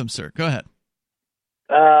today? Welcome, sir. Go ahead.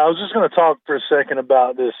 I was just going to talk for a second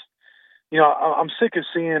about this. You know, I'm sick of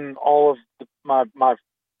seeing all of my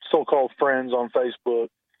so-called friends on Facebook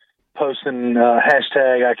posting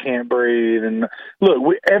hashtag I can't breathe. And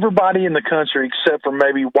look, everybody in the country except for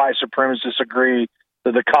maybe white supremacists agree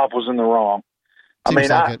that the cop was in the wrong.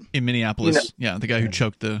 In Minneapolis, the guy who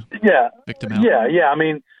choked the victim out. Yeah. I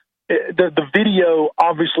mean, the video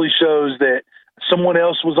obviously shows that someone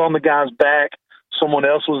else was on the guy's back. Someone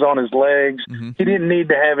else was on his legs. Mm-hmm. He didn't need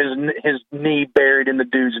to have his knee buried in the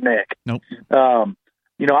dude's neck. Nope.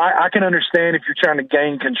 You know, I can understand if you're trying to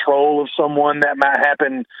gain control of someone, that might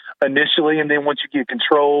happen initially, and then once you get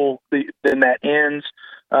control, then that ends.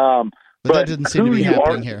 But that didn't seem to be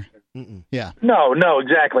happening here. Mm-mm. Yeah. No,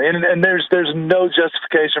 exactly. And there's no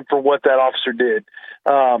justification for what that officer did.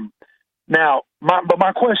 Now,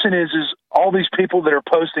 my question is all these people that are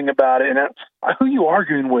posting about it, and who are you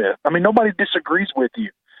arguing with? I mean, nobody disagrees with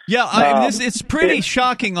you. Yeah, it's pretty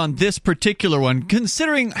shocking on this particular one,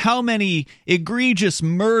 considering how many egregious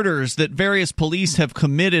murders that various police have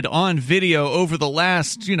committed on video over the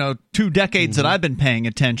last, 2 decades that I've been paying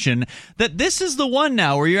attention, that this is the one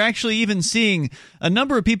now where you're actually even seeing a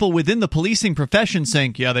number of people within the policing profession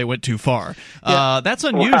saying, yeah, they went too far. Yeah. That's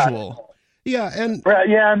unusual. Right. Yeah, and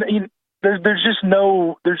there's just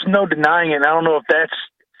no denying it. And I don't know if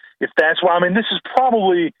that's why. I mean, this is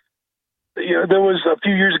probably. There was a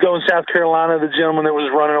few years ago in South Carolina, the gentleman that was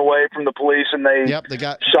running away from the police, and they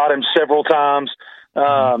shot him several times.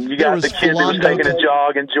 You got the kid that was taking a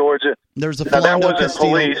jog in Georgia. There's a Philando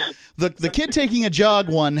Castile. The kid taking a jog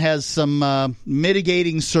one has some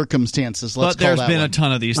mitigating circumstances. But there's been a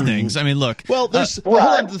ton of these things. I mean, look. Well, hold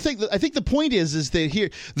on. I think the point is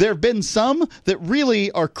that there have been some that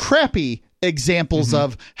really are crappy examples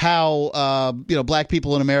of how black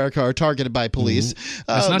people in America are targeted by police. It's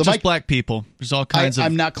not just black people. There's all kinds of.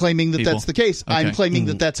 I'm not claiming that people. That's the case. Okay. I'm claiming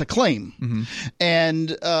that that's a claim. And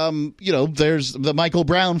there's the Michael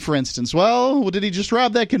Brown, for instance. Well, did he just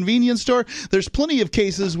rob that convenience store? There's plenty of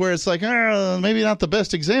cases where it's like, maybe not the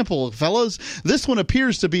best example, fellas. This one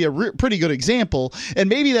appears to be a pretty good example, and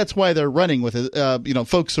maybe that's why they're running with it.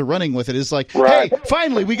 Folks are running with it. It's like, hey,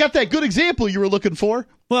 finally, we got that good example you were looking for.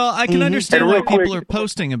 Well, I can understand why people are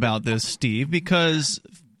posting about this, Steve, because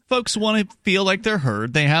folks want to feel like they're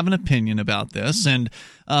heard. They have an opinion about this. And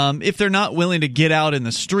if they're not willing to get out in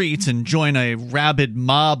the streets and join a rabid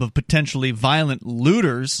mob of potentially violent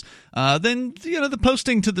looters, then the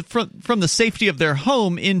posting from the safety of their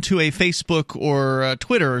home into a Facebook or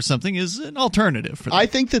Twitter or something is an alternative for them. I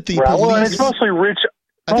think that the police... Well, it's mostly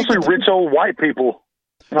rich old white people.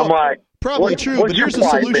 And I'm like... Probably true, but here's a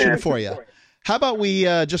solution for you. How about we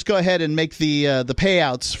just go ahead and make the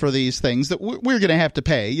payouts for these things that we're going to have to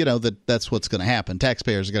pay? That's what's going to happen.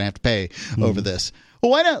 Taxpayers are going to have to pay over this.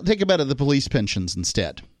 Well, why not think about the police pensions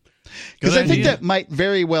instead? Because I think that might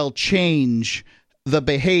very well change the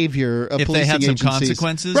behavior of policing agencies. If they had some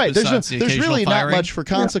consequences, right? There's really not much for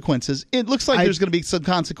consequences. Yeah. It looks like there's going to be some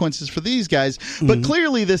consequences for these guys, but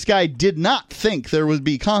clearly this guy did not think there would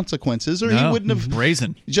be consequences, or he wouldn't have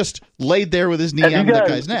just laid there with his knee on the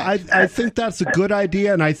guy's neck. I think that's a good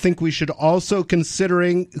idea, and I think we should also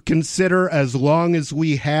consider, as long as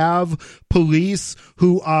we have police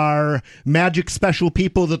who are magic special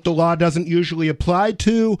people that the law doesn't usually apply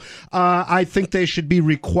to, I think they should be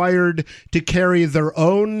required to carry their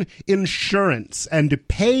own insurance and to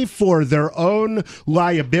pay for their own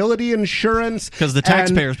liability insurance. Because the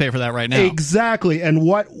taxpayers pay for that right now. Exactly. And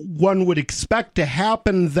what one would expect to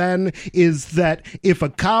happen then is that if a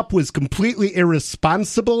cop was completely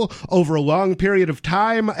irresponsible over a long period of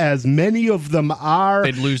time, as many of them are,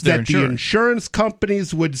 they'd lose their insurance. The insurance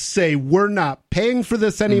companies would say, we're not paying for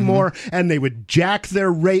this anymore, and they would jack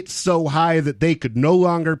their rates so high that they could no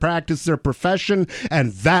longer practice their profession,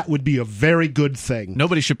 and that would be a very good thing.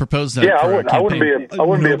 Nobody should propose that. Yeah, I wouldn't be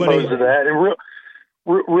opposed to that. And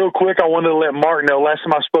real quick, I wanted to let Mark know. Last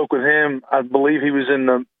time I spoke with him, I believe he was in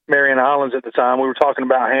the Mariana Islands at the time. We were talking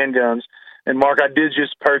about handguns, and Mark, I did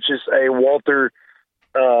just purchase a Walther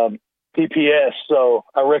PPS, so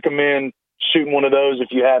I recommend shooting one of those if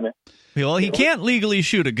you haven't. Well, he can't legally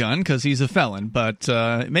shoot a gun because he's a felon, but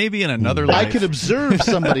maybe in another life. I could observe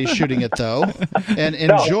somebody shooting it, though, and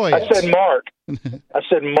enjoy it. I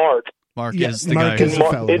said Mark. Mark is the Mark guy. Is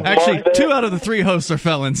a felon. Actually, 2 out of the 3 hosts are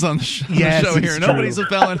felons on the show, here. Nobody's a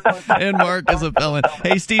felon, and Mark is a felon.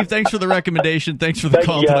 Hey, Steve, thanks for the recommendation. Thanks for the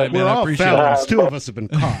call tonight, man. I appreciate it. 2 of us have been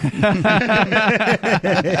caught.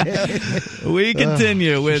 We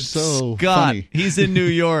continue with Scott. Funny. He's in New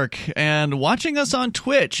York and watching us on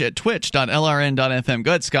Twitch at twitch.lrn.fm.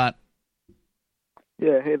 Go ahead, Scott.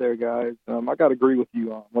 Yeah, hey there, guys. I got to agree with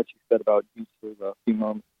you on what you said about YouTube a few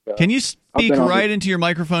moments ago. Can you speak right into your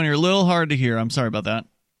microphone? You're a little hard to hear. I'm sorry about that.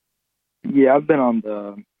 Yeah, I've been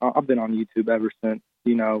on YouTube ever since,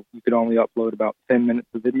 you could only upload about 10 minutes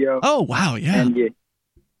of video. Oh, wow, yeah. And yeah,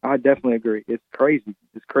 I definitely agree. It's crazy.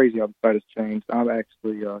 It's crazy how the site has changed. I'm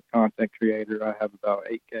actually a content creator. I have about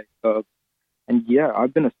 8K subs. And yeah,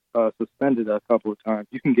 I've been suspended a couple of times.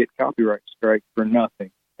 You can get copyright strikes for nothing,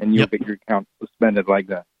 and you'll get your account suspended like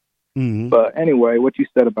that. Mm-hmm. But anyway, what you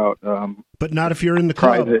said about but not if you're in the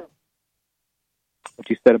private club. What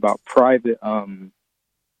you said about private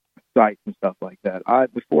sites and stuff like that.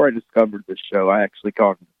 Before I discovered this show, I actually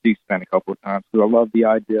called C-SPAN a couple of times because I love the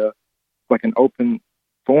idea of like an open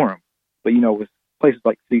forum. But with places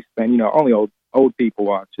like C-SPAN, only old people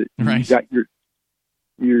watch it. Right. You got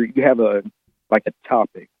you have a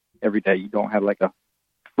topic every day. You don't have like a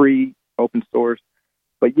free open source.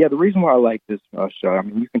 But yeah, the reason why I like this show, I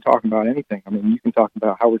mean, you can talk about anything. I mean, you can talk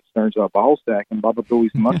about Howard Stern's ball sack and Baba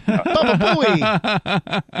Booey's mustache. Baba Booey!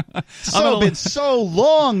 Been so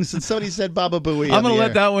long since somebody said Baba Booey. I'm going to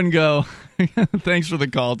let that one go. Thanks for the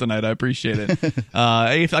call tonight. I appreciate it. Because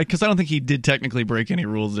I don't think he did technically break any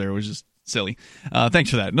rules there. It was just silly.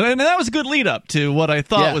 Thanks for that. And that was a good lead up to what I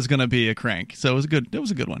thought was going to be a crank. So it was good. It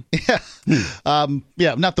was a good one.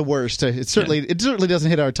 Yeah. Not the worst. It certainly doesn't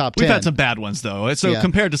hit our top 10. We've had some bad ones though. So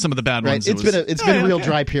compared to some of the bad ones, it's been a real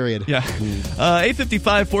dry period. Yeah.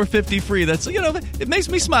 855 450 free. That's it makes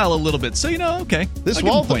me smile a little bit. So okay. This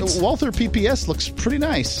Walther PPS looks pretty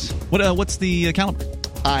nice. What's the caliber?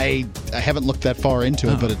 I haven't looked that far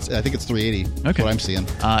into it, but I think it's 380. Okay. That's what I'm seeing.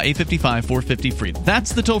 855 450 free.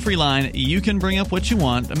 That's the toll-free line. You can bring up what you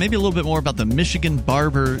want. Maybe a little bit more about the Michigan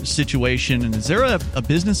barber situation. And is there a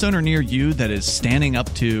business owner near you that is standing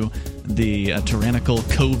up to the tyrannical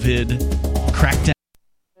COVID crackdown?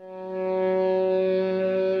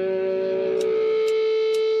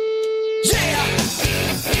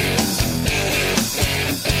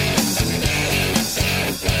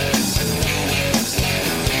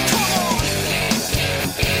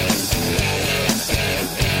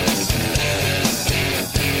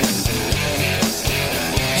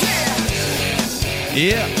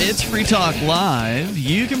 Yeah, it's Free Talk Live.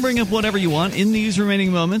 You can bring up whatever you want in these remaining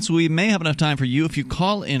moments. We may have enough time for you if you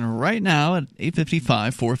call in right now at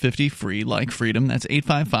 855-450-FREE, like freedom. That's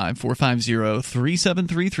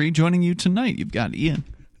 855-450-3733. Joining you tonight, you've got Ian.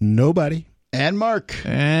 Nobody. And Mark.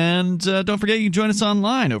 And don't forget, you can join us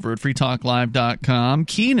online over at freetalklive.com.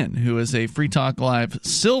 Keenan, who is a Free Talk Live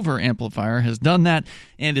Silver amplifier, has done that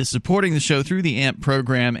and is supporting the show through the AMP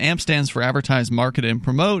program. AMP stands for Advertise, Market, and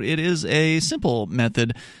Promote. It is a simple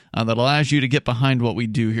method that allows you to get behind what we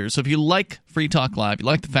do here. So if you like Free Talk Live, you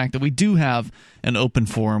like the fact that we do have an open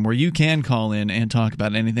forum where you can call in and talk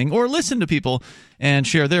about anything or listen to people and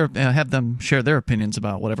have them share their opinions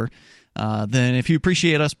about whatever, then if you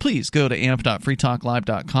appreciate us, please go to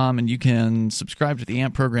amp.freetalklive.com and you can subscribe to the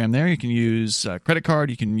AMP program there. You can use credit card,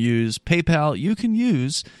 you can use PayPal, you can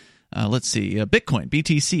use Bitcoin,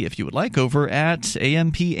 BTC, if you would like, over at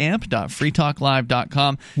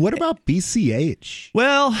ampamp.freetalklive.com. What about BCH?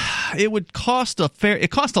 Well, it cost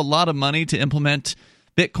a lot of money to implement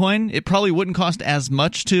Bitcoin. It probably wouldn't cost as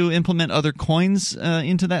much to implement other coins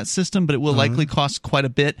into that system, but it will likely cost quite a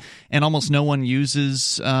bit, and almost no one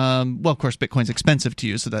uses of course, Bitcoin's expensive to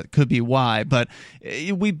use, so that could be why, but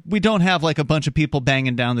we don't have like a bunch of people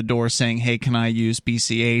banging down the door saying, hey, can I use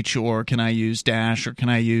BCH, or can I use Dash, or can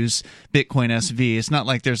I use Bitcoin SV? It's not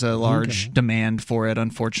like there's a large demand for it,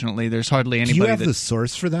 unfortunately. There's hardly anybody. Do you have the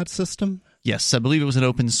source for that system? Yes, I believe it was an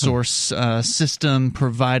open source system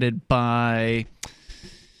provided by...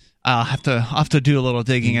 I'll have to do a little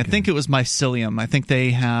digging. Okay. I think it was Mycelium. I think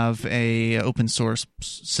they have a open source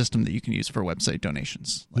system that you can use for website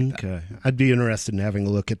donations. That. I'd be interested in having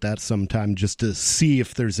a look at that sometime just to see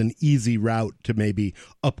if there's an easy route to maybe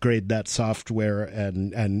upgrade that software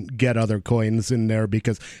and get other coins in there,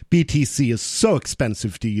 because BTC is so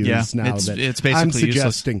expensive to use now that it's basically I'm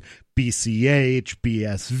suggesting useless. BCH,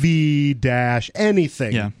 BSV, Dash,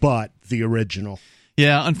 anything but the original.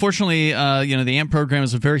 Yeah, unfortunately, the AMP program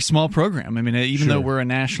is a very small program. I mean, even though we're a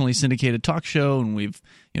nationally syndicated talk show and we've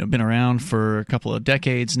been around for a couple of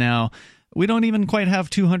decades now, we don't even quite have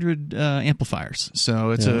 200 amplifiers.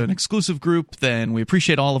 So it's an exclusive group. Then we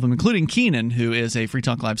appreciate all of them, including Keenan, who is a Free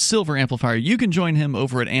Talk Live Silver amplifier. You can join him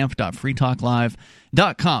over at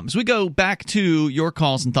amp.freetalklive.com. As we go back to your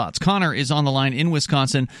calls and thoughts, Connor is on the line in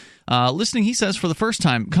Wisconsin, listening, he says, for the first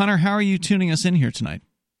time. Connor, how are you tuning us in here tonight?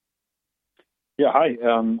 Yeah, hi.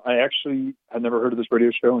 I actually had never heard of this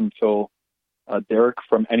radio show until Derek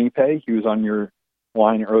from AnyPay. He was on your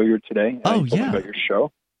line earlier today. And told me about your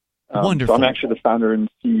show. Wonderful. So I'm actually the founder and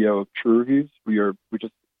CEO of True Reviews. We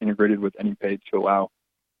just integrated with AnyPay to allow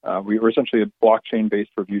we're essentially a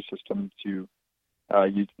blockchain-based review system to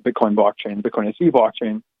use the Bitcoin blockchain, the Bitcoin SV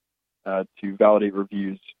blockchain, to validate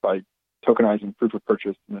reviews by tokenizing proof of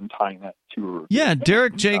purchase and then tying that to a review. Yeah,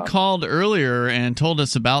 Derek J. called earlier and told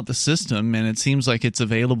us about the system, and it seems like it's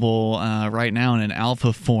available right now in an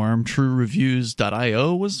alpha form.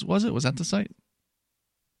 TrueReviews.io was it? Was that the site?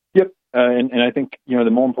 Yep. And I think,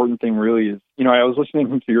 the more important thing really is, I was listening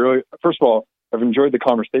to you earlier. First of all, I've enjoyed the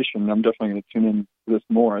conversation. I'm definitely going to tune in to this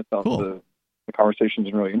more. I thought the conversation's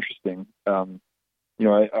been really interesting. I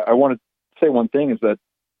want to say one thing is that,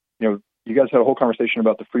 you guys had a whole conversation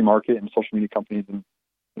about the free market and social media companies. And,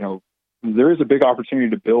 there is a big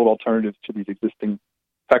opportunity to build alternatives to these existing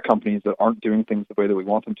tech companies that aren't doing things the way that we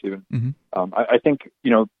want them to. And I think,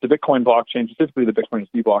 the Bitcoin blockchain, specifically the Bitcoin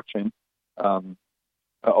SV blockchain,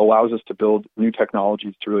 allows us to build new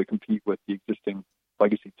technologies to really compete with the existing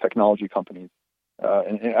legacy technology companies.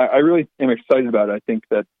 And I really am excited about it. I think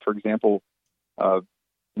that, for example, what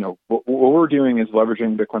we're doing is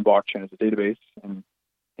leveraging Bitcoin blockchain as a database and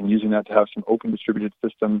using that to have some open distributed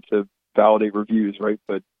system to validate reviews, right?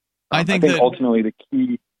 But I think ultimately the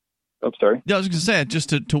key... Oh, sorry. Yeah, I was going to say, just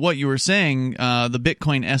to what you were saying, the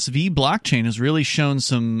Bitcoin SV blockchain has really shown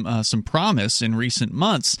some promise in recent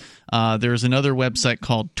months. There's another website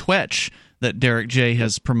called Twetch that Derek J.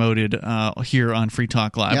 has promoted here on Free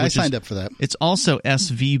Talk Live. Yeah, I signed up for that. It's also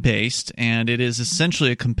SV-based, and it is essentially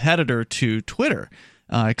a competitor to Twitter,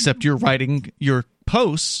 except you're writing your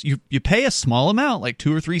posts. You pay a small amount, like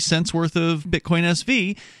 2 or 3 cents worth of Bitcoin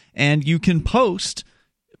SV, and you can post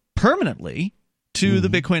permanently to the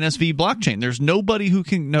Bitcoin SV blockchain. There's nobody who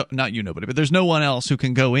can, not you, nobody, but there's no one else who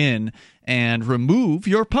can go in and remove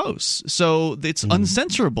your posts. So it's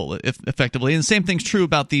uncensorable, effectively. And the same thing's true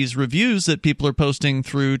about these reviews that people are posting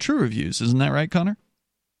through True Reviews. Isn't that right, Connor?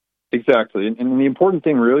 Exactly. And the important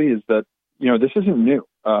thing really is that, this isn't new.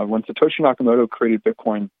 When Satoshi Nakamoto created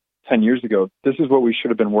Bitcoin 10 years ago, this is what we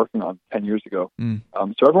should have been working on 10 years ago.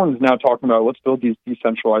 So everyone is now talking about, let's build these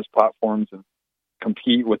decentralized platforms and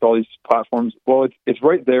compete with all these platforms. Well, it's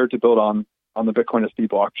right there to build on the Bitcoin SV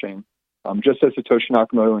blockchain, just as Satoshi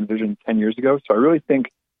Nakamoto envisioned 10 years ago. So I really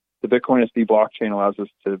think the Bitcoin SV blockchain allows us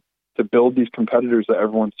to build these competitors that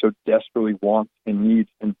everyone so desperately wants and needs,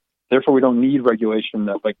 and therefore we don't need regulation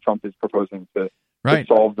that like Trump is proposing to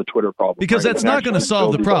solve the Twitter problem. Because that's not going to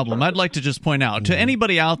solve the problem. I'd like to just point out to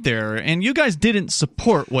anybody out there, and you guys didn't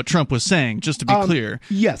support what Trump was saying, just to be clear.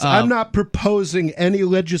 Yes, I'm not proposing any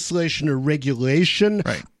legislation or regulation.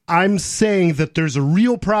 Right. I'm saying that there's a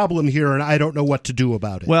real problem here, and I don't know what to do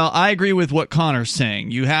about it. Well, I agree with what Connor's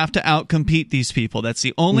saying. You have to outcompete these people. That's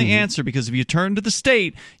the only answer, because if you turn to the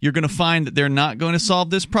state, you're going to find that they're not going to solve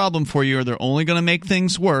this problem for you, or they're only going to make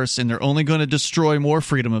things worse, and they're only going to destroy more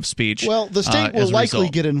freedom of speech. Well, the state will likely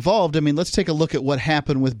get involved. I mean, let's take a look at what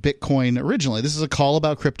happened with Bitcoin originally. This is a call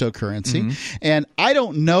about cryptocurrency, and I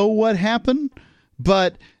don't know what happened,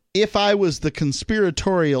 but if I was the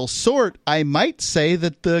conspiratorial sort, I might say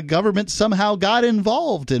that the government somehow got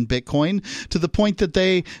involved in Bitcoin to the point that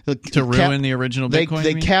they ruin the original Bitcoin.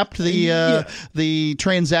 They capped the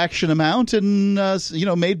transaction amount and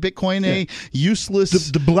made Bitcoin a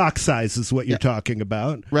useless. The block size is what you're talking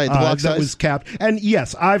about, right? The block size that was capped. And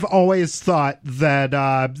yes, I've always thought that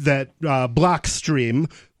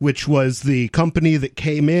Blockstream, which was the company that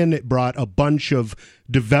came in, it brought a bunch of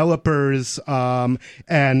developers,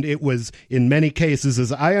 and it was, in many cases,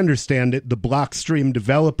 as I understand it, the Blockstream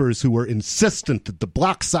developers who were insistent that the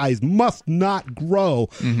block size must not grow.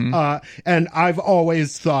 And I've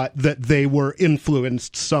always thought that they were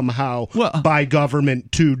influenced somehow by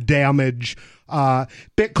government to damage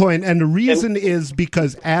Bitcoin. And the reason is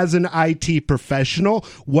because as an IT professional,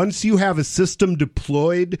 once you have a system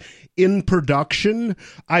deployed in production,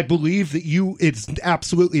 I believe that it's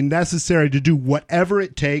absolutely necessary to do whatever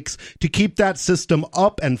it takes to keep that system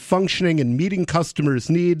up and functioning and meeting customers'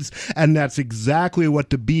 needs. And that's exactly what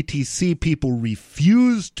the BTC people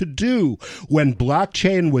refused to do when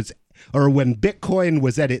blockchain was, or when Bitcoin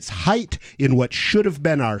was at its height in what should have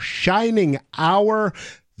been our shining hour.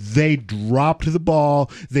 they dropped the ball.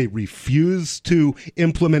 They refused to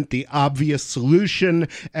implement the obvious solution,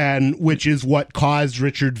 and which is what caused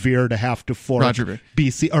Richard Vere to have to fork Roger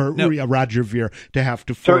Vere. Roger Vere to have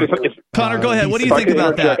to fork. Connor, go ahead. What do you think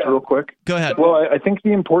about that? Real quick. Go ahead. Well, I think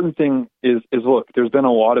the important thing is look, there's been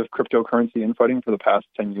a lot of cryptocurrency infighting for the past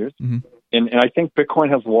 10 years. Mm-hmm. And I think Bitcoin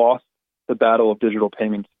has lost the battle of digital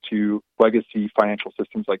payments to legacy financial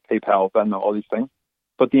systems like PayPal, Venmo, all these things.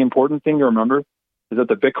 But the important thing to remember is that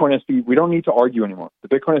the Bitcoin SD, we don't need to argue anymore. The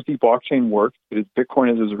Bitcoin SD blockchain works. It is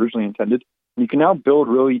Bitcoin as it was originally intended. And you can now build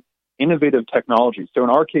really innovative technology. So in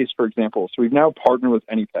our case, for example, so we've now partnered with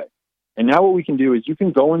AnyPay. And now what we can do is you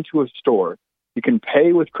can go into a store, you can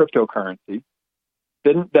pay with cryptocurrency,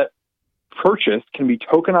 then that purchase can be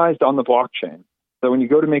tokenized on the blockchain. So when you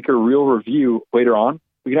go to make a real review later on,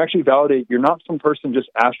 we can actually validate you're not some person just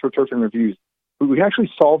astroturfing reviews. We can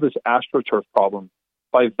actually solve this astroturf problem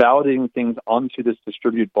by validating things onto this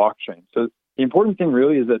distributed blockchain. So the important thing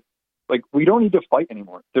really is that, like, we don't need to fight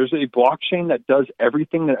anymore. There's a blockchain that does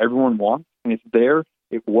everything that everyone wants, and it's there.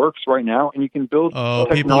 It works right now, and you can build.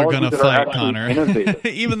 People are going to fight, Connor.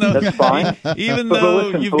 even though that's fine. Even though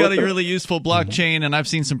you've got a really useful blockchain, and I've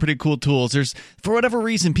seen some pretty cool tools. There's, for whatever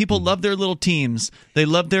reason, people love their little teams. They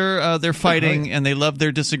love their fighting, and they love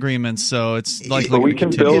their disagreements. So it's likely we can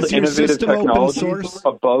build innovative technology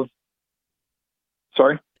above.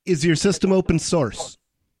 Sorry, is your system open source?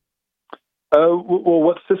 Well,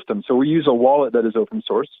 what system? So we use a wallet that is open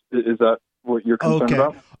source. Is that what you're concerned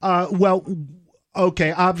about?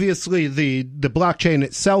 Okay, obviously the blockchain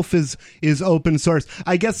itself is open source.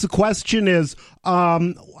 I guess the question is,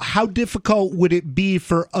 how difficult would it be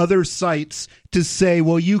for other sites to say,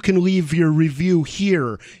 well, you can leave your review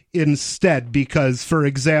here instead because, for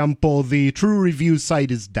example, the True Review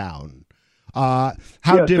site is down? How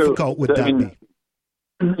difficult would that be?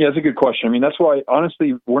 Yeah, that's a good question. I mean, that's why,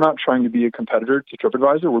 honestly, we're not trying to be a competitor to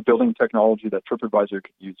TripAdvisor. We're building technology that TripAdvisor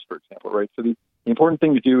could use, for example, right? So the important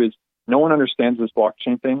thing to do is, no one understands this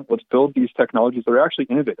blockchain thing. Let's build these technologies that are actually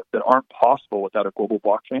innovative, that aren't possible without a global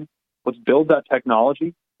blockchain. Let's build that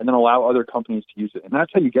technology and then allow other companies to use it. And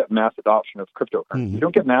that's how you get mass adoption of cryptocurrency. Mm-hmm. You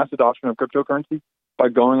don't get mass adoption of cryptocurrency by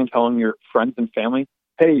going and telling your friends and family,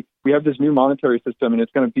 hey, we have this new monetary system and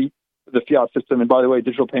it's going to beat the fiat system. And by the way,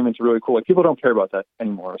 digital payments are really cool. Like, people don't care about that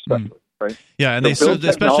anymore, especially. Right? Yeah, and so they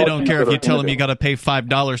especially don't care if you tell them you got to pay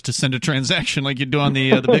 $5 to send a transaction like you do on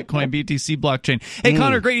the Bitcoin BTC blockchain. Hey,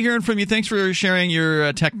 Connor, great hearing from you. Thanks for sharing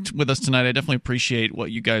your tech with us tonight. I definitely appreciate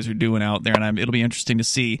what you guys are doing out there, and it'll be interesting to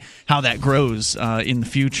see how that grows in the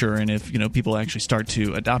future and if people actually start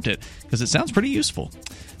to adopt it, because it sounds pretty useful.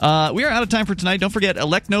 We are out of time for tonight. Don't forget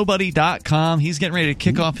electnobody.com. He's getting ready to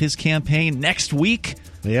kick off his campaign next week.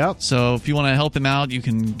 Yep. So if you want to help him out, you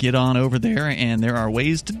can get on over there, and there are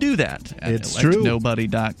ways to do that at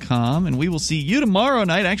electnobody.com. And we will see you tomorrow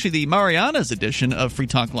night. Actually, the Marianas edition of Free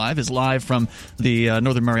Talk Live is live from the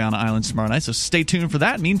Northern Mariana Islands tomorrow night, so stay tuned for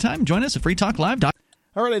that. Meantime, join us at freetalklive.com.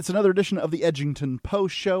 All right, it's another edition of the Edgington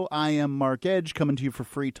Post Show. I am Mark Edge, coming to you for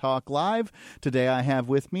Free Talk Live. Today I have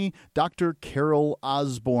with me Dr. Carol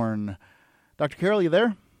Osborne. Dr. Carol, you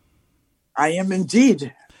there? I am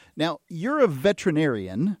indeed. Now, you're a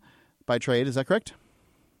veterinarian by trade, is that correct?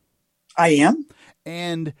 I am.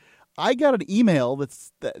 And I got an email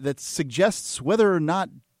that suggests whether or not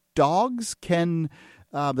dogs can,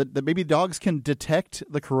 that maybe dogs can detect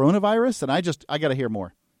the coronavirus, and I got to hear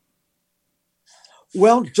more.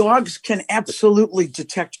 Well, dogs can absolutely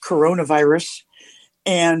detect coronavirus.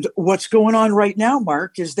 And what's going on right now,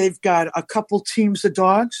 Mark, is they've got a couple teams of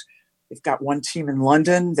dogs. They've got one team in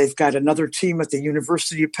London. They've got another team at the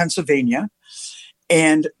University of Pennsylvania.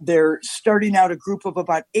 And they're starting out a group of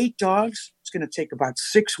about 8 dogs. It's going to take about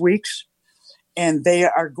 6 weeks. And they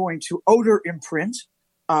are going to odor imprint.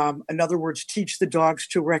 In other words, teach the dogs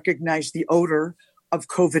to recognize the odor of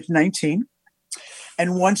COVID-19.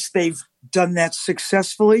 And once they've done that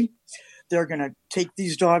successfully, they're going to take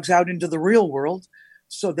these dogs out into the real world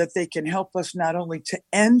so that they can help us not only to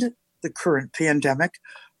end the current pandemic,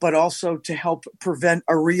 but also to help prevent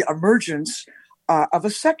a reemergence of a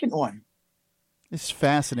second one. It's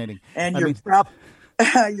fascinating. And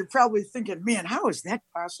you're probably thinking, man, how is that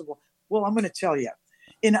possible? Well, I'm going to tell you.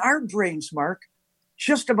 In our brains, Mark,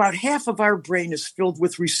 just about half of our brain is filled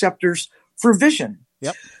with receptors for vision.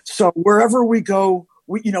 Yep. So wherever we go,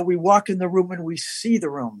 we walk in the room and we see the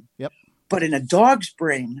room. Yep. But in a dog's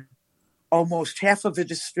brain, almost half of it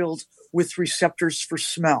is filled with receptors for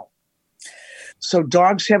smell. So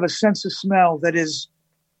dogs have a sense of smell that is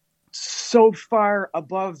so far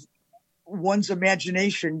above one's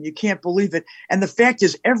imagination, you can't believe it. And the fact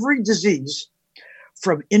is, every disease,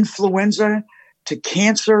 from influenza to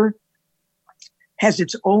cancer, has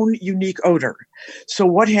its own unique odor. So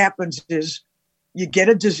what happens is you get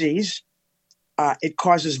a disease. It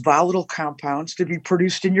causes volatile compounds to be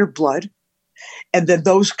produced in your blood. And then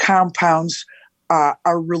those compounds are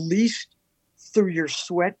released through your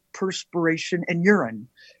sweat, perspiration, and urine.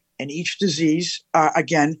 And each disease,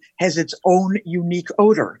 again, has its own unique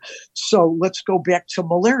odor. So let's go back to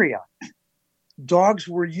malaria. Dogs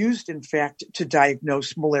were used, in fact, to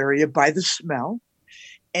diagnose malaria by the smell.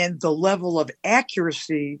 And the level of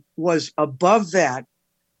accuracy was above that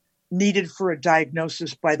needed for a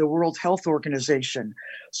diagnosis by the World Health Organization.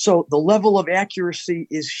 So the level of accuracy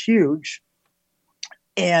is huge.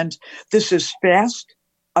 And this is fast,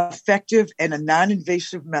 effective, and a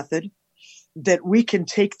non-invasive method that we can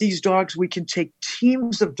take these dogs, we can take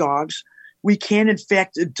teams of dogs, we can, in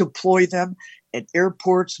fact, deploy them at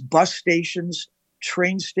airports, bus stations,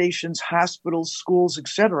 train stations, hospitals, schools,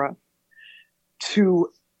 etc., to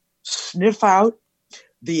sniff out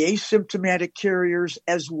the asymptomatic carriers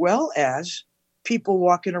as well as people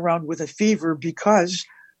walking around with a fever, because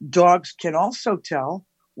dogs can also tell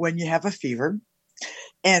when you have a fever.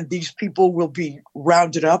 And these people will be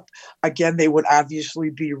rounded up. Again, they would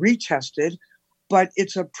obviously be retested, but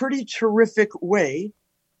it's a pretty terrific way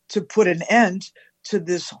to put an end to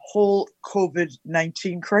this whole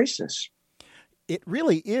COVID-19 crisis. It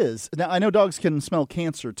really is. Now, I know dogs can smell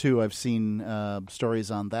cancer, too. I've seen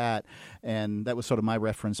stories on that, and that was sort of my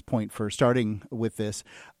reference point for starting with this.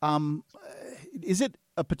 Is it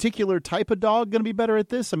a particular type of dog going to be better at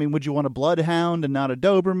this? I mean, would you want a bloodhound and not a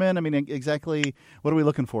Doberman? I mean, exactly what are we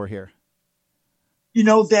looking for here? You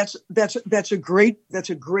know, that's a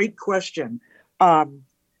great question.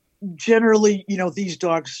 Generally, you know, these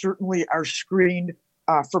dogs certainly are screened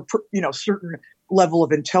for certain level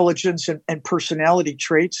of intelligence and personality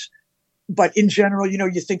traits. But in general, you know,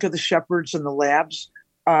 you think of the Shepherds and the Labs.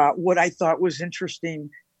 What I thought was interesting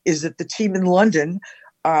is that the team in London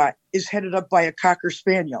is headed up by a Cocker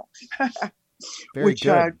Spaniel, which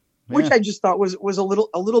I just thought was a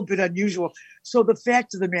little bit unusual. So the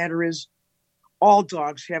fact of the matter is, all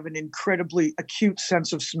dogs have an incredibly acute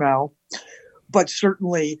sense of smell, but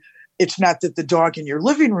certainly it's not that the dog in your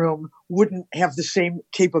living room wouldn't have the same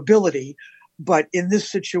capability. But in this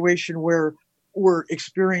situation where we're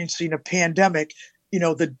experiencing a pandemic, you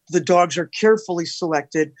know, the dogs are carefully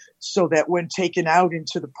selected so that when taken out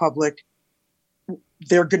into the public,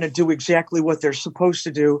 they're going to do exactly what they're supposed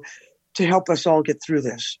to do to help us all get through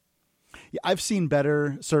this. Yeah, I've seen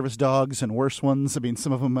better service dogs and worse ones. I mean,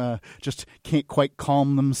 some of them just can't quite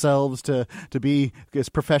calm themselves to be as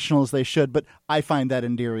professional as they should, but I find that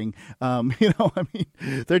endearing.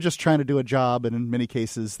 They're just trying to do a job, and in many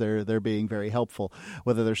cases, they're being very helpful,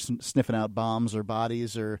 whether they're sniffing out bombs or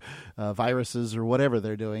bodies or viruses or whatever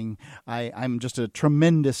they're doing. I'm just a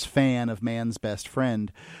tremendous fan of man's best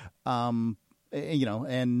friend. And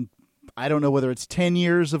I don't know whether it's 10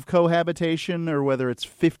 years of cohabitation or whether it's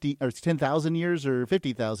 50 or it's 10,000 years or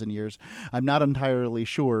 50,000 years. I'm not entirely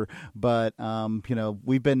sure, but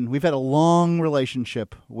we've had a long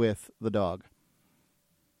relationship with the dog.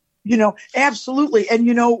 You know, absolutely. And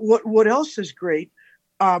you know what else is great?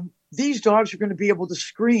 These dogs are going to be able to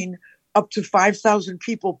screen up to 5,000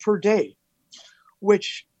 people per day,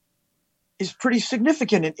 which is pretty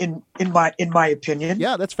significant in my opinion.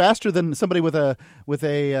 Yeah, that's faster than somebody with a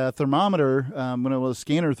thermometer, one of those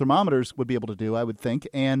scanner thermometers would be able to do, I would think.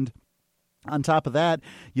 And on top of that,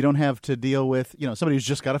 you don't have to deal with, somebody who's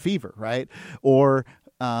just got a fever, right? Or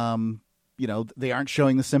they aren't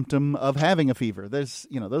showing the symptom of having a fever. There's,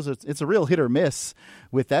 it's a real hit or miss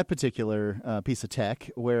with that particular piece of tech,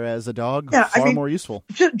 whereas a dog more useful.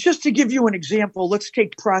 Just to give you an example, let's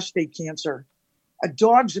take prostate cancer. A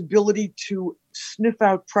dog's ability to sniff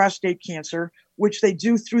out prostate cancer, which they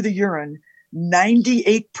do through the urine,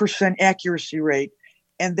 98% accuracy rate.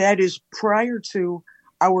 And that is prior to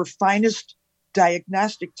our finest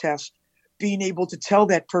diagnostic test being able to tell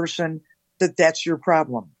that person that that's your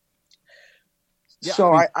problem. Yeah,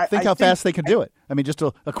 so I think how fast they can do it. I mean, just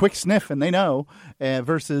a quick sniff and they know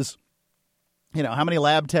versus... how many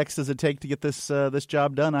lab techs does it take to get this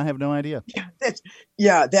job done? I have no idea.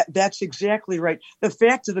 That's exactly right. The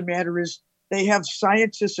fact of the matter is they have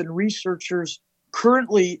scientists and researchers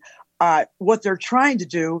currently. What they're trying to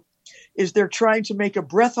do is they're trying to make a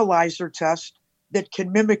breathalyzer test that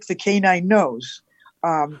can mimic the canine nose,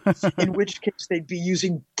 in which case they'd be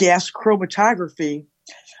using gas chromatography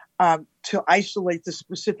to isolate the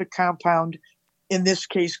specific compound, in this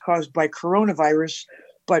case caused by coronavirus,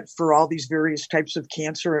 but for all these various types of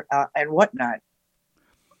cancer and whatnot.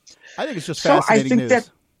 I think it's just fascinating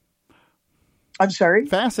news. I'm sorry?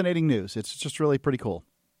 Fascinating news. It's just really pretty cool.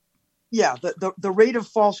 Yeah, the rate of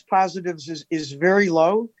false positives is very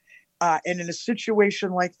low. And in a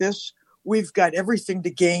situation like this, we've got everything to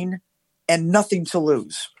gain and nothing to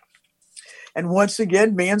lose. And once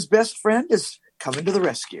again, man's best friend is coming to the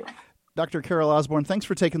rescue. Dr. Carol Osborne, thanks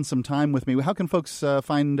for taking some time with me. How can folks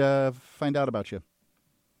find out about you?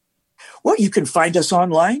 Well, you can find us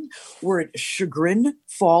online. We're at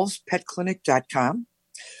chagrinfallspetclinic.com.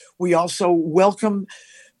 We also welcome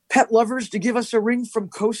pet lovers to give us a ring from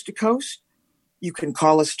coast to coast. You can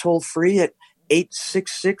call us toll free at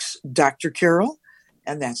 866-Dr.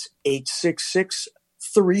 and that's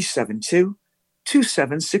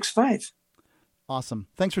 866-372-2765. Awesome.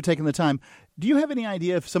 Thanks for taking the time. Do you have any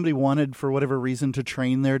idea if somebody wanted, for whatever reason, to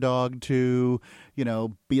train their dog to,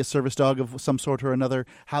 be a service dog of some sort or another,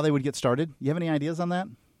 how they would get started? You have any ideas on that?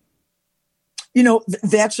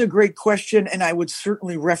 That's a great question, and I would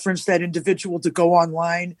certainly reference that individual to go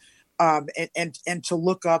online and to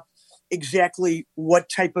look up exactly what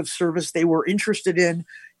type of service they were interested in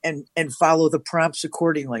and follow the prompts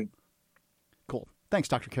accordingly. Cool. Thanks,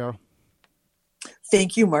 Dr. Carol.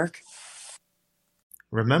 Thank you, Mark.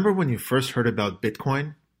 Remember when you first heard about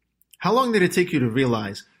Bitcoin? How long did it take you to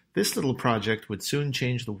realize this little project would soon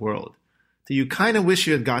change the world? Do you kind of wish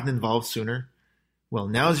you had gotten involved sooner? Well,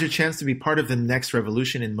 now's your chance to be part of the next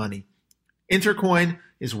revolution in money. Intercoin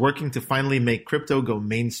is working to finally make crypto go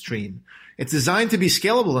mainstream. It's designed to be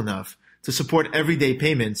scalable enough to support everyday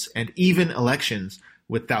payments and even elections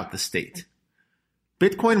without the state.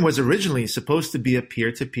 Bitcoin was originally supposed to be a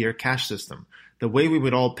peer-to-peer cash system, the way we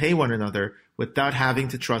would all pay one another without having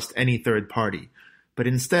to trust any third party. But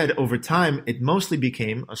instead, over time, it mostly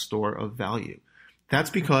became a store of value.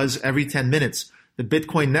 That's because every 10 minutes, the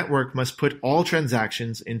Bitcoin network must put all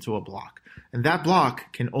transactions into a block, and that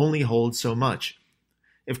block can only hold so much.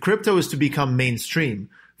 If crypto is to become mainstream,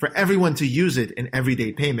 for everyone to use it in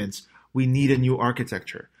everyday payments, we need a new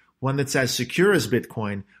architecture, one that's as secure as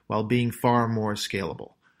Bitcoin while being far more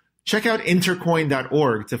scalable. Check out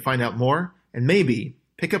intercoin.org to find out more, and maybe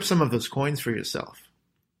pick up some of those coins for yourself.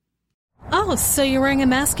 Oh, so you're wearing a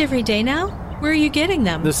mask every day now? Where are you getting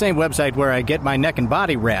them? The same website where I get my neck and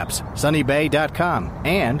body wraps, sunnybay.com.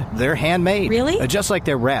 And they're handmade. Really? Just like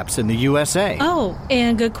their wraps in the USA. Oh,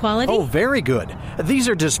 and good quality? Oh, very good. These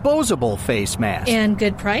are disposable face masks. And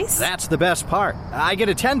good price? That's the best part. I get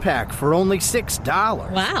a 10-pack for only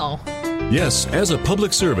 $6. Wow. Yes, as a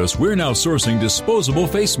public service, we're now sourcing disposable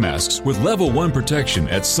face masks with level 1 protection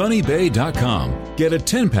at sunnybay.com. Get a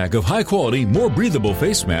 10-pack of high-quality, more breathable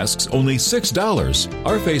face masks, only $6.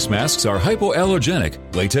 Our face masks are hypoallergenic,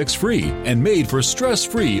 latex-free, and made for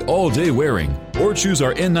stress-free all-day wearing. Or choose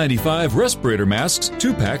our N95 respirator masks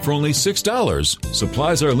 2-pack for only $6.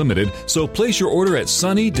 Supplies are limited, so place your order at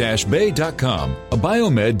sunny-bay.com, a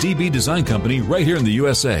Biomed DB design company right here in the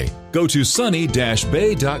USA. Go to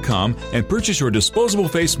sunny-bay.com and purchase your disposable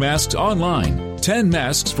face masks online. 10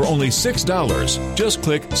 masks for only $6. Just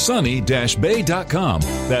click sunny-bay.com.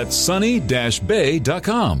 That's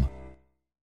sunny-bay.com.